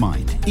peace of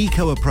mind,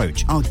 Eco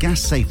Approach are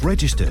gas safe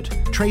registered,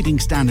 trading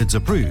standards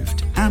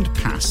approved, and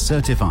PASS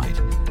certified.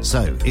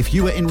 So, if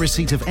you are in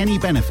receipt of any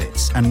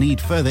benefits and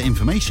need further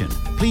information,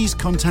 please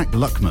contact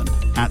Luckman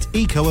at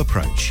Eco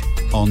Approach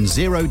on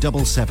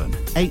 077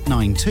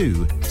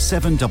 892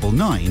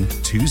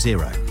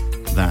 79920.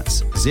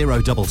 That's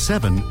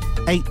 077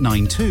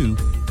 892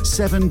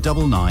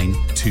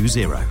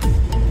 79920.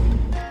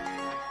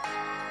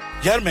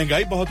 यार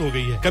महंगाई बहुत हो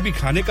गई है कभी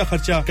खाने का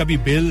खर्चा कभी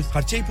बिल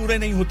खर्चे ही पूरे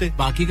नहीं होते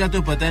बाकी का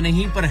तो पता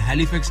नहीं पर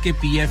हैलिफैक्स के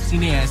पीएफसी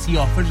ने ऐसी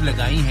ऑफर्स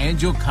लगाई हैं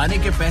जो खाने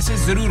के पैसे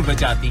जरूर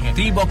बचाती हैं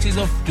 3 boxes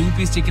of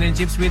 2-piece chicken and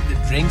chips with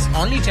drinks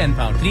only £10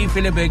 3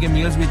 fillet burger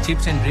meals with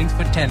chips and drinks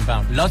for £10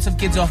 lots of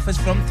kids offers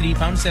from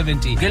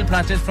 £3.70 grill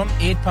platters from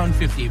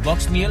 £8.50 box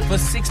meal for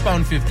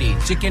 £6.50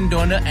 chicken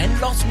doner and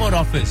lots more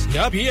offers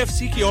यार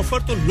PFC की offer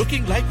तो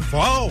looking like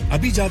wow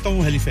अभी जाता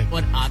हूं Halifax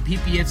और आप भी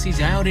PFC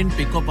जाएं और इन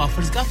पिकअप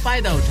ऑफर्स का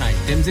फायदा उठाएं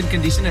terms and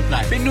condition apply.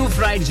 Pinu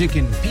Fried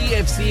Chicken,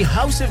 PFC,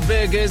 House of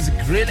Burgers,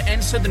 Grill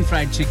and Southern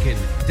Fried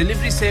Chicken.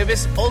 Delivery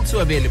service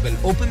also available.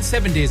 Open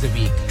 7 days a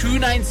week.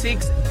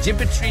 296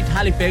 Gibbet Street,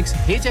 Halifax,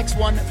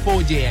 HX1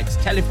 4JX.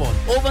 Telephone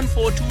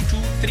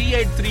 01422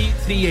 383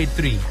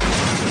 383.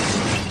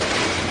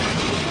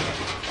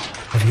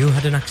 Have you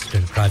had an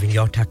accident driving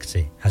your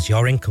taxi? Has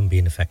your income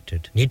been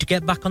affected? Need to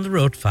get back on the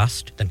road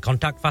fast? Then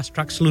contact Fast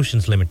Track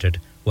Solutions Limited,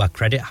 who are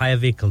credit hire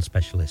vehicle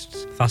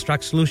specialists. Fast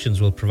Track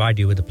Solutions will provide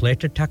you with a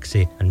plated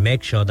taxi and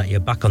make sure that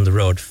you're back on the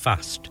road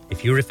fast. If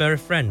you refer a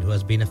friend who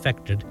has been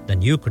affected, then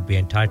you could be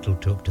entitled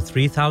to up to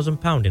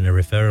 £3,000 in a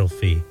referral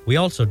fee. We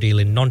also deal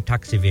in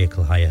non-taxi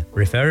vehicle hire.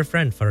 Refer a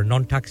friend for a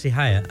non-taxi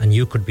hire and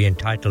you could be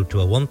entitled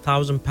to a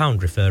 £1,000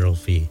 referral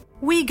fee.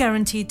 We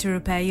guarantee to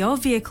repair your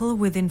vehicle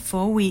within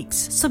 4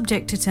 weeks,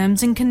 subject to terms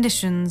and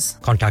conditions.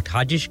 Contact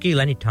Haji Shakil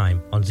anytime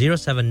on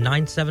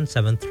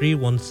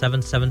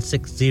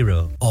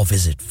 07977317760 or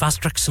visit Fast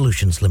Track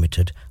Solutions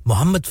Limited,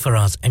 Mohammed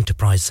Faraz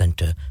Enterprise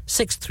Centre,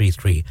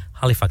 633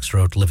 Halifax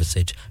Road,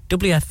 Liversedge,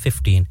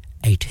 WF15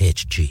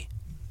 8HG.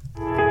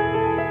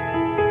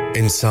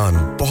 इंसान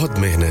बहुत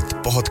मेहनत,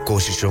 बहुत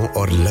कोशिशों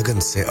और लगन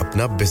से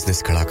अपना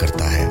business खड़ा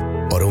करता है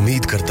और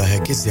उम्मीद करता है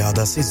कि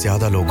ज्यादा से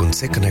ज्यादा लोग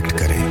उनसे कनेक्ट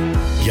करें।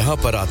 यहाँ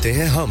पर आते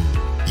हैं हम,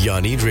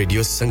 यानी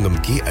रेडियो संगम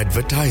की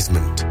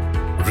एडवर्टाइजमेंट।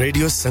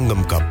 रेडियो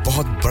संगम का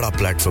बहुत बड़ा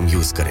प्लेटफॉर्म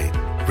यूज करें।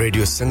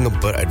 रेडियो संगम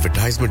पर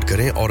एडवर्टाइजमेंट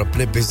करें और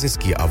अपने बिजनेस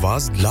की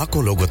आवाज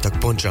लाखों लोगों तक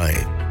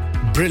पहुंचाएं।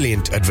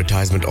 Brilliant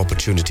advertisement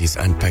opportunities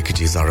and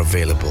packages are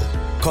available.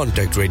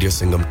 Contact Radio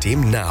Sangam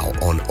team now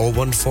on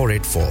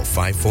 01484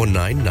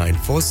 549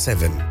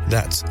 947.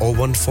 That's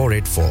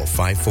 01484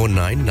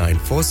 549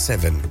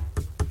 947.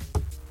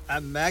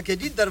 मैं के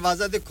जी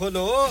दरवाजा दे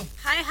खोलो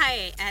हाय हाय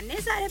एने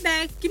सारे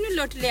बैग किनु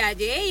लुट ले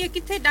आजे ये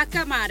किथे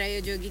डाका मार रहे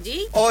हो जोगी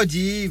जी ओ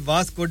जी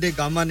वास्को डे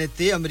गामा ने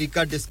ते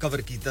अमेरिका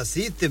डिस्कवर कीता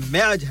सी ते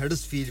मैं आज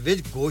हडर्सफील्ड विच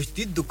गोश्त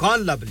दी दुकान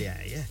लब ले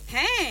आया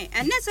है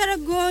एने सारा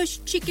गोश्त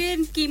चिकन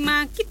कीमा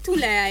किथु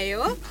ले आए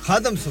हो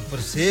खादम सुपर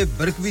से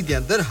बरकवी दे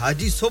अंदर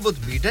हाजी सोबत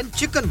मीट एंड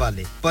चिकन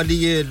वाले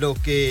पलिए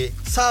लोके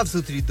साफ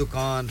सुथरी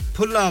दुकान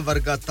फुल्ला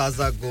वर्गा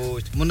ताजा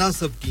गोश्त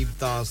मुनासिब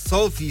कीमतां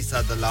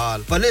 100% दलाल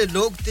भले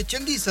लोग ते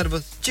चंगी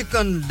service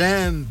chicken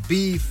lamb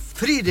beef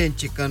free range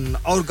chicken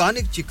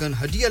organic chicken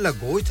हड्डी वाला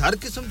गोश्त हर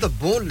किस्म दा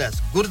बोनलेस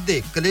गुर्दे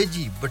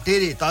कलेजी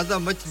बटेरे ताजा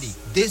मछली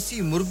देसी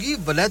मुर्गी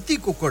बलाती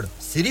कुकड़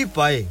सिरी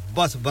पाए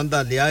बस बंदा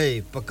ले आए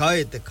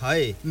पकाए ते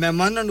खाए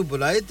मेहमानां नु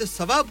बुलाए ते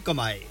सवाब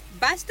कमाए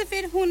बस तो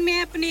फिर हुन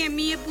मैं अपने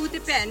अम्मी अब्बू ते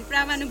भैन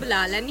भरावां नु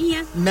बुला लेनी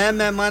है मैं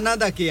मेहमानां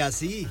दा किया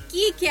सी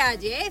की क्या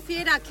जे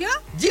फिर आखियो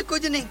जी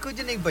कुछ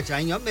नहीं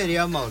बचाइयो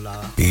मेरे मौला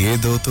ये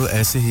दो तो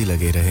ऐसे ही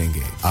लगे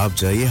रहेंगे आप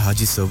जाइए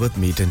हाजी सोबत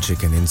meet and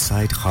chicken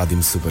inside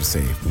Khadim super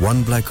से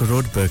 1 Black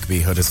Road Birkby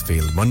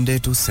Huddersfield Monday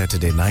to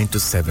Saturday 9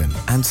 to 7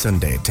 and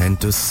Sunday 10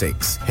 to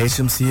 6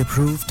 HMC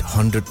approved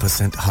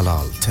 100%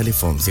 halal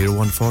telephone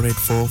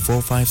 01484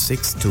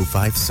 456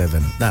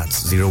 257 that's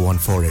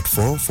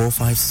 01484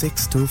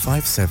 456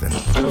 257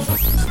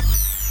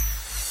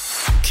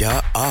 क्या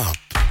आप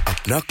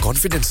अपना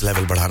कॉन्फिडेंस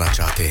लेवल बढ़ाना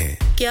चाहते हैं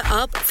क्या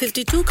आप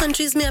 52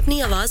 कंट्रीज में अपनी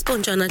आवाज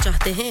पहुंचाना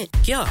चाहते हैं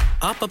क्या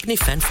आप अपनी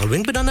फैन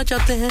फॉलोइंग बनाना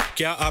चाहते हैं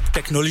क्या आप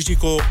टेक्नोलॉजी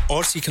को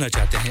और सीखना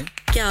चाहते हैं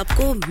क्या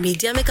आपको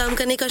मीडिया में काम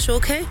करने का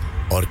शौक है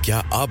और क्या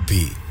आप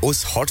भी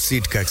उस हॉट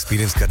सीट का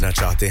एक्सपीरियंस करना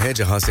चाहते हैं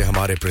जहां से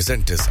हमारे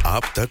प्रेजेंटर्स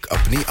आप तक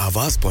अपनी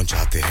आवाज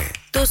पहुंचाते हैं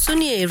तो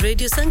सुनिए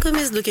radio Sangam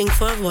is looking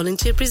for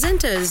volunteer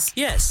presenters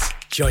yes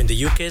join the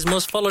UK's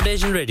most followed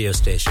Asian radio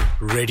station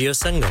Radio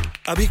Sangam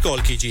अभी कॉल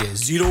कीजिए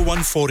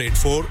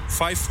 01484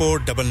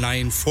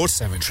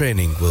 549947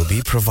 training will be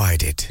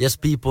provided yes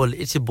people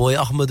it's your boy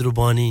Ahmed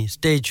Rubani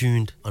stay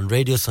tuned on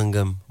Radio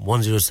Sangam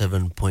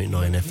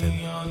 107.9 FM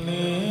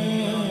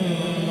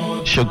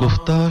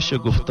शगुफ्ता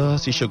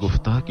सी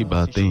शगुफ्ता की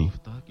बातें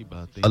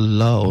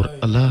अल्लाह और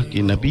अल्लाह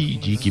के नबी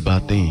जी की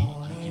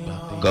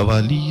बातें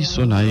कवाली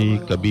सुनाए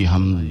कभी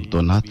हम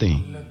तो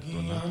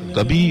नातें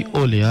कभी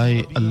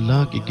औलियाए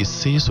अल्लाह के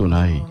किस्से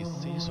सुनाए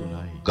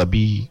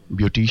कभी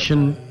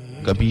ब्यूटिशियन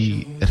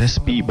कभी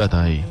रेसिपी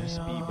बताए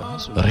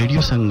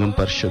रेडियो संगम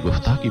पर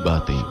शगुफ्ता की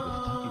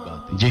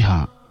बातें जी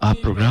हां आप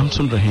प्रोग्राम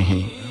सुन रहे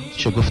हैं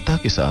शगुफ्ता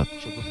के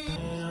साथ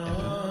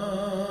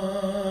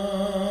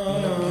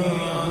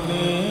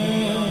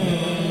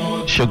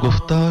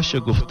शगुफ्ता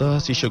शगुफ्ता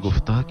सी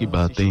शगुफ्ता की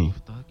बातें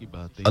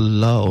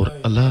अल्लाह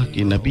और अल्लाह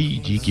के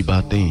नबी जी की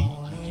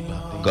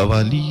बातें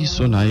कवाली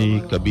सुनाए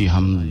कभी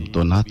हम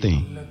तो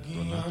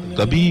नातें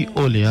कभी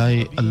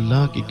औलियाए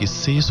अल्लाह के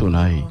किस्से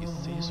सुनाए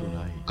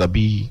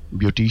कभी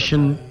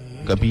ब्यूटिशियन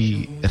कभी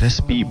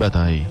रेसिपी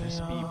बताए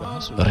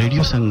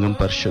रेडियो संगम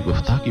पर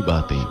शगुफ्ता की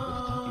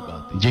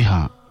बातें जी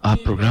हां आप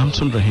प्रोग्राम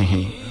सुन रहे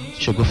हैं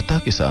शगुफ्ता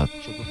के साथ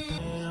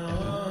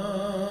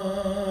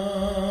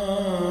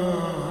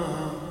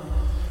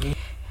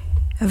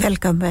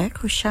वेलकम बैक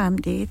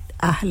खुशामदीद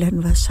अहलन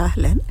व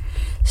सहलन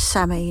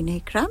सामीन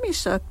इकराम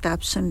इस वक्त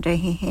आप सुन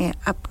रहे हैं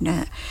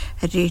अपना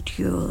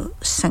रेडियो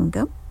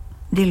संगम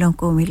दिलों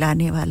को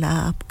मिलाने वाला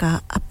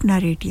आपका अपना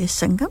रेडियो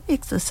संगम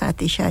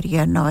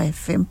 107.9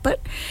 एफएम पर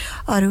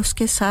और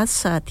उसके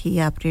साथ-साथ ही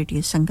आप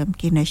रेडियो संगम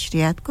की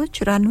नशरियात को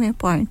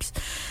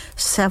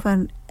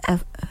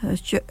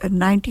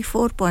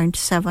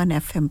 94.7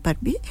 एफएम पर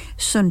भी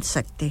सुन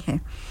सकते हैं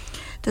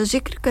तो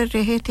जिक्र कर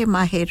रहे थे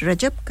माह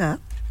रजब का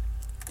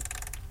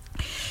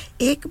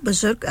एक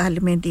बुजुर्ग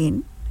आलिम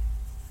दीन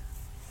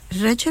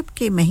रजब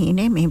के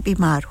महीने में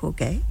बीमार हो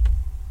गए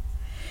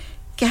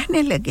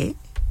कहने लगे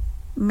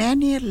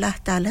मैंने अल्लाह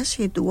ताला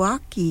से दुआ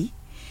की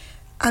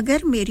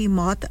अगर मेरी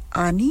मौत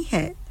आनी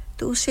है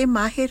तो उसे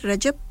माह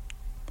रजब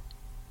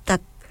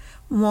तक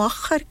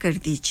मुअख्खर कर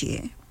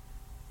दीजिए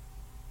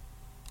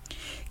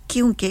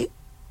क्योंकि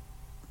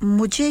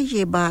मुझे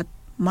ये बात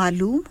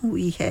मालूम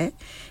हुई है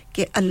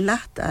कि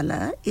अल्लाह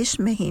ताला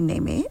इस महीने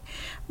में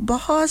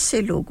बहुत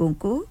से लोगों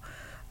को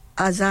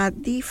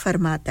आज़ादी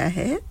फरमाता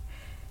है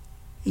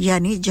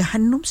यानी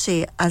जहन्नुम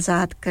से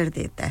आज़ाद कर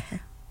देता है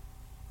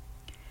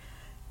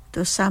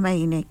तो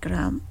सामाईन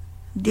इकराम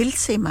दिल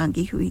से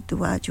मांगी हुई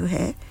दुआ जो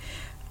है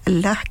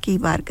अल्लाह की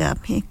बारगाह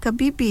में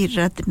कभी भी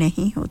रद्द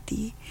नहीं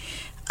होती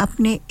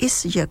अपने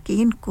इस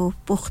यकीन को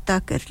पुख्ता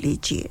कर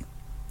लीजिए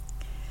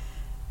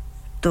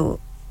तो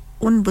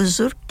उन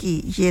बुजुर्ग की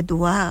ये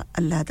दुआ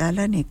अल्लाह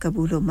ताला ने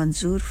कबूल व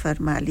मंजूर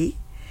फरमा ली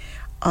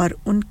और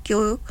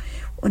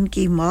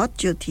उनकी मौत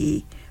जो थी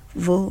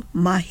वो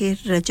माह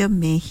रजब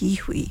में ही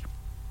हुई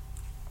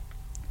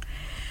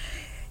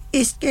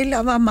इसके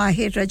अलावा माह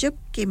रजब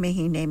के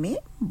महीने में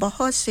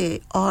बहुत से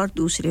और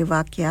दूसरे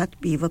वाक़यात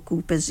भी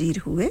वक़ू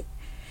पज़ीर हुए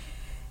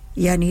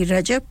यानी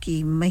रजब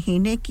की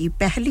महीने की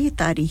पहली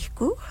तारीख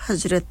को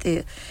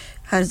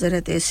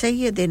हज़रत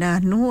सैयदना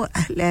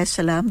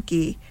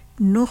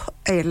नूह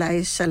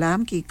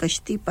अलैहिस्सलाम की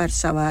कश्ती पर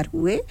सवार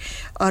हुए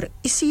और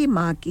इसी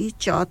माह की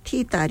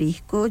चौथी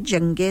तारीख को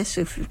जंगे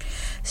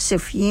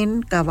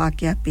सिफ़ीन का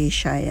वाक़या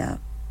पेश आया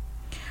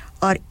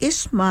और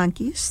इस माह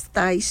की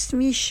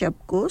 27वीं शब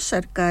को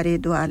सरकारे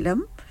दो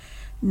आलम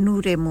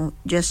नूरे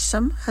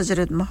मुजस्सम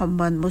हज़रत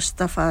मोहम्मद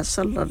मुस्तफ़ा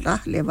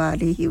सल्लल्लाहु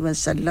अलैहि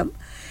वसल्लम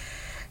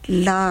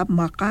ला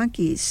मका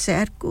की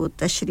सैर को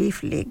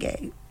तशरीफ़ ले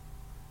गए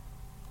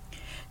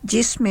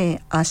जिसमें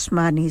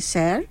आसमानी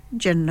सैर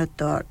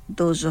जन्नत और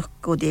दोज़ख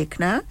को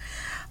देखना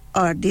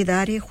और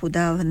दीदार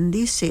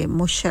खुदावंदी से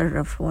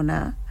मुशर्रफ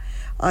होना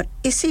और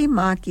इसी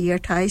माह की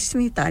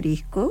 28वीं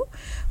तारीख को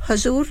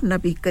हुज़ूर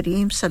नबी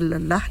करीम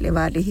सल्लल्लाहु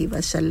अलैहि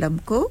वसल्लम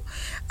को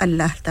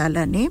अल्लाह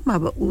ताला ने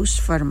मबऊस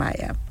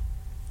फरमाया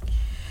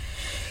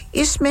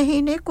इस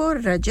महीने को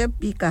रजब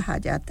भी कहा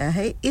जाता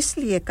है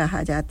इसलिए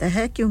कहा जाता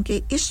है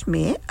क्योंकि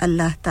इसमें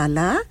अल्लाह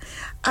ताला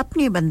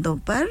अपने बंदों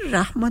पर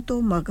रहमत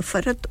व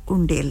मग़फ़रत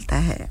उंडेलता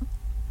है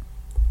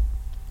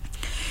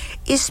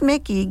इसमें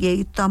की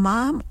गई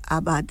तमाम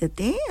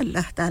इबादतें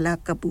अल्लाह ताला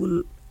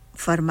कबूल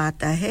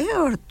फरमाता है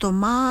और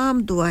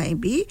तमाम दुआएं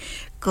भी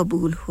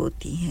कबूल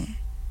होती हैं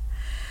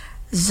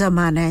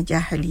ज़माना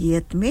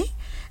जाहिलियत में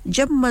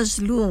जब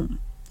मज़लूम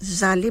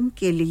जालिम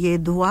के लिए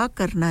दुआ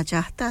करना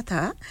चाहता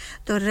था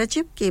तो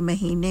रजब के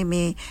महीने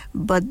में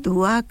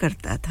बद्दुआ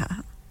करता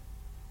था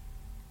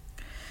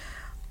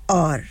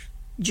और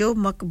जो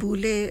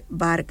मकबूले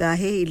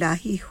बारगाहे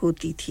इलाही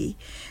होती थी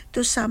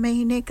तो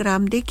सामीन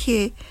किराम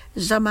देखिए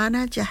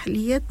ज़माना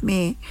जाहिलियत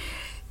में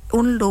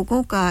उन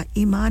लोगों का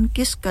ईमान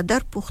किस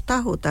कदर पुख्ता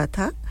होता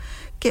था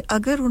कि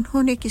अगर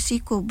उन्होंने किसी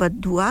को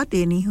बद्दुआ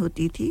देनी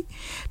होती थी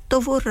तो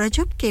वो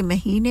रजब के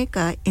महीने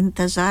का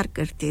इंतज़ार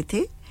करते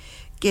थे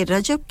कि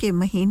रजब के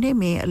महीने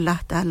में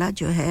अल्लाह ताला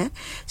जो है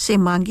से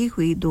मांगी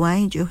हुई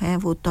दुआएं जो हैं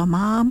वो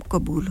तमाम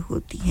कबूल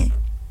होती हैं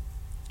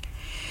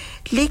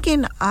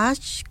लेकिन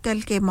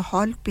आजकल के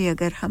माहौल पे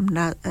अगर हम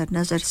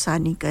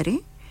नज़रसानी करें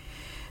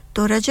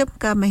तो रजब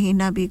का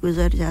महीना भी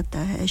गुजर जाता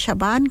है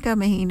शबान का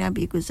महीना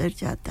भी गुजर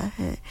जाता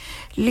है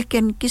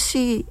लेकिन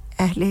किसी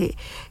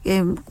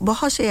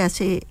बहुत से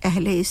ऐसे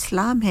अहले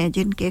इस्लाम हैं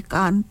जिनके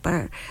कान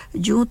पर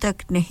जूं तक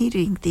नहीं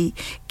रेंगती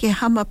कि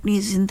हम अपनी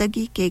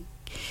ज़िंदगी के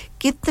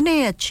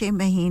कितने अच्छे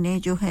महीने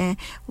जो हैं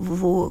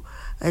वो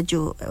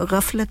जो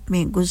गफलत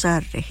में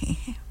गुजार रहे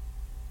हैं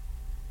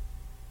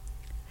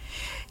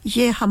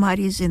ये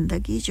हमारी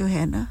ज़िंदगी जो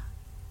है ना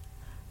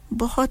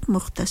बहुत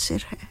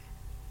मुख्तसर है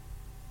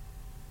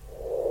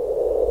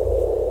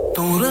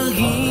तू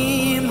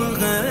रहीम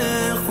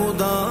है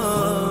खुदा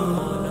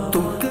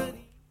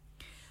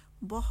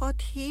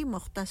बहुत ही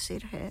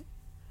मुख्तसर है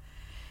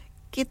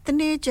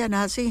कितने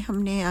जनाजे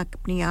हमने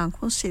अपनी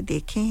आंखों से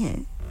देखे हैं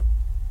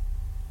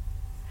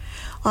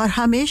और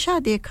हमेशा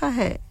देखा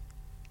है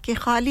कि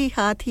खाली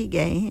हाथ ही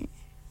गए हैं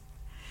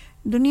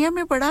दुनिया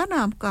में बड़ा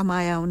नाम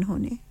कमाया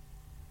उन्होंने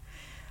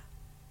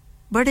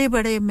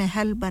बड़े-बड़े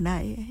महल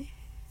बनाए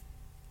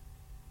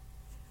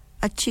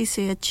अच्छी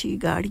से अच्छी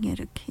गाड़ियां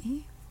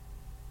रखी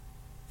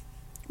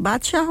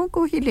बादशाहों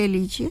को ही ले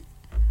लीजिए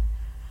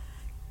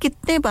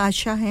कितने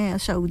बादशाह हैं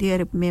सऊदी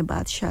अरब में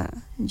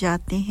बादशाह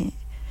जाते हैं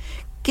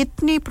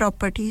कितनी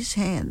प्रॉपर्टीज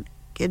हैं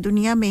कि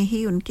दुनिया में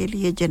ही उनके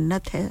लिए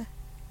जन्नत है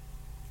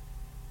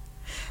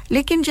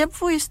लेकिन जब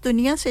वो इस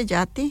दुनिया से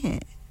जाते हैं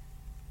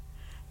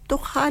तो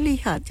खाली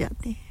हाथ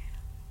जाते हैं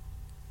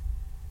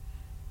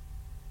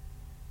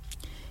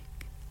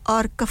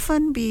और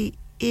कफन भी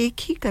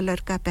एक ही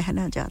कलर का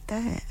पहना जाता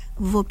है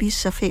वो भी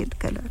सफेद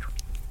कलर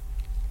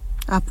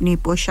अपनी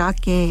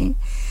पोशाकें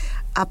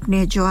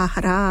अपने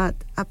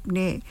जवाहरात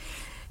अपने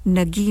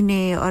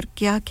नगीने और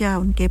क्या-क्या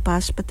उनके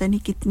पास पता नहीं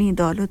कितनी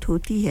दौलत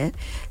होती है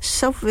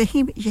सब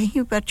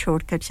यहीं पर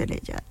छोड़कर चले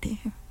जाते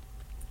हैं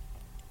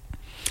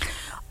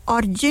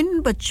और जिन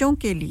बच्चों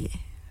के लिए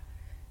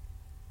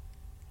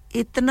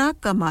इतना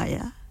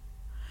कमाया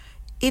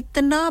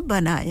इतना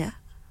बनाया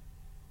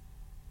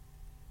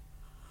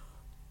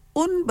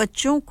उन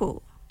बच्चों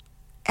को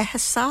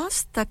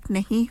एहसास तक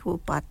नहीं हो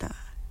पाता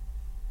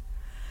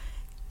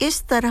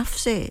इस तरफ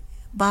से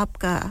बाप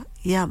का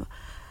या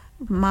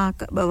माँ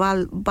का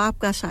बाप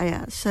का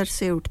साया सर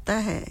से उठता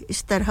है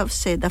इस तरफ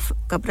से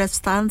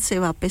कब्रिस्तान से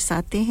वापस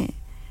आते हैं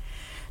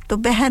तो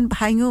बहन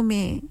भाइयों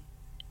में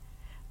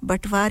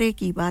बंटवारे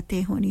की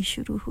बातें होनी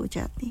शुरू हो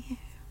जाती हैं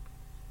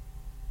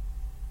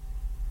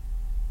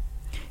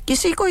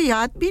किसी को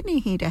याद भी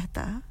नहीं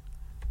रहता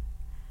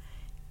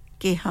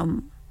कि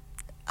हम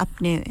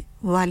अपने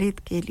वालिद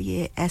के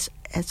लिए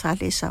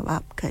ऐसाले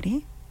सवाब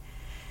करें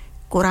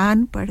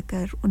कुरान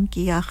पढ़कर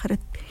उनकी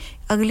आखिरत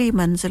अगली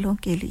मंजिलों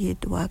के लिए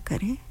दुआ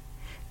करें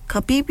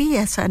कभी भी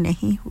ऐसा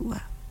नहीं हुआ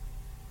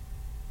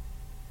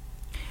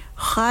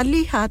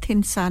खाली हाथ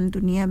इंसान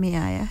दुनिया में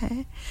आया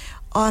है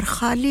और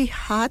खाली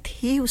हाथ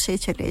ही उसे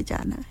चले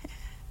जाना है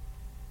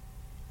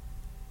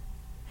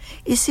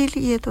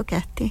इसीलिए तो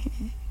कहते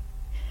हैं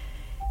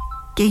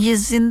कि ये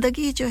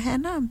जिंदगी जो है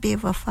ना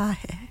बेवफा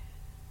है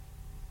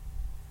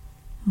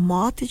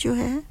मौत जो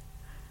है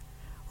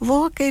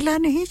वो अकेला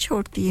नहीं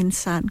छोड़ती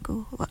इंसान को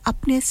वो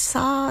अपने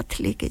साथ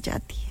लेके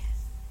जाती है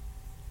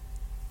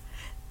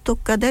तो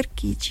कदर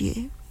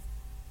कीजिए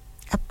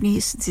अपनी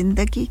इस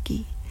जिंदगी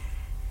की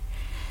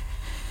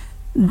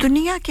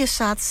दुनिया के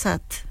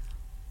साथ-साथ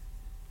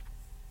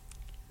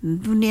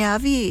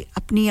दुनियावी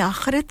अपनी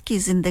आखिरत की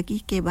जिंदगी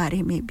के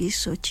बारे में भी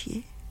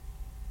सोचिए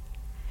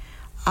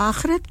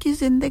आखिरत की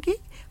जिंदगी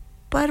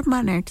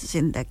परमानेंट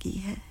जिंदगी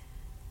है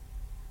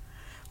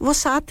वो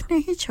साथ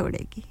नहीं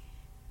छोड़ेगी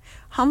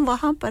हम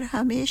वहां पर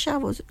हमेशा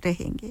वो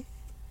रहेंगे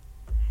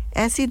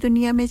ऐसी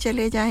दुनिया में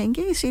चले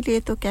जाएंगे इसीलिए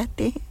तो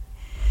कहते हैं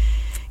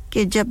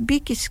कि जब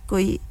भी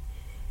कोई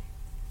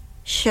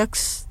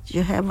शख्स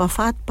जो है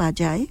वफात पा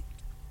जाए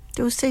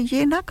तो उससे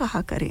ये ना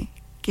कहा करें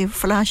कि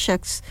फलां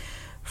शख्स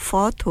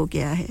फौत हो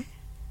गया है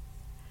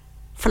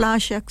फलां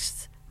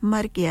शख्स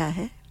मर गया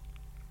है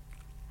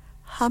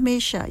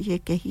हमेशा ये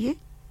कहिए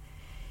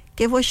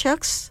कि वो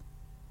शख्स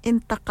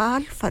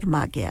इंतकाल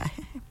फरमा गया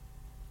है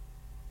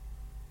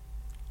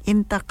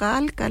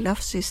इंतकाल का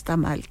लफ्ज़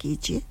इस्तेमाल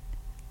कीजिए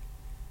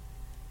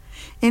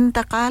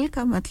इंतकाल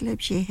का मतलब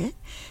ये है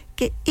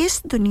कि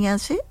इस दुनिया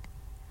से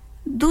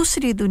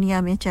दूसरी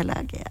दुनिया में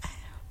चला गया है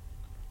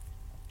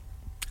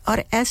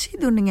और ऐसी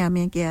दुनिया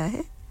में गया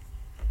है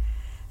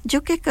जो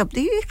कि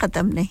कभी भी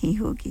ख़त्म नहीं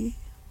होगी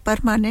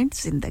परमानेंट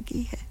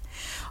ज़िंदगी है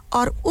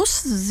और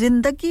उस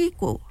ज़िंदगी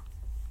को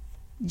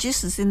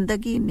जिस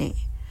ज़िंदगी ने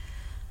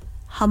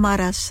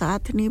हमारा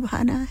साथ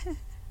निभाना है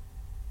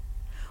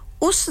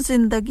उस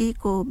ज़िंदगी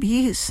को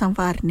भी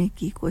संवारने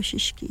की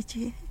कोशिश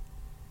कीजिए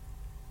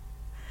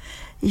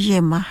ये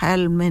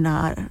महल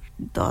मीनार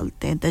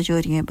दौलतें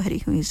तजोरियां भरी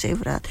हुई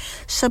ज़ेवरात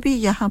सभी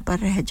यहाँ पर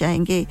रह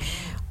जाएंगे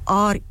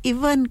और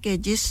इवन के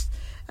जिस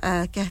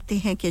कहते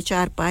हैं कि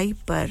चारपाई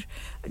पर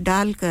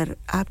डालकर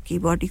आपकी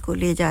बॉडी को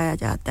ले जाया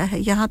जाता है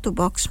यहाँ तो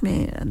बॉक्स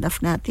में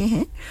दफनाते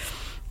हैं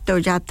तो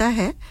जाता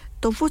है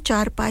तो वो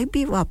चारपाई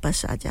भी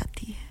वापस आ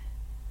जाती है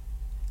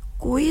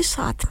कोई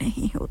साथ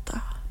नहीं होता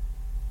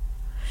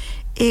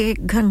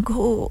एक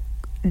घंघो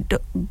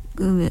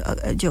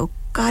जो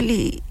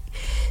काली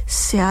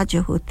स्याह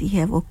जो होती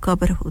है वो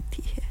कब्र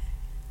होती है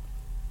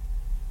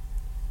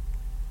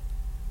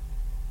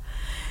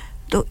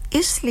तो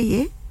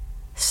इसलिए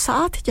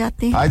साथ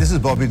जाते हैं Hi, this is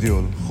Bobby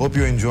Deol. Hope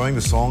you're enjoying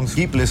the songs.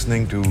 Keep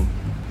listening to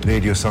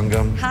Radio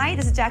Sangam. Hi,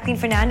 this is Jacqueline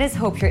Fernandez.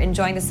 Hope you're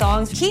enjoying the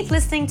songs. Keep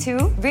listening to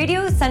Radio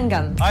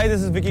Sangam. Hi,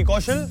 this is Vicky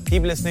Kaushal.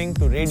 Keep listening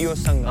to Radio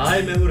Sangam.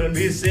 Hi, मैं हूँ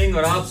रणवीर सिंह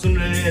और आप सुन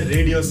रहे हैं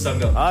Radio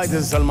Sangam. Hi, this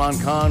is Salman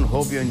Khan.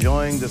 Hope you're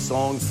enjoying the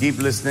songs. Keep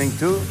listening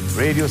to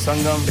Radio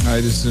Sangam. Hi,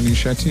 this is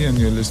Anish Shetty and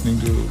you're listening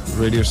to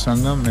Radio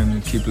Sangam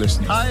and keep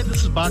listening. Hi,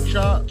 this is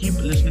Baksha.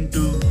 Keep listening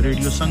to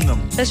Radio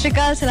Sangam. Sat Shri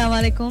Akal, Assalamu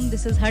alaikum.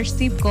 This is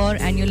Harshdeep Kaur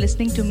and you're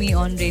listening to me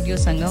on Radio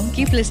Sangam.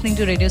 Keep listening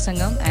to Radio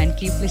Sangam and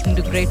keep listening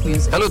to great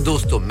music. Hello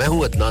दोस्तों, मैं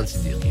हूँ अदनान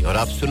सिद्दीकी और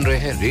आप सुन रहे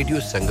हैं radio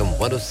संगम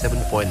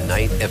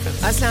 107.9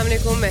 FM. अस्सलाम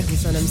वालेकुम, मैं हूँ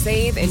सनम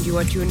Saeed and you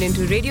are tuned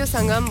into Radio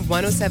Sangam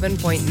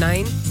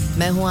 107.9.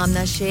 मैं हूँ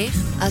आमना शेख.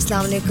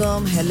 अस्सलाम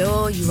वालेकुम. Hello,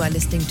 you are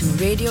listening to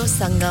Radio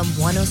Sangam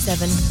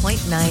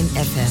 107.9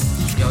 FM.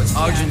 Yo, it's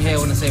Arjun here. I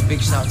want to say a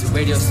big shout out to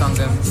Radio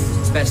Sangam,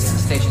 best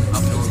station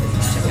up north.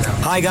 Check it out.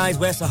 Hi guys,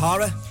 we're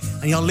Sahara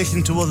and you're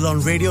listening to us on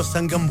Radio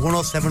Sangam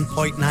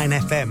 107.9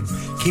 FM.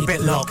 Keep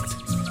it locked.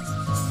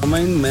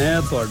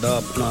 मैं ਤੁਹਾਡਾ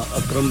ਆਪਣਾ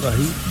ਅਕਰਮ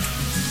ਰਾਹੀ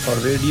ਔਰ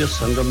radio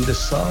ਸੰਗਮ ਦੇ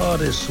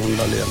ਸਾਰੇ ਸੁਣਨ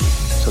ਵਾਲਿਆਂ ਨੂੰ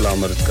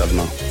ਸਲਾਮ ਅਰਜ਼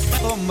ਕਰਨਾ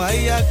ਓ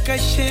ਮਾਇਆ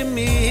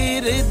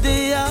ਕਸ਼ਮੀਰ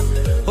ਦਿਆ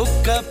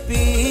ਹੁੱਕਾ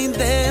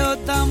ਪੀਂਦੇ ਓ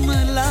ਦਮ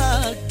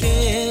ਲਾ ਕੇ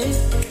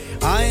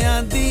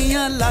ਆਇਆਂ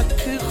ਦੀਆਂ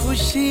ਲੱਖ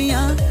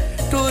ਖੁਸ਼ੀਆਂ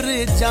ਟੁਰ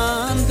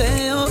ਜਾਂਦੇ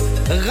ਓ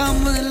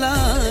ਗਮ ਲਾ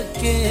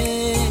ਕੇ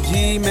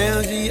ਜੀ ਮੈਂ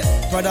ਜੀ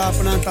ਤੁਹਾਡਾ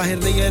ਆਪਣਾ ਤਾਹਿਰ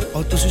ਨਈਰ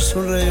ਔਰ ਤੁਸੀਂ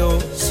ਸੁਣ ਰਹੇ ਹੋ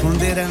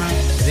ਸੁਣਦੇ ਰਹਿਣਾ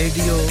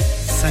radio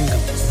Sangam.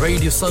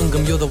 Radio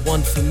Sangam, you're the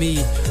one for me.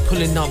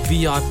 Pulling up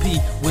VIP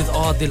with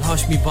Adil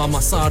Hashmi by my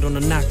side on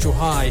a natural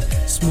high.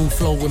 Smooth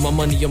flow with my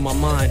money on my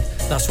mind.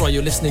 That's why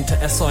you're listening to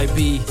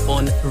SIB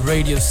on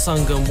Radio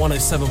Sangam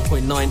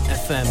 107.9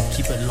 FM.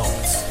 Keep it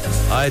locked.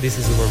 Hi, this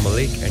is Umar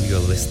Malik and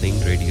you're listening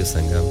to Radio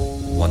Sangam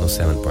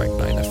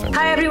 107.9 FM.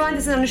 Hi everyone,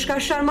 this is Anushka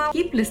Sharma.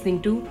 Keep listening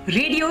to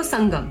Radio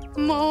Sangam.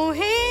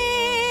 Mohe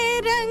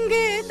rang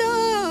do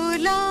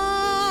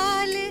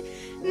laal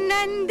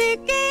nand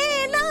ke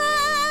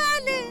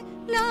लाल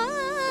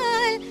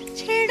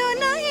छेड़ो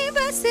नहीं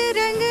बस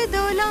रंग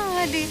दो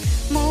लाल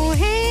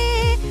मोहे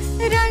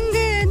रंग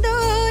दो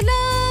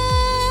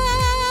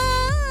लाल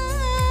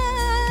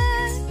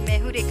मैं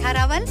हूँ रेखा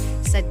रावल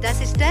सज्जा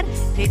सिस्टर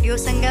रेडियो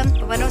संगम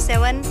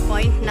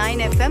 107.9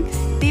 FM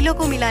दिलों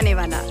को मिलाने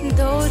वाला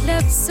दो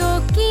लफ्जों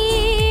की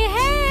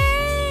है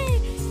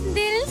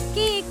दिल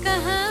की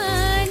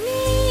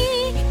कहानी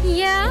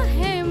या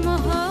है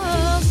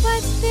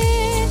मोहब्बत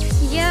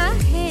या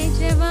है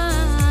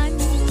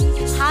जवानी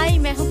हाय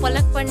मैं हूं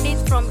पलक पंडित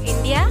फ्रॉम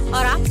इंडिया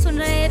और आप सुन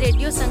रहे हैं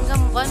रेडियो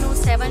संगम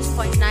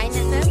 107.9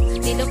 FM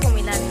दिलों को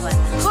मिलाने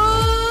वाला हो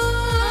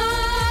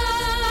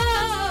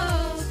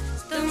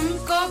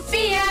तुमको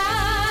पिया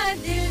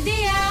दिल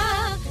दिया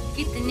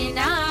कितने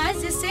नाज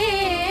से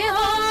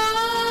हो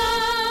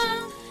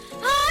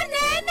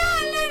नैना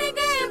लड़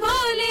गए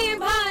भोले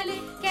भाले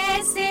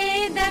कैसे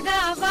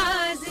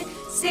दगाबाज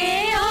से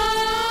हो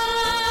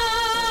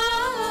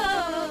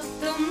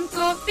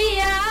तुमको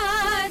पिया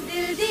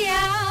दिल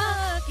दिया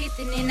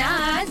कितने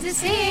नाज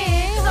से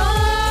हो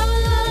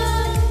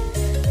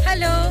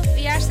hello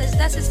we are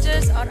Sajda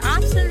sisters और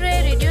आप सुन रहे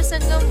हैं रेडियो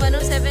संगम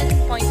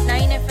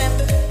 107.9 FM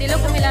दिलों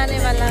को मिलाने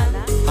वाला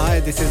Hi,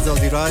 this is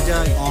Zaldi Raja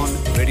on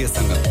Radio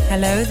Sangam.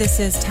 Hello, this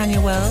is Tanya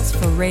Wells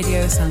for Radio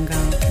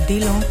Sangam.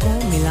 Dilon ko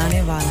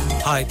milane wala.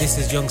 Hi, this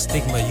is Young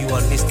Stigma. You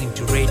are listening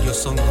to Radio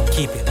Sangam.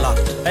 Keep it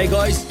locked. Hey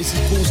guys, this is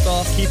Cool Star.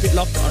 Keep it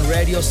locked on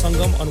Radio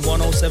Sangam on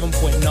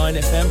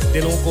 107.9 FM.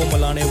 Dilon ko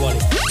milane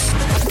wala.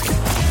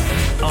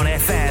 On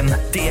FM,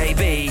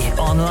 DAB,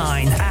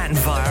 online and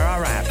via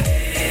our app.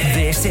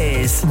 This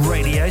is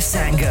Radio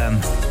Sangam.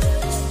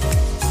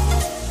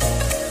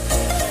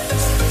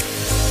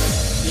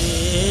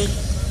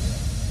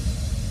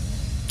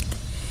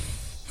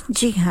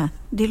 जी हाँ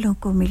दिलों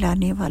को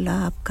मिलाने वाला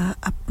आपका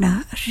अपना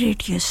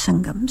radio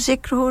संगम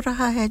जिक्र हो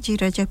रहा है जी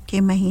रजब के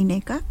महीने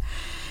का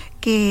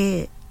कि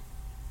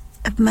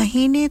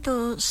महीने तो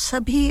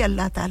सभी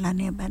अल्लाह ताला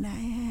ने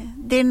बनाए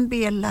हैं दिन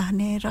भी अल्लाह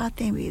ने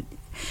रातें भी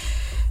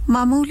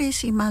मामूली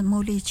सी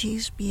मामूली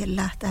चीज़ भी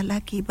अल्लाह ताला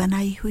की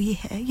बनाई हुई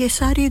है ये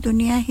सारी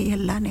दुनिया ही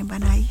अल्लाह ने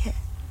बनाई है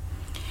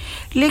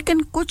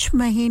लेकिन कुछ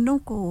महीनों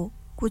को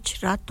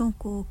कुछ रातों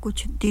को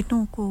कुछ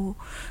दिनों को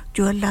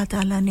जो अल्लाह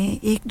ताला ने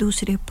एक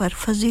दूसरे पर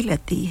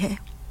फजीलत दी है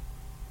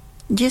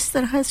जिस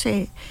तरह से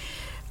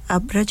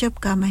अब रजब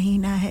का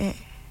महीना है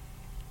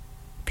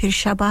फिर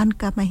शबान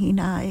का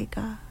महीना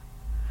आएगा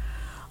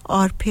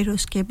और फिर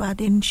उसके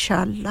बाद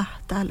इंशाअल्लाह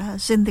ताला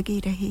जिंदगी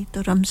रही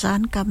तो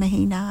रमजान का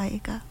महीना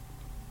आएगा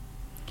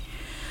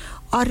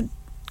और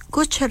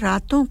कुछ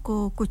रातों को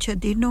कुछ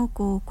दिनों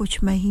को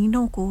कुछ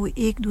महीनों को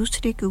एक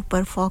दूसरे के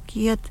ऊपर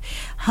फौकियत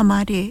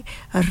हमारे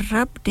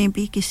रब ने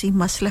भी किसी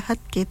मसलहत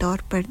के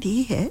तौर पर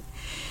दी है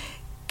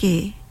कि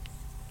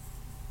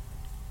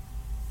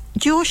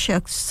जो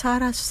शख्स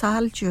सारा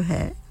साल जो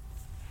है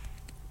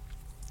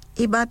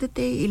इबादत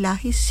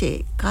इलाही से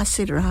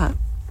कासिर रहा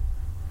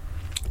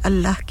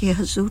अल्लाह के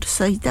हुजूर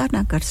सजदा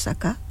ना कर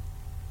सका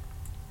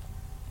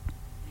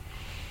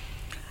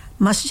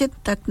मस्जिद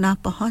तक ना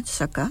पहुंच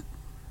सका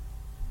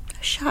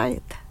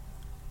शायद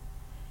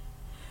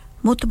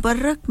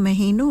मुतबर्रक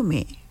महीनों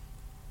में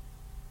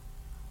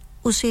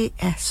उसे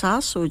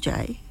एहसास हो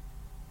जाए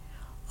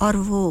और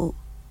वो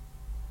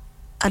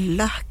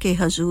अल्लाह के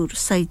हजूर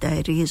सजदा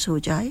रेज़ हो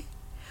जाए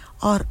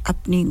और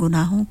अपनी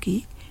गुनाहों की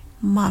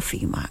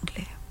माफ़ी मांग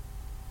ले।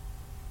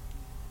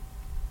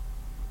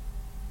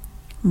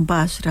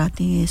 बाज़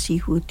रातें ऐसी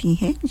होती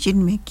हैं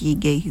जिनमें की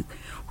गई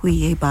हुई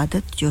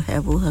इबादत जो है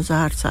वो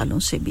 1000 सालों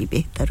से भी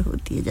बेहतर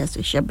होती है,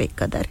 जैसे शब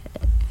कदर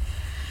है।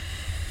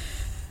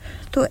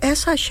 तो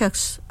ऐसा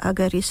शख्स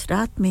अगर इस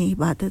रात में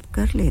इबादत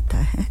कर लेता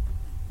है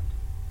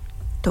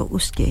तो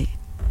उसके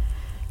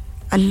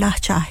अल्लाह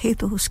चाहे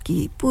तो उसकी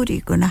पूरी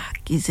गुनाह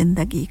की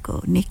ज़िंदगी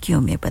को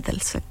नेकियों में बदल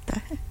सकता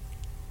है।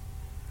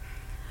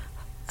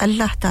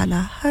 अल्लाह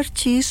ताला हर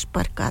चीज़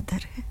पर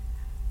कादर है।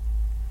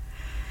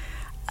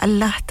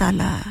 अल्लाह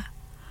ताला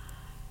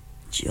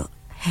जो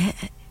है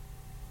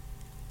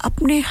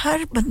अपने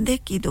हर बंदे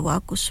की दुआ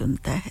को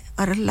सुनता है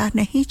और अल्लाह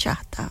नहीं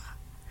चाहता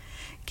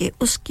कि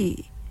उसकी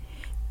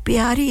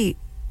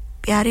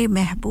प्यारे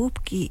महबूब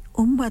की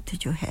उम्मत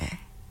जो है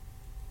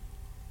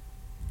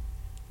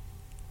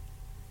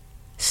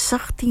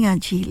सख्तियां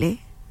झेले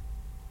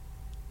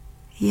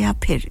या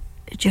फिर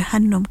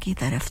जहन्नुम की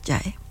तरफ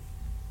जाए।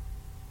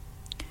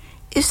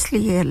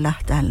 इसलिए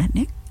अल्लाह ताला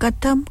ने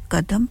कदम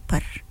कदम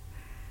पर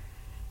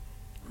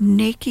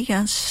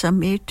नेकियां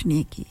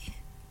समेटने की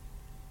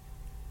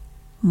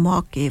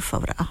मौके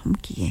फराहम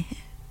किए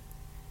हैं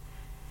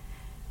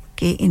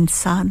कि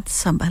इंसान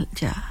संभल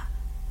जा।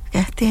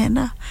 कहते हैं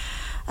ना,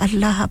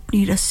 अल्लाह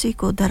अपनी रस्सी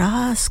को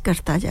दराज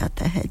करता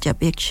जाता है।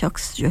 जब एक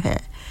शख्स जो है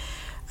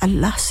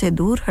अल्लाह से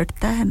दूर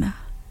हटता है ना,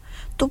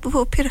 तो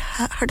वो फिर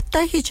हटता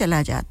ही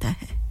चला जाता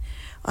है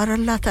और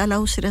अल्लाह ताला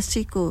उस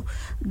रस्सी को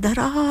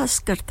दराज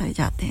करते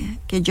जाते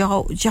हैं कि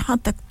जाओ जहां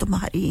तक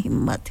तुम्हारी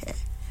हिम्मत है।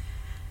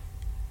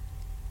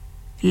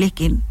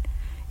 लेकिन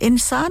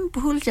इंसान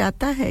भूल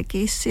जाता है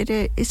कि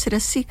इस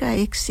रस्सी का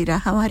एक सिरा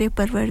हमारे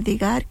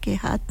परवरदिगार के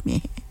हाथ में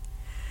है।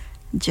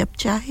 जब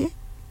चाहे,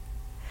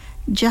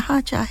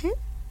 जहां चाहे,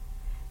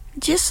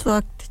 जिस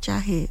वक्त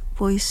चाहे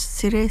वो इस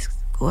सिरे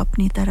को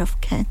अपनी तरफ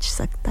खींच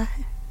सकता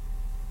है।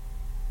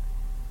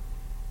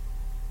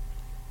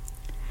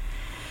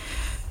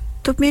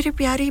 तो मेरे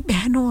प्यारी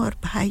बहनों और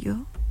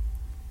भाइयों,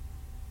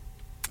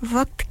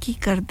 वक्त की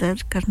कदर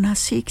करना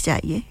सीख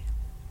जाइए।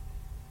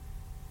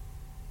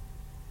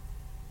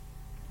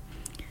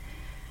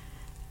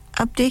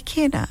 अब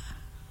देखिए ना,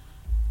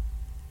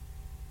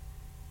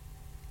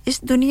 इस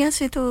दुनिया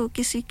से तो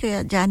किसी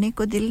के जाने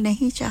को दिल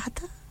नहीं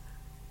चाहता,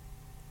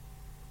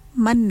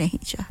 मन नहीं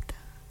चाहता,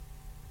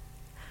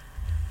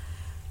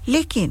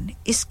 लेकिन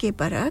इसके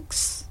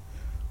बरक्स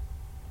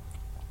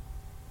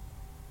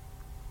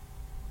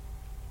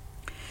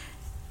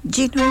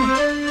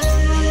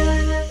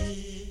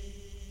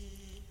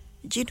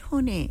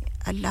जिन्होंने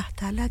अल्लाह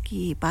ताला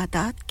की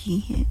इबादत की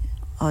हैं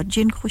और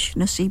जिन खुश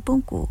नसीबों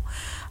को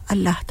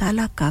अल्लाह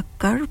ताला का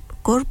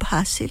कुर्ब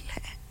हासिल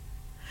है,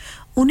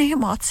 उन्हें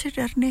मौत से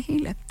डर नहीं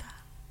लगता।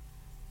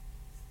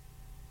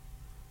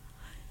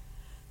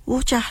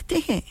 वो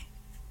चाहते हैं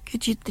कि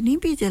जितनी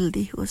भी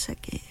जल्दी हो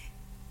सके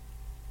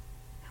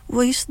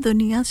वो इस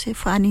दुनिया से,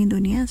 फानी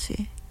दुनिया से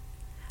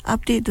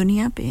अपनी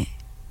दुनिया पे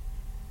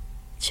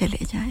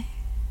चले जाएं।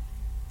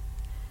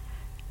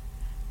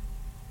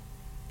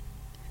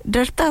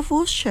 डरता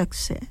वो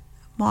शख्स है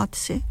मौत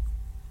से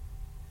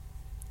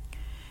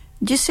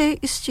जिसे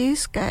इस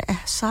चीज़ का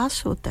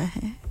एहसास होता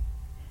है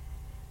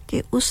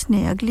कि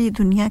उसने अगली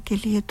दुनिया के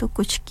लिए तो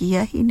कुछ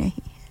किया ही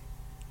नहीं है।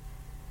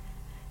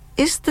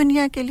 इस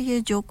दुनिया के लिए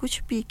जो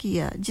कुछ भी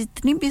किया,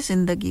 जितनी भी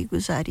ज़िंदगी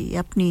गुजारी,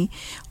 अपनी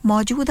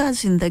मौजूदा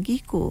ज़िंदगी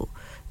को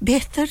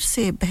बेहतर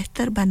से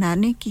बेहतर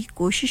बनाने की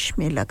कोशिश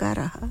में लगा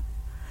रहा,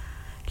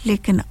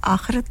 लेकिन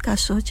आखिरत का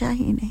सोचा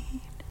ही नहीं।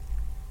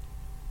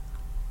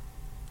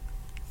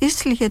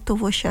 इसलिए तो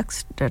वो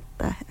शख्स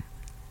डरता है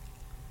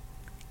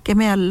कि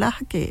मैं अल्लाह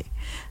के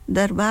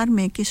दरबार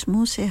में किस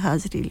मुंह से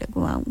हाज़री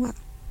लगवाऊंगा।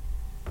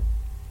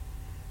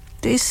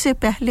 तो इससे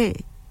पहले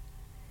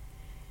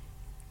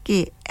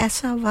कि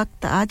ऐसा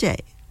वक्त आ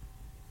जाए,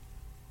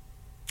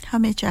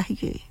 हमें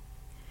चाहिए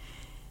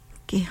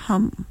कि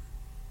हम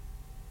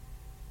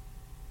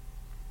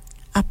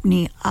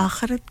अपनी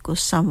आखिरत को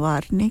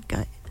संवारने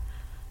का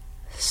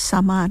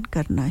सामान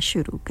करना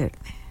शुरू कर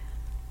दें।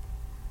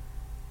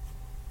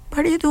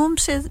 बड़ी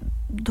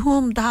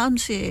धूमधाम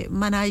से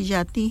मनाई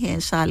जाती हैं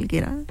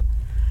सालगिरह,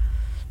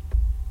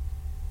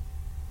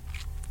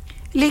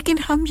 लेकिन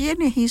हम ये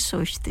नहीं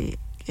सोचते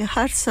कि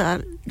हर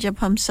साल जब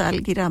हम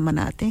सालगिरह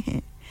मनाते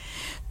हैं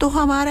तो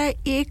हमारा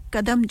एक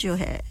कदम जो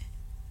है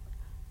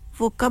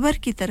वो कब्र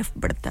की तरफ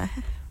बढ़ता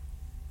है।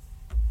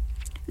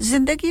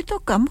 जिंदगी तो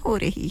कम हो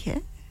रही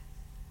है,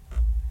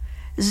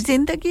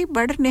 जिंदगी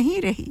बढ़ नहीं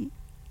रही।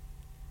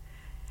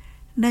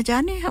 न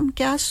जाने हम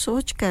क्या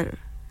सोचकर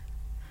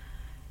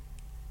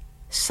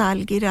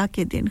सालगिरह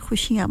के दिन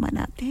खुशियां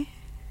मनाते हैं।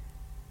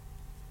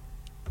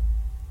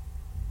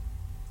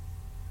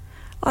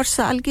 और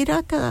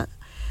सालगिरह का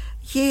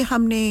ये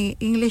हमने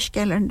इंग्लिश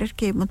कैलेंडर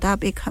के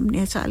मुताबिक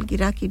हमने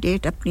सालगिरह की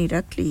डेट अपनी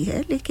रख ली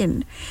है,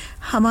 लेकिन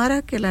हमारा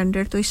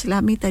कैलेंडर तो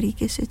इस्लामी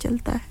तरीके से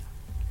चलता है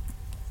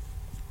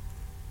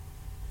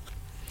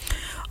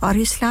और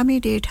इस्लामी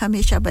डेट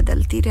हमेशा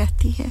बदलती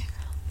रहती है,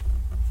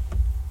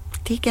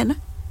 ठीक है ना?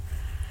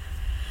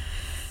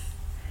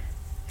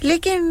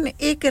 लेकिन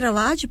एक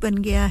रिवाज बन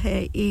गया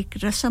है, एक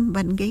रस्म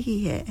बन गई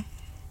है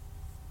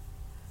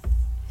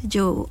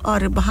जो,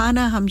 और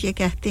बहाना हम ये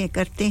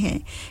करते हैं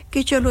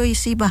कि चलो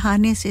इसी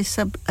बहाने से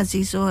सब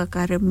अजीज़ों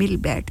अकारब मिल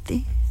बैठते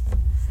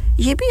हैं।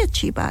 ये भी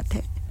अच्छी बात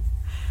है,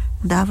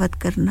 दावत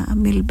करना,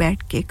 मिल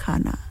बैठ के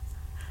खाना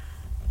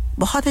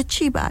बहुत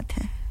अच्छी बात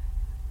है,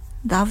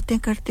 दावतें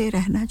करते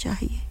रहना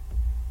चाहिए।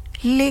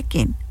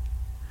 लेकिन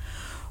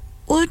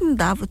उन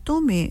दावतों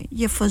में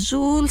ये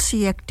फजूल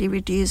सी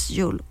एक्टिविटीज़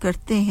जो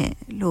करते हैं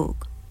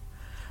लोग,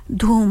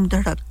 धूम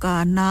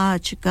धड़क्का,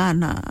 नाच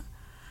गाना,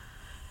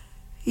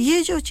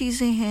 ये जो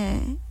चीज़ें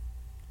हैं,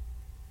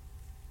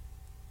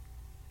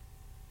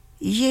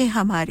 ये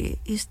हमारे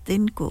इस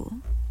दिन को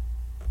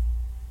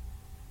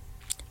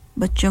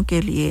बच्चों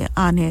के लिए,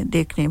 आने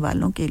देखने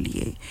वालों के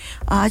लिए,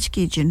 आज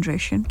की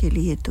जनरेशन के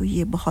लिए तो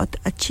ये बहुत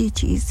अच्छी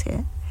चीज़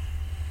है।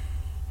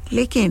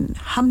 लेकिन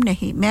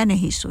मैं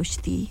नहीं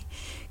सोचती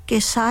कि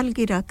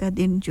सालगिरह का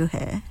दिन जो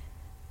है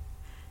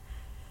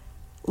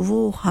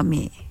वो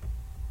हमें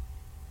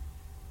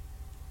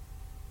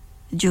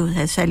जो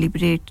है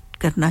सेलिब्रेट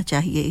करना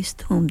चाहिए इस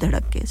धूम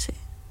धड़क्के से।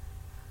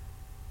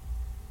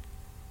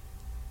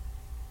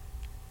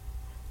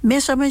 मैं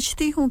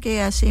समझती हूँ कि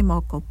ऐसे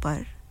मौक़ों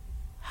पर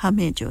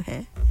हमें जो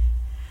है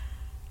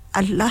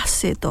अल्लाह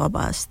से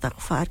तौबा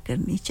इस्तग़फ़ार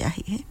करनी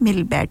चाहिए,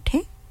 मिल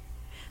बैठे,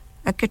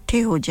 इकट्ठे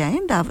हो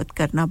जाएं, दावत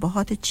करना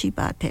बहुत अच्छी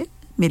बात है,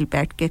 मिल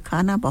बैठ के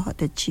खाना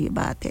बहुत अच्छी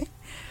बात है,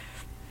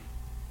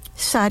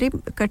 सारे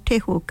इकट्ठे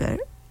होकर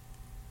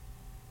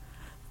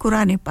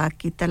कुरान पाक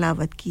की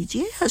तिलावत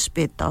कीजिए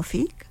हस्बे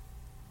तौफीक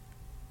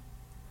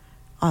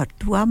और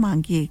दुआ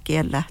मांगिए कि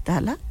अल्लाह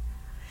ताला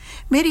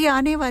मेरी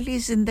आने वाली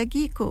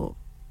ज़िंदगी को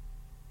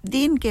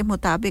दीन के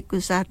मुताबिक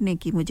गुजारने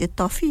की मुझे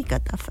तौफीक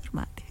अता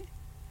फरमा दे।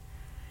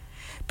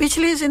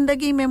 पिछली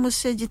ज़िंदगी में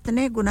मुझसे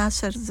जितने गुनाह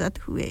सरज़द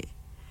हुए,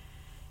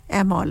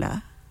 ऐ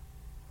मौला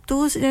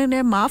तू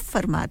उन्हें माफ़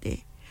फरमा दे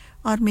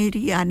और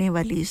मेरी आने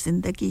वाली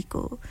ज़िंदगी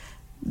को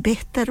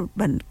बेहतर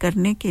बन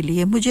करने के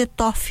लिए मुझे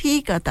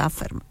तौफीक अता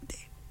फरमा दे।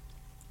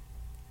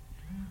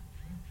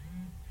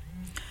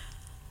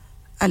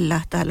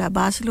 अल्लाह ताला,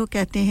 बाज़ लोग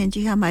कहते हैं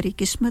जी हमारी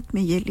किस्मत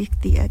में ये लिख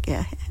दिया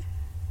गया है।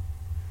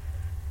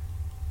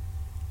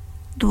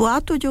 दुआ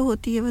तो जो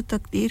होती है वो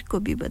तकदीर को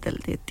भी बदल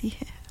देती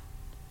है।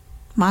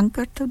 मांग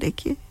कर तो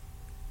देखिए,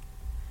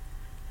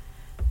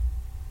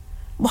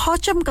 बहुत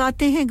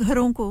चमकाते हैं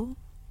घरों को,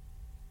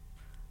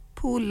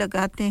 फूल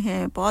लगाते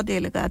हैं, पौधे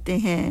लगाते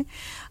हैं,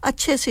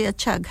 अच्छे से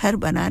अच्छा घर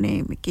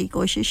बनाने की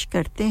कोशिश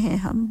करते हैं,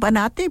 हम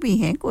बनाते भी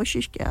हैं,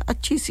 कोशिश क्या,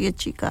 अच्छी सी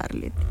अच्छी कार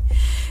लेते।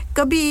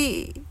 कभी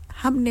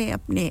हमने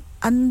अपने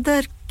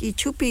अंदर की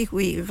छुपी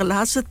हुई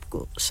गलाज़त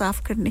को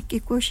साफ करने की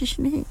कोशिश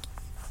नहीं की।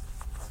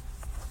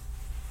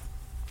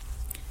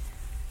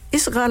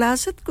 इस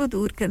गलाज़त को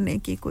दूर करने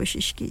की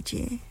कोशिश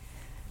कीजिए,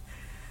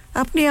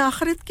 अपनी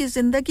आखिरत की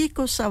ज़िंदगी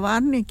को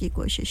संवारने की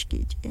कोशिश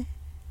कीजिए।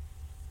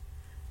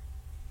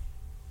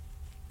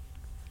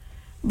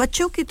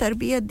 बच्चों की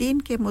तरबियत दीन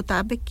के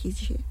मुताबिक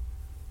कीजिए।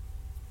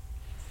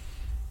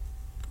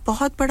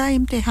 बहुत बड़ा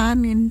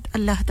इम्तिहान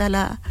अल्लाह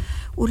ताला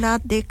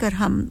औलाद देकर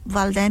हम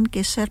वालिदैन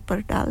के सर पर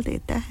डाल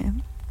देता है।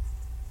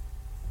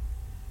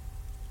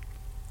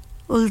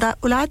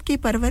 औलाद की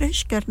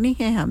परवरिश करनी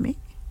है हमें,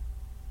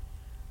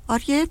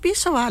 और ये भी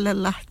सवाल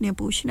अल्लाह ने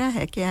पूछना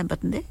है कि ऐ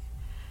बंदे,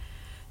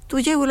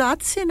 तुझे औलाद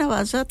से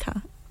नवाजा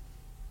था,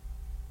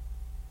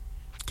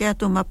 क्या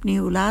तुम अपनी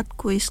औलाद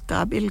को इस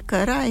काबिल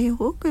कर आए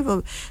हो कि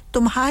वो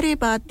तुम्हारे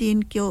बाद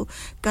दीन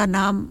का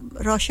नाम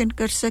रोशन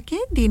कर सके,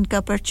 दीन का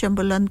परचम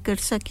बुलंद कर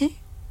सके?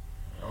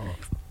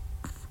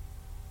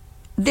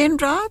 दिन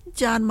रात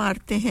जान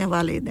मारते हैं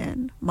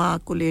वालिदैन, माँ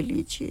को ले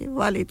लीजिए,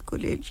 वालिद को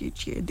ले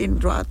लीजिए, दिन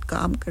रात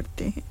काम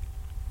करते हैं,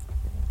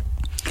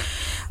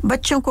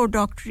 बच्चों को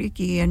डॉक्टरी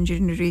की,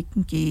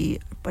 इंजीनियरिंग की,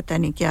 पता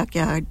नहीं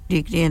क्या-क्या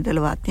डिग्रियां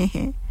दिलवाते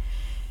हैं।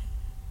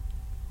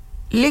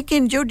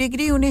 लेकिन जो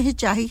डिग्री उन्हें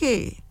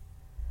चाहिए,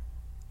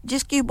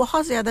 जिसकी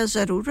बहुत ज़्यादा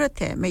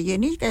ज़रूरत है, मैं ये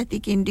नहीं कहती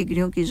कि इन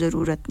डिग्रियों की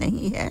ज़रूरत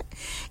नहीं है,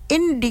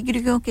 इन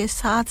डिग्रियों के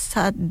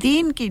साथ-साथ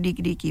दीन की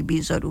डिग्री की भी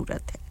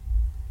ज़रूरत है।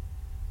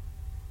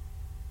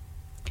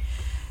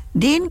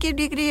 दीन की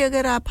डिग्री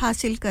अगर आप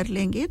हासिल कर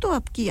लेंगे तो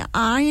आपकी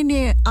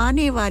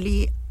आने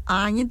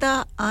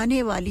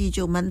वाली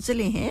जो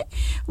मंजिलें हैं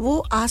वो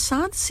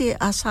आसान से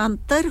आसान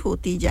तर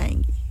होती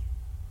जाएंगी।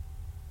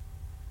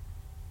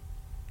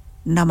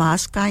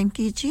 नमाज कायम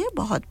कीजिए,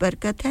 बहुत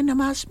बरकत है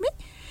नमाज में।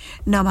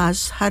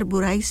 नमाज हर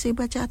बुराई से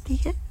बचाती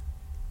है।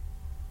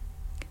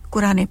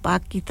 कुरान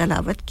पाक की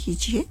तिलावत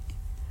कीजिए,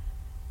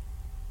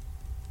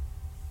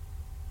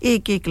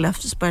 एक-एक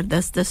लफ्ज़ पर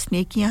 10-10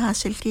 नेकियां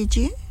हासिल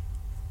कीजिए।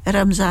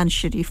 रमज़ान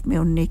शरीफ में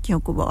उन नेकियों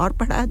को और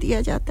बढ़ा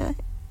दिया जाता है।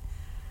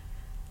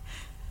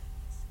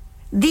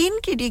 दीन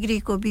की डिग्री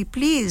को भी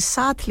प्लीज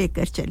साथ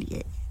लेकर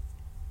चलिए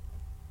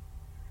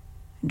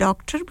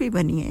डॉक्टर भी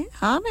बनिए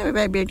हां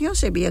मैं बेटियों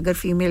से भी अगर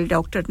फीमेल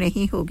डॉक्टर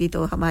नहीं होगी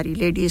तो हमारी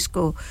लेडीज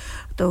को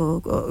तो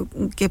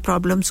के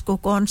प्रॉब्लम्स को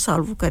कौन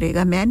सॉल्व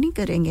करेगा मैं नहीं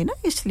करेंगे ना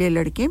इसलिए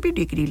लड़के भी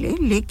डिग्री लें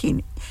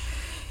लेकिन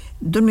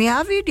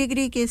दुनियावी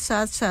डिग्री के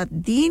साथ-साथ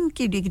दीन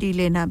की डिग्री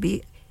लेना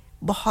भी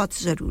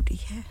बहुत ज़रूरी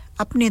है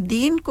अपने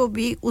दीन को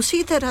भी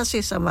उसी तरह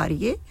से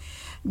संवारिए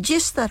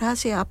जिस तरह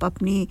से आप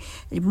अपनी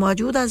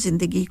मौजूदा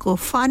ज़िंदगी को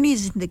फ़ानी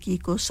ज़िंदगी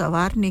को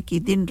संवारने की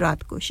दिन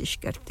रात कोशिश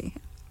करते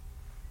हैं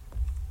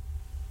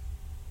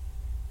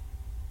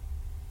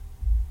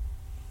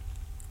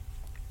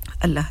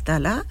अल्लाह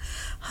ताला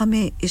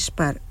हमें इस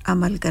पर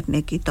अमल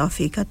करने की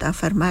तौफीक अता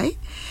फरमाए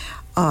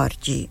और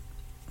जी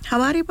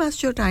हमारे पास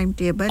जो टाइम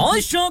टेबल ओ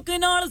शौक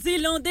नाल सी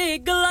लांदे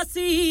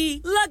गलासी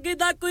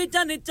लगदा कोई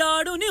जन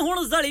चाड़ू नहीं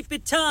हुण जली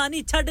पिछा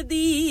नहीं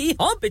छड्डी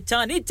ओ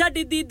पिछा नहीं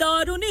छड्डी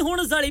दारू नहीं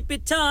हुण जली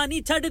पिछा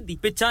नहीं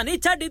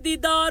छड्डी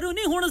दारू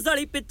नहीं हुण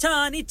जली पिछा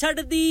नहीं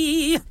छड्डी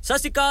सत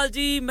श्री अकाल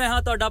जी मैं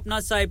हां ਤੁਹਾਡਾ ਆਪਣਾ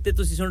ਸਾਹਿਬ ਤੇ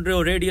ਤੁਸੀਂ ਸੁਣ ਰਹੇ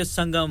ਹੋ ਰੇਡੀਓ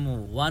ਸੰਗਮ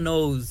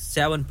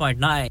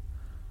 107.9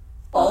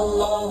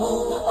 Allahu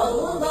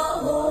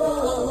Allahu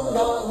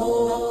Allahu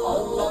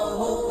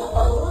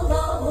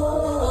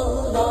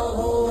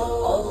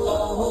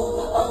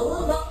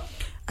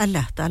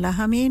अल्लाह ताला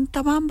हमें इन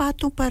तमाम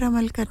बातों पर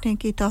अमल करने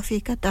की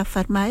तौफीक अता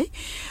फरमाए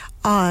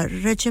और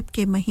रजब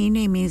के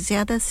महीने में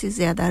ज़्यादा से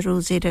ज़्यादा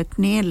रोज़े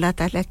रखने अल्लाह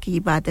ताला की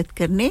इबादत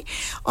करने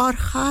और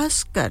ख़ास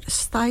कर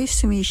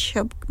 27वें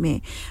शब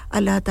में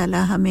अल्लाह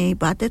ताला हमें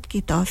इबादत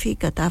की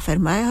तौफीक अता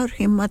फरमाए और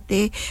हिम्मत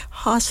दे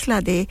हौसला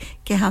दे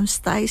कि हम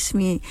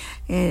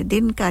 27वें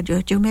दिन का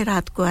जो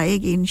जुमेरात को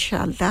आएगी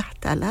इंशाअल्लाह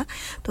ताला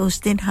तो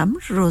उस दिन हम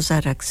रोज़ा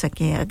रख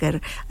सकें अगर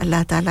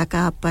अल्लाह ताला का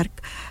आप पर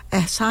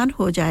एहसान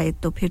हो जाए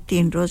तो फिर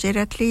 3 रोज़े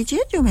रख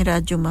लीजिए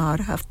जुमेरात जुमा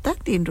और हफ्ता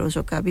 3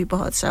 रोज़ों का भी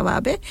बहुत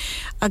सवाब है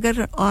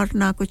अगर और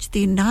ना कुछ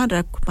 3 ना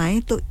रख पाए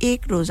तो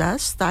एक रोज़ा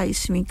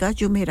 27वीं का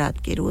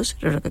जुमेरात के रोज़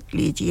रख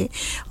लीजिए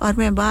और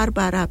मैं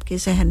बार-बार आपके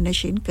ज़हन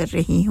नशीन कर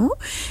रही हूँ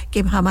कि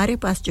हमारे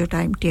पास जो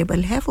टाइम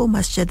टेबल है वो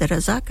मस्जिद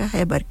रज़ा का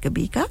है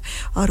बरकबी का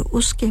और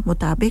उसके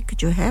मुताबिक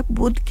जो है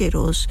बुध के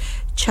रोज़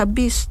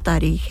 26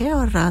 तारीख है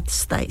और रात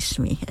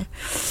 27वीं है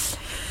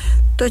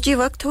तो जी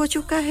वक्त हो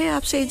चुका है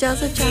आपसे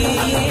इजाजत चाहिए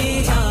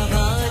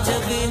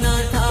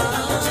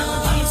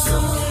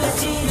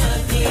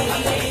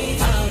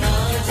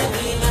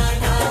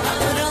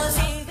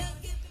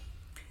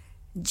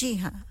जी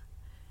हां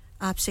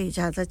आपसे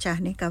इजाजत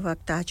चाहने का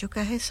वक्त आ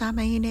चुका है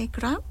सामीन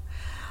इकराम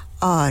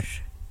और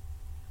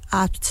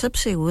आप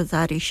सबसे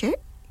गुजारिश है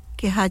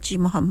कि हाजी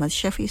मोहम्मद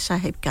शफी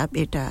साहब का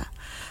बेटा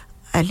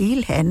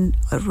अलील है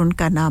और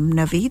उनका नाम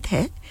नवीद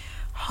है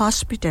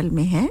हॉस्पिटल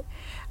में है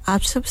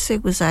आप सबसे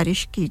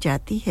गुजारिश की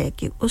जाती है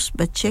कि उस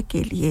बच्चे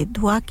के लिए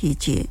दुआ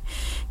कीजिए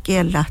कि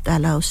अल्लाह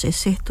ताला उसे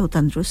सेहत और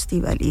तंदुरुस्ती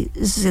वाली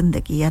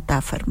ज़िंदगी अता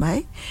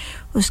फरमाए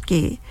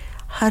उसके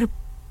हर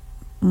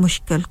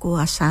मुश्किल को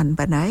आसान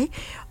बनाए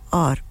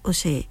और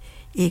उसे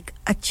एक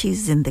अच्छी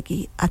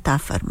ज़िंदगी अता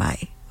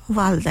फरमाए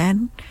वालिदैन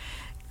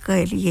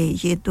के लिए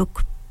ये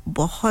दुख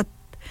बहुत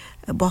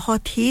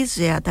बहुत ही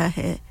ज़्यादा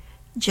है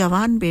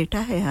जवान बेटा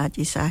है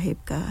हाजी साहिब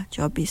का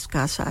 24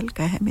 का साल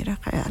का है मेरा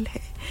ख्याल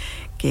है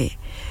कि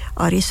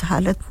और इस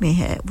हालत में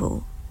है वो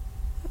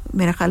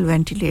मेरा ख्याल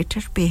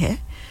वेंटिलेटर पे है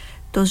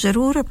तो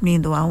ज़रूर अपनी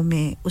दुआओं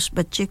में उस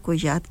बच्चे को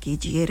याद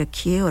कीजिए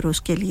रखिए और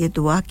उसके लिए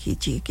दुआ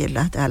कीजिए कि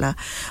अल्लाह ताला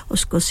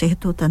उसको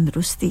सेहत और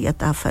तंदुरुस्ती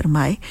अता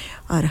फरमाए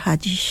और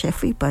हाजी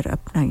शफी पर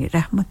अपनी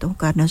रहमतों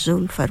का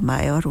नज़ूल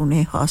फरमाए और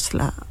उन्हें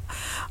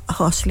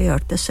हौसले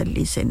और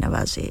तसल्ली से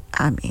नवाजे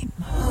आमीन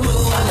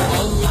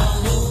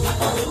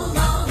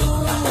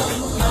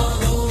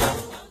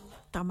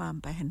तमाम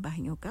बहन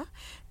भाइयों का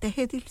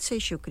तहे दिल से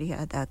शुक्रिया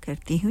अदा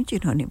करती हूं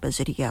जिन्होंने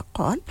बजरिया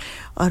कॉल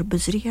और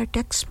बजरिया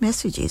टेक्स्ट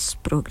मैसेजेस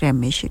प्रोग्राम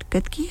में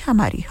शिरकत की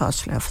हमारी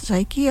हौसला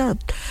अफजाई की और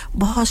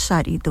बहुत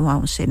सारी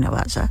दुआओं से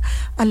नवाजा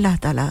अल्लाह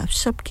ताला आप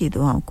सबकी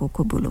दुआओं को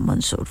कबूल और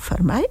मंजूर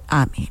फरमाए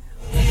आमीन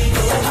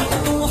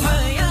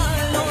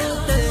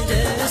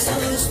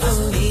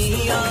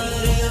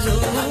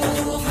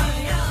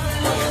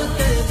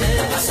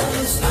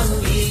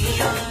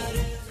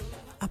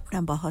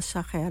अपना बहुत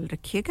सा ख्याल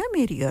रखिएगा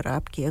मेरी और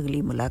आपकी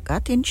अगली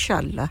मुलाकात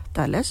इंशाअल्लाह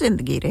ताला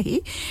जिंदगी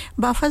रही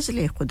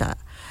बाफज़ले खुदा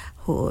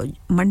हो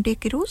मंडे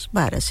के रोज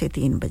 12 से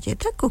 3 बजे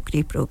तक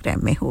कुकरी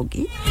प्रोग्राम में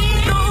होगी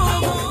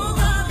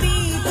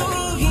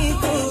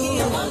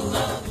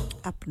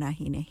अपना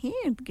ही नहीं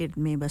इर्द-गिर्द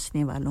में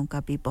बसने वालों का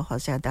भी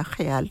बहुत ज़्यादा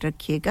ख्याल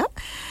रखिएगा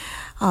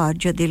और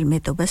जो दिल में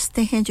तो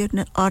बसते हैं जो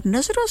और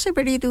नज़रों से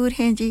बड़ी दूर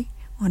हैं जी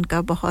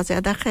उनका बहुत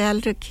ज़्यादा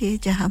ख्याल रखिए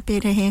जहाँ पे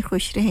रहें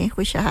खुश रहें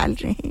खुशहाल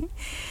रहें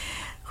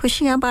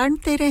खुशियां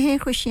बांटते रहें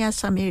खुशियां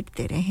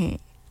समेटते रहें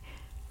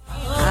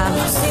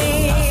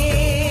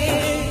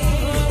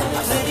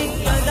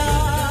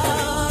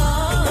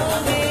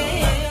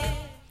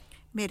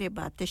मेरे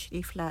बाद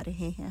तशरीफ ला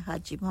रहे हैं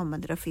हाजी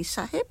मोहम्मद रफ़ी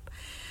साहब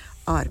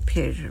और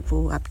फिर वो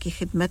आपकी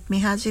खिदमत में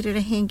हाजिर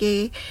रहेंगे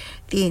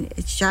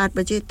 3-4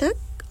 बजे तक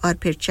और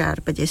फिर 4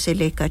 बजे से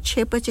लेकर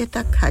 6 बजे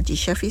तक हाजी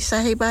शफी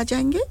साहिब आ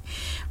जाएंगे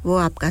वो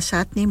आपका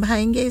साथ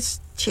निभाएंगे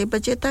 6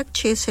 बजे तक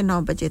 6 से 9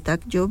 बजे तक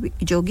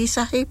जोगी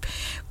साहिब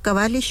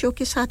कवाली शो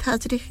के साथ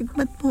हाजिर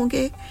खिदमत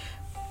होंगे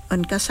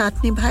उनका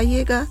साथ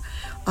निभाइएगा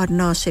और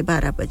 9 से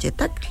 12 बजे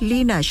तक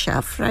Leena Shah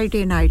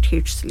Friday night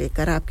hits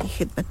लेकर आपकी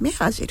खिदमत में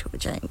हाजिर हो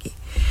जाएंगी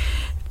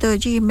तो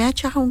जी मैं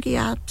चाहूंगी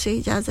आपसे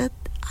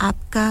इजाजत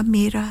आपका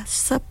मेरा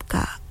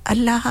सबका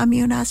अल्लाह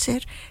हामी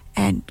Nasir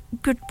and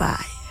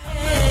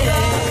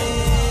goodbye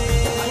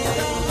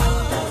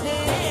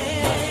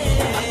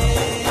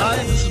Hi,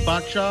 this is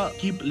Baksha.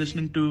 Keep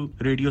listening to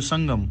Radio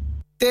Sangam.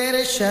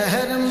 तेरे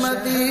शहर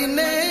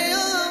मदीने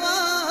आवा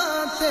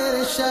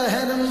तेरे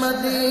शहर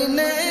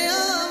मदीने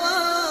आवा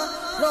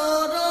रो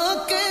रो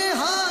के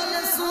हाल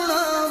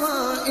सुनावा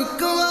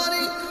एक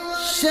बारी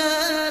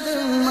शहर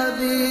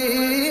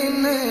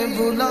मदीने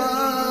बुला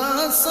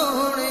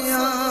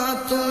सोनिया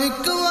तू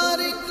एक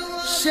बारी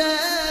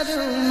शहर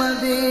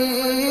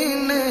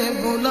मदीने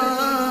बुला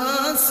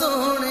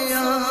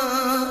सोनिया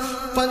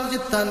पंज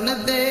तन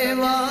दे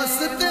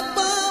वास्ते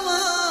पावा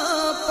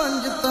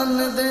पंज तन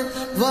दे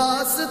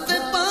वास्ते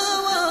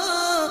पावा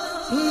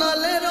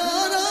नाले रो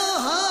रो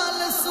हाल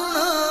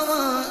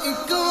सुनावा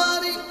एक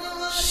बारी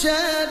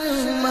शहर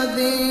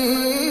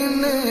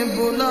मदीने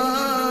बुला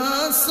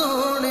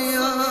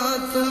सोनिया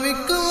तू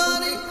एक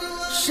बारी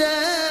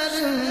शहर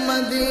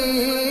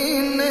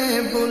मदीने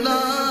बुला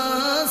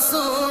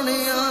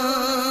सोनिया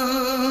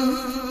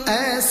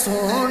ऐ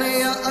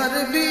सोनिया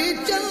अरबी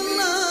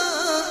चलना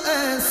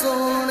ऐ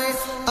सोने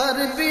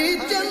अरबी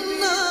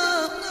चलना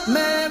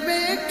मैं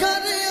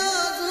बेकर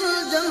आज़ुल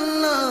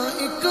जन्ना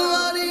एक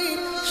बारी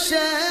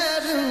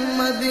शहर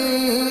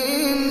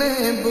मदीने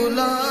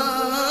बुला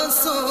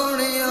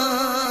सोनिया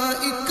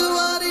एक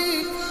बारी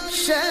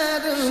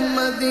शहर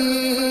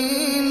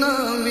मदीना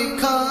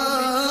विखा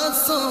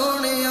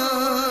सोनिया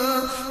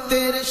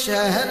तेरे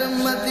शहर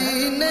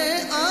मदीने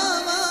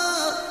आवा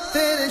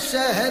तेरे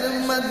शहर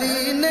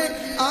मदीने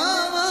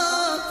आवा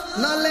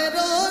नाले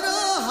रो रो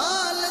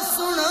हाल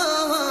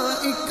सुनावा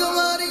एक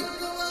बारी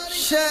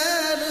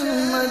शहर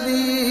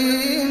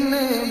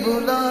मदीने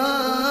बुला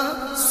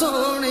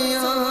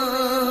सोनिया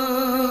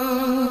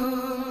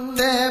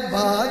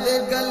तैबाद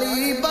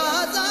गली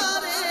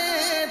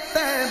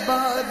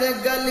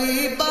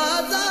गली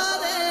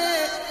बाजारे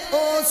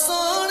ओ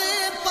सोने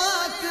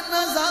पाक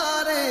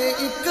नजारे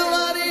एक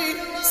बारी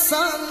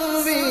सानू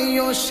भी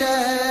ओ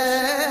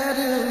शहर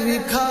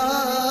विखा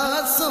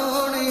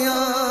सोनिया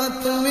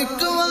तू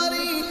एक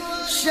बारी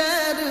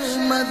शहर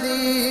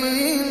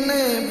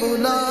मदीने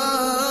बुला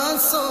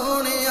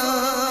सोनिया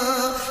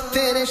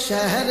तेरे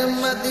शहर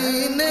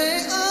मदीने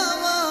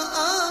आवा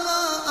आवा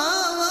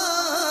आवा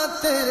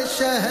तेरे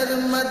शहर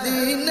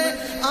मदीने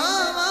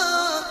आवा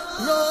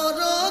रो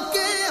रो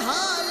के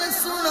हाल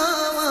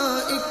सुनावा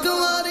एक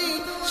बारी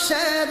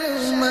शहर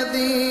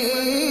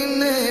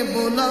मदीने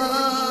बुला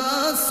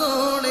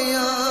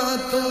सोनिया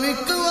तू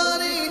एक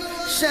बारी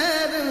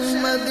शहर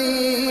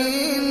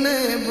मदीने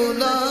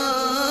बुला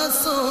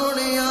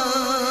सोनिया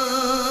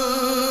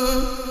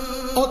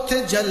उथे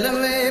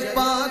जलवे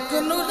पाक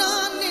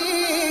नूरानी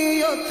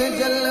उथे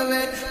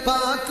जलवे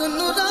पाक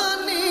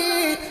नूरानी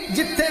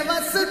जिथे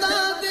वसदा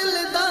दिल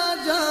दा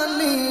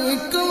जानी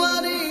एक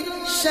बारी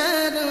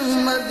शहर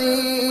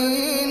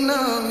मदीना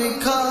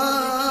विखा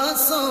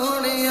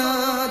सोनिया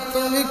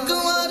तू एक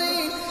बारी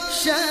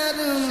शहर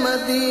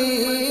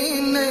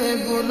मदीने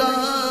बुला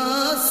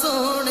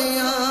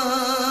सोनिया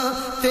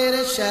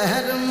तेरे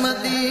शहर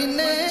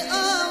मदीने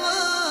आवा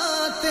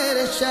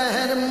तेरे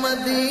शहर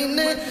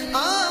मदीने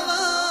आवा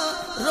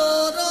रो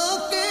रो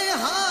के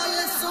हाल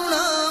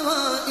सुनावा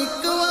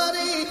एक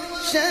बारी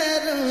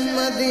शहर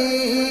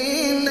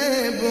मदीने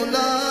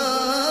बुला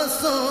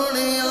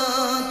सोनिया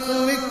तू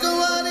एक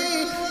बारी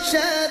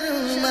शहर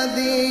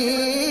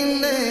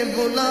मदीने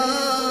बुला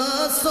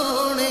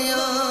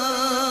सोनिया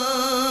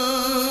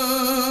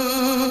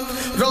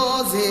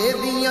रोजे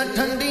दियां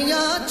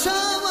ठंडियां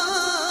छावां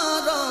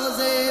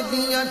रोजे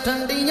दियां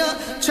ठंडियां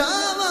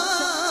छावां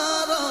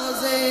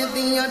रोजे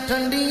दियां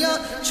ठंडियां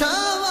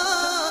छावां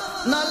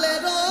नाले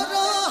रो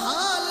रो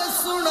हाल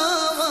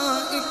सुनावा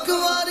एक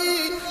बारी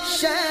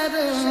शहर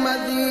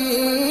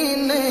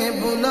मदीने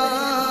बुला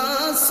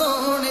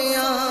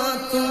सोनिया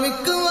तू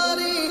एक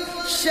बारी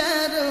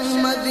शहर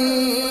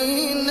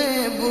मदीने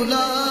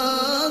बुला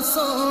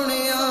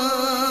सोनिया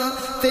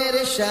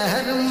तेरे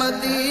शहर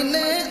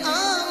मदीने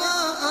आवा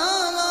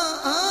आवा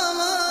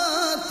आवा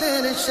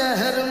तेरे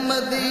शहर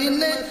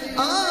मदीने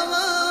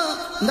आवा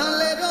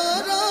नाले रो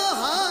रो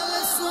हाल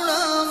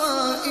सुनावा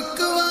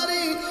एक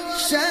बारी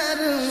शहर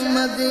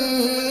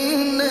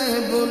मदीने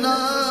बुला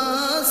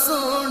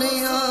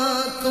सोनिया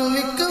तू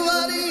एक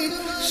बारी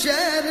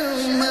शहर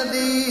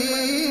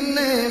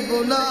मदीने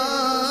बुला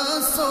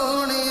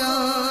सोनिया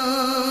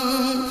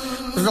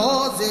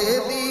रोजे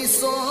दी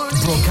Soni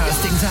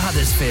broadcasting to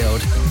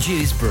Huddersfield,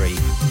 Dewsbury,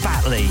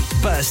 Batley,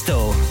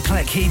 Birstall,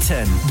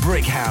 Cleckheaton,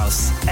 Brickhouse,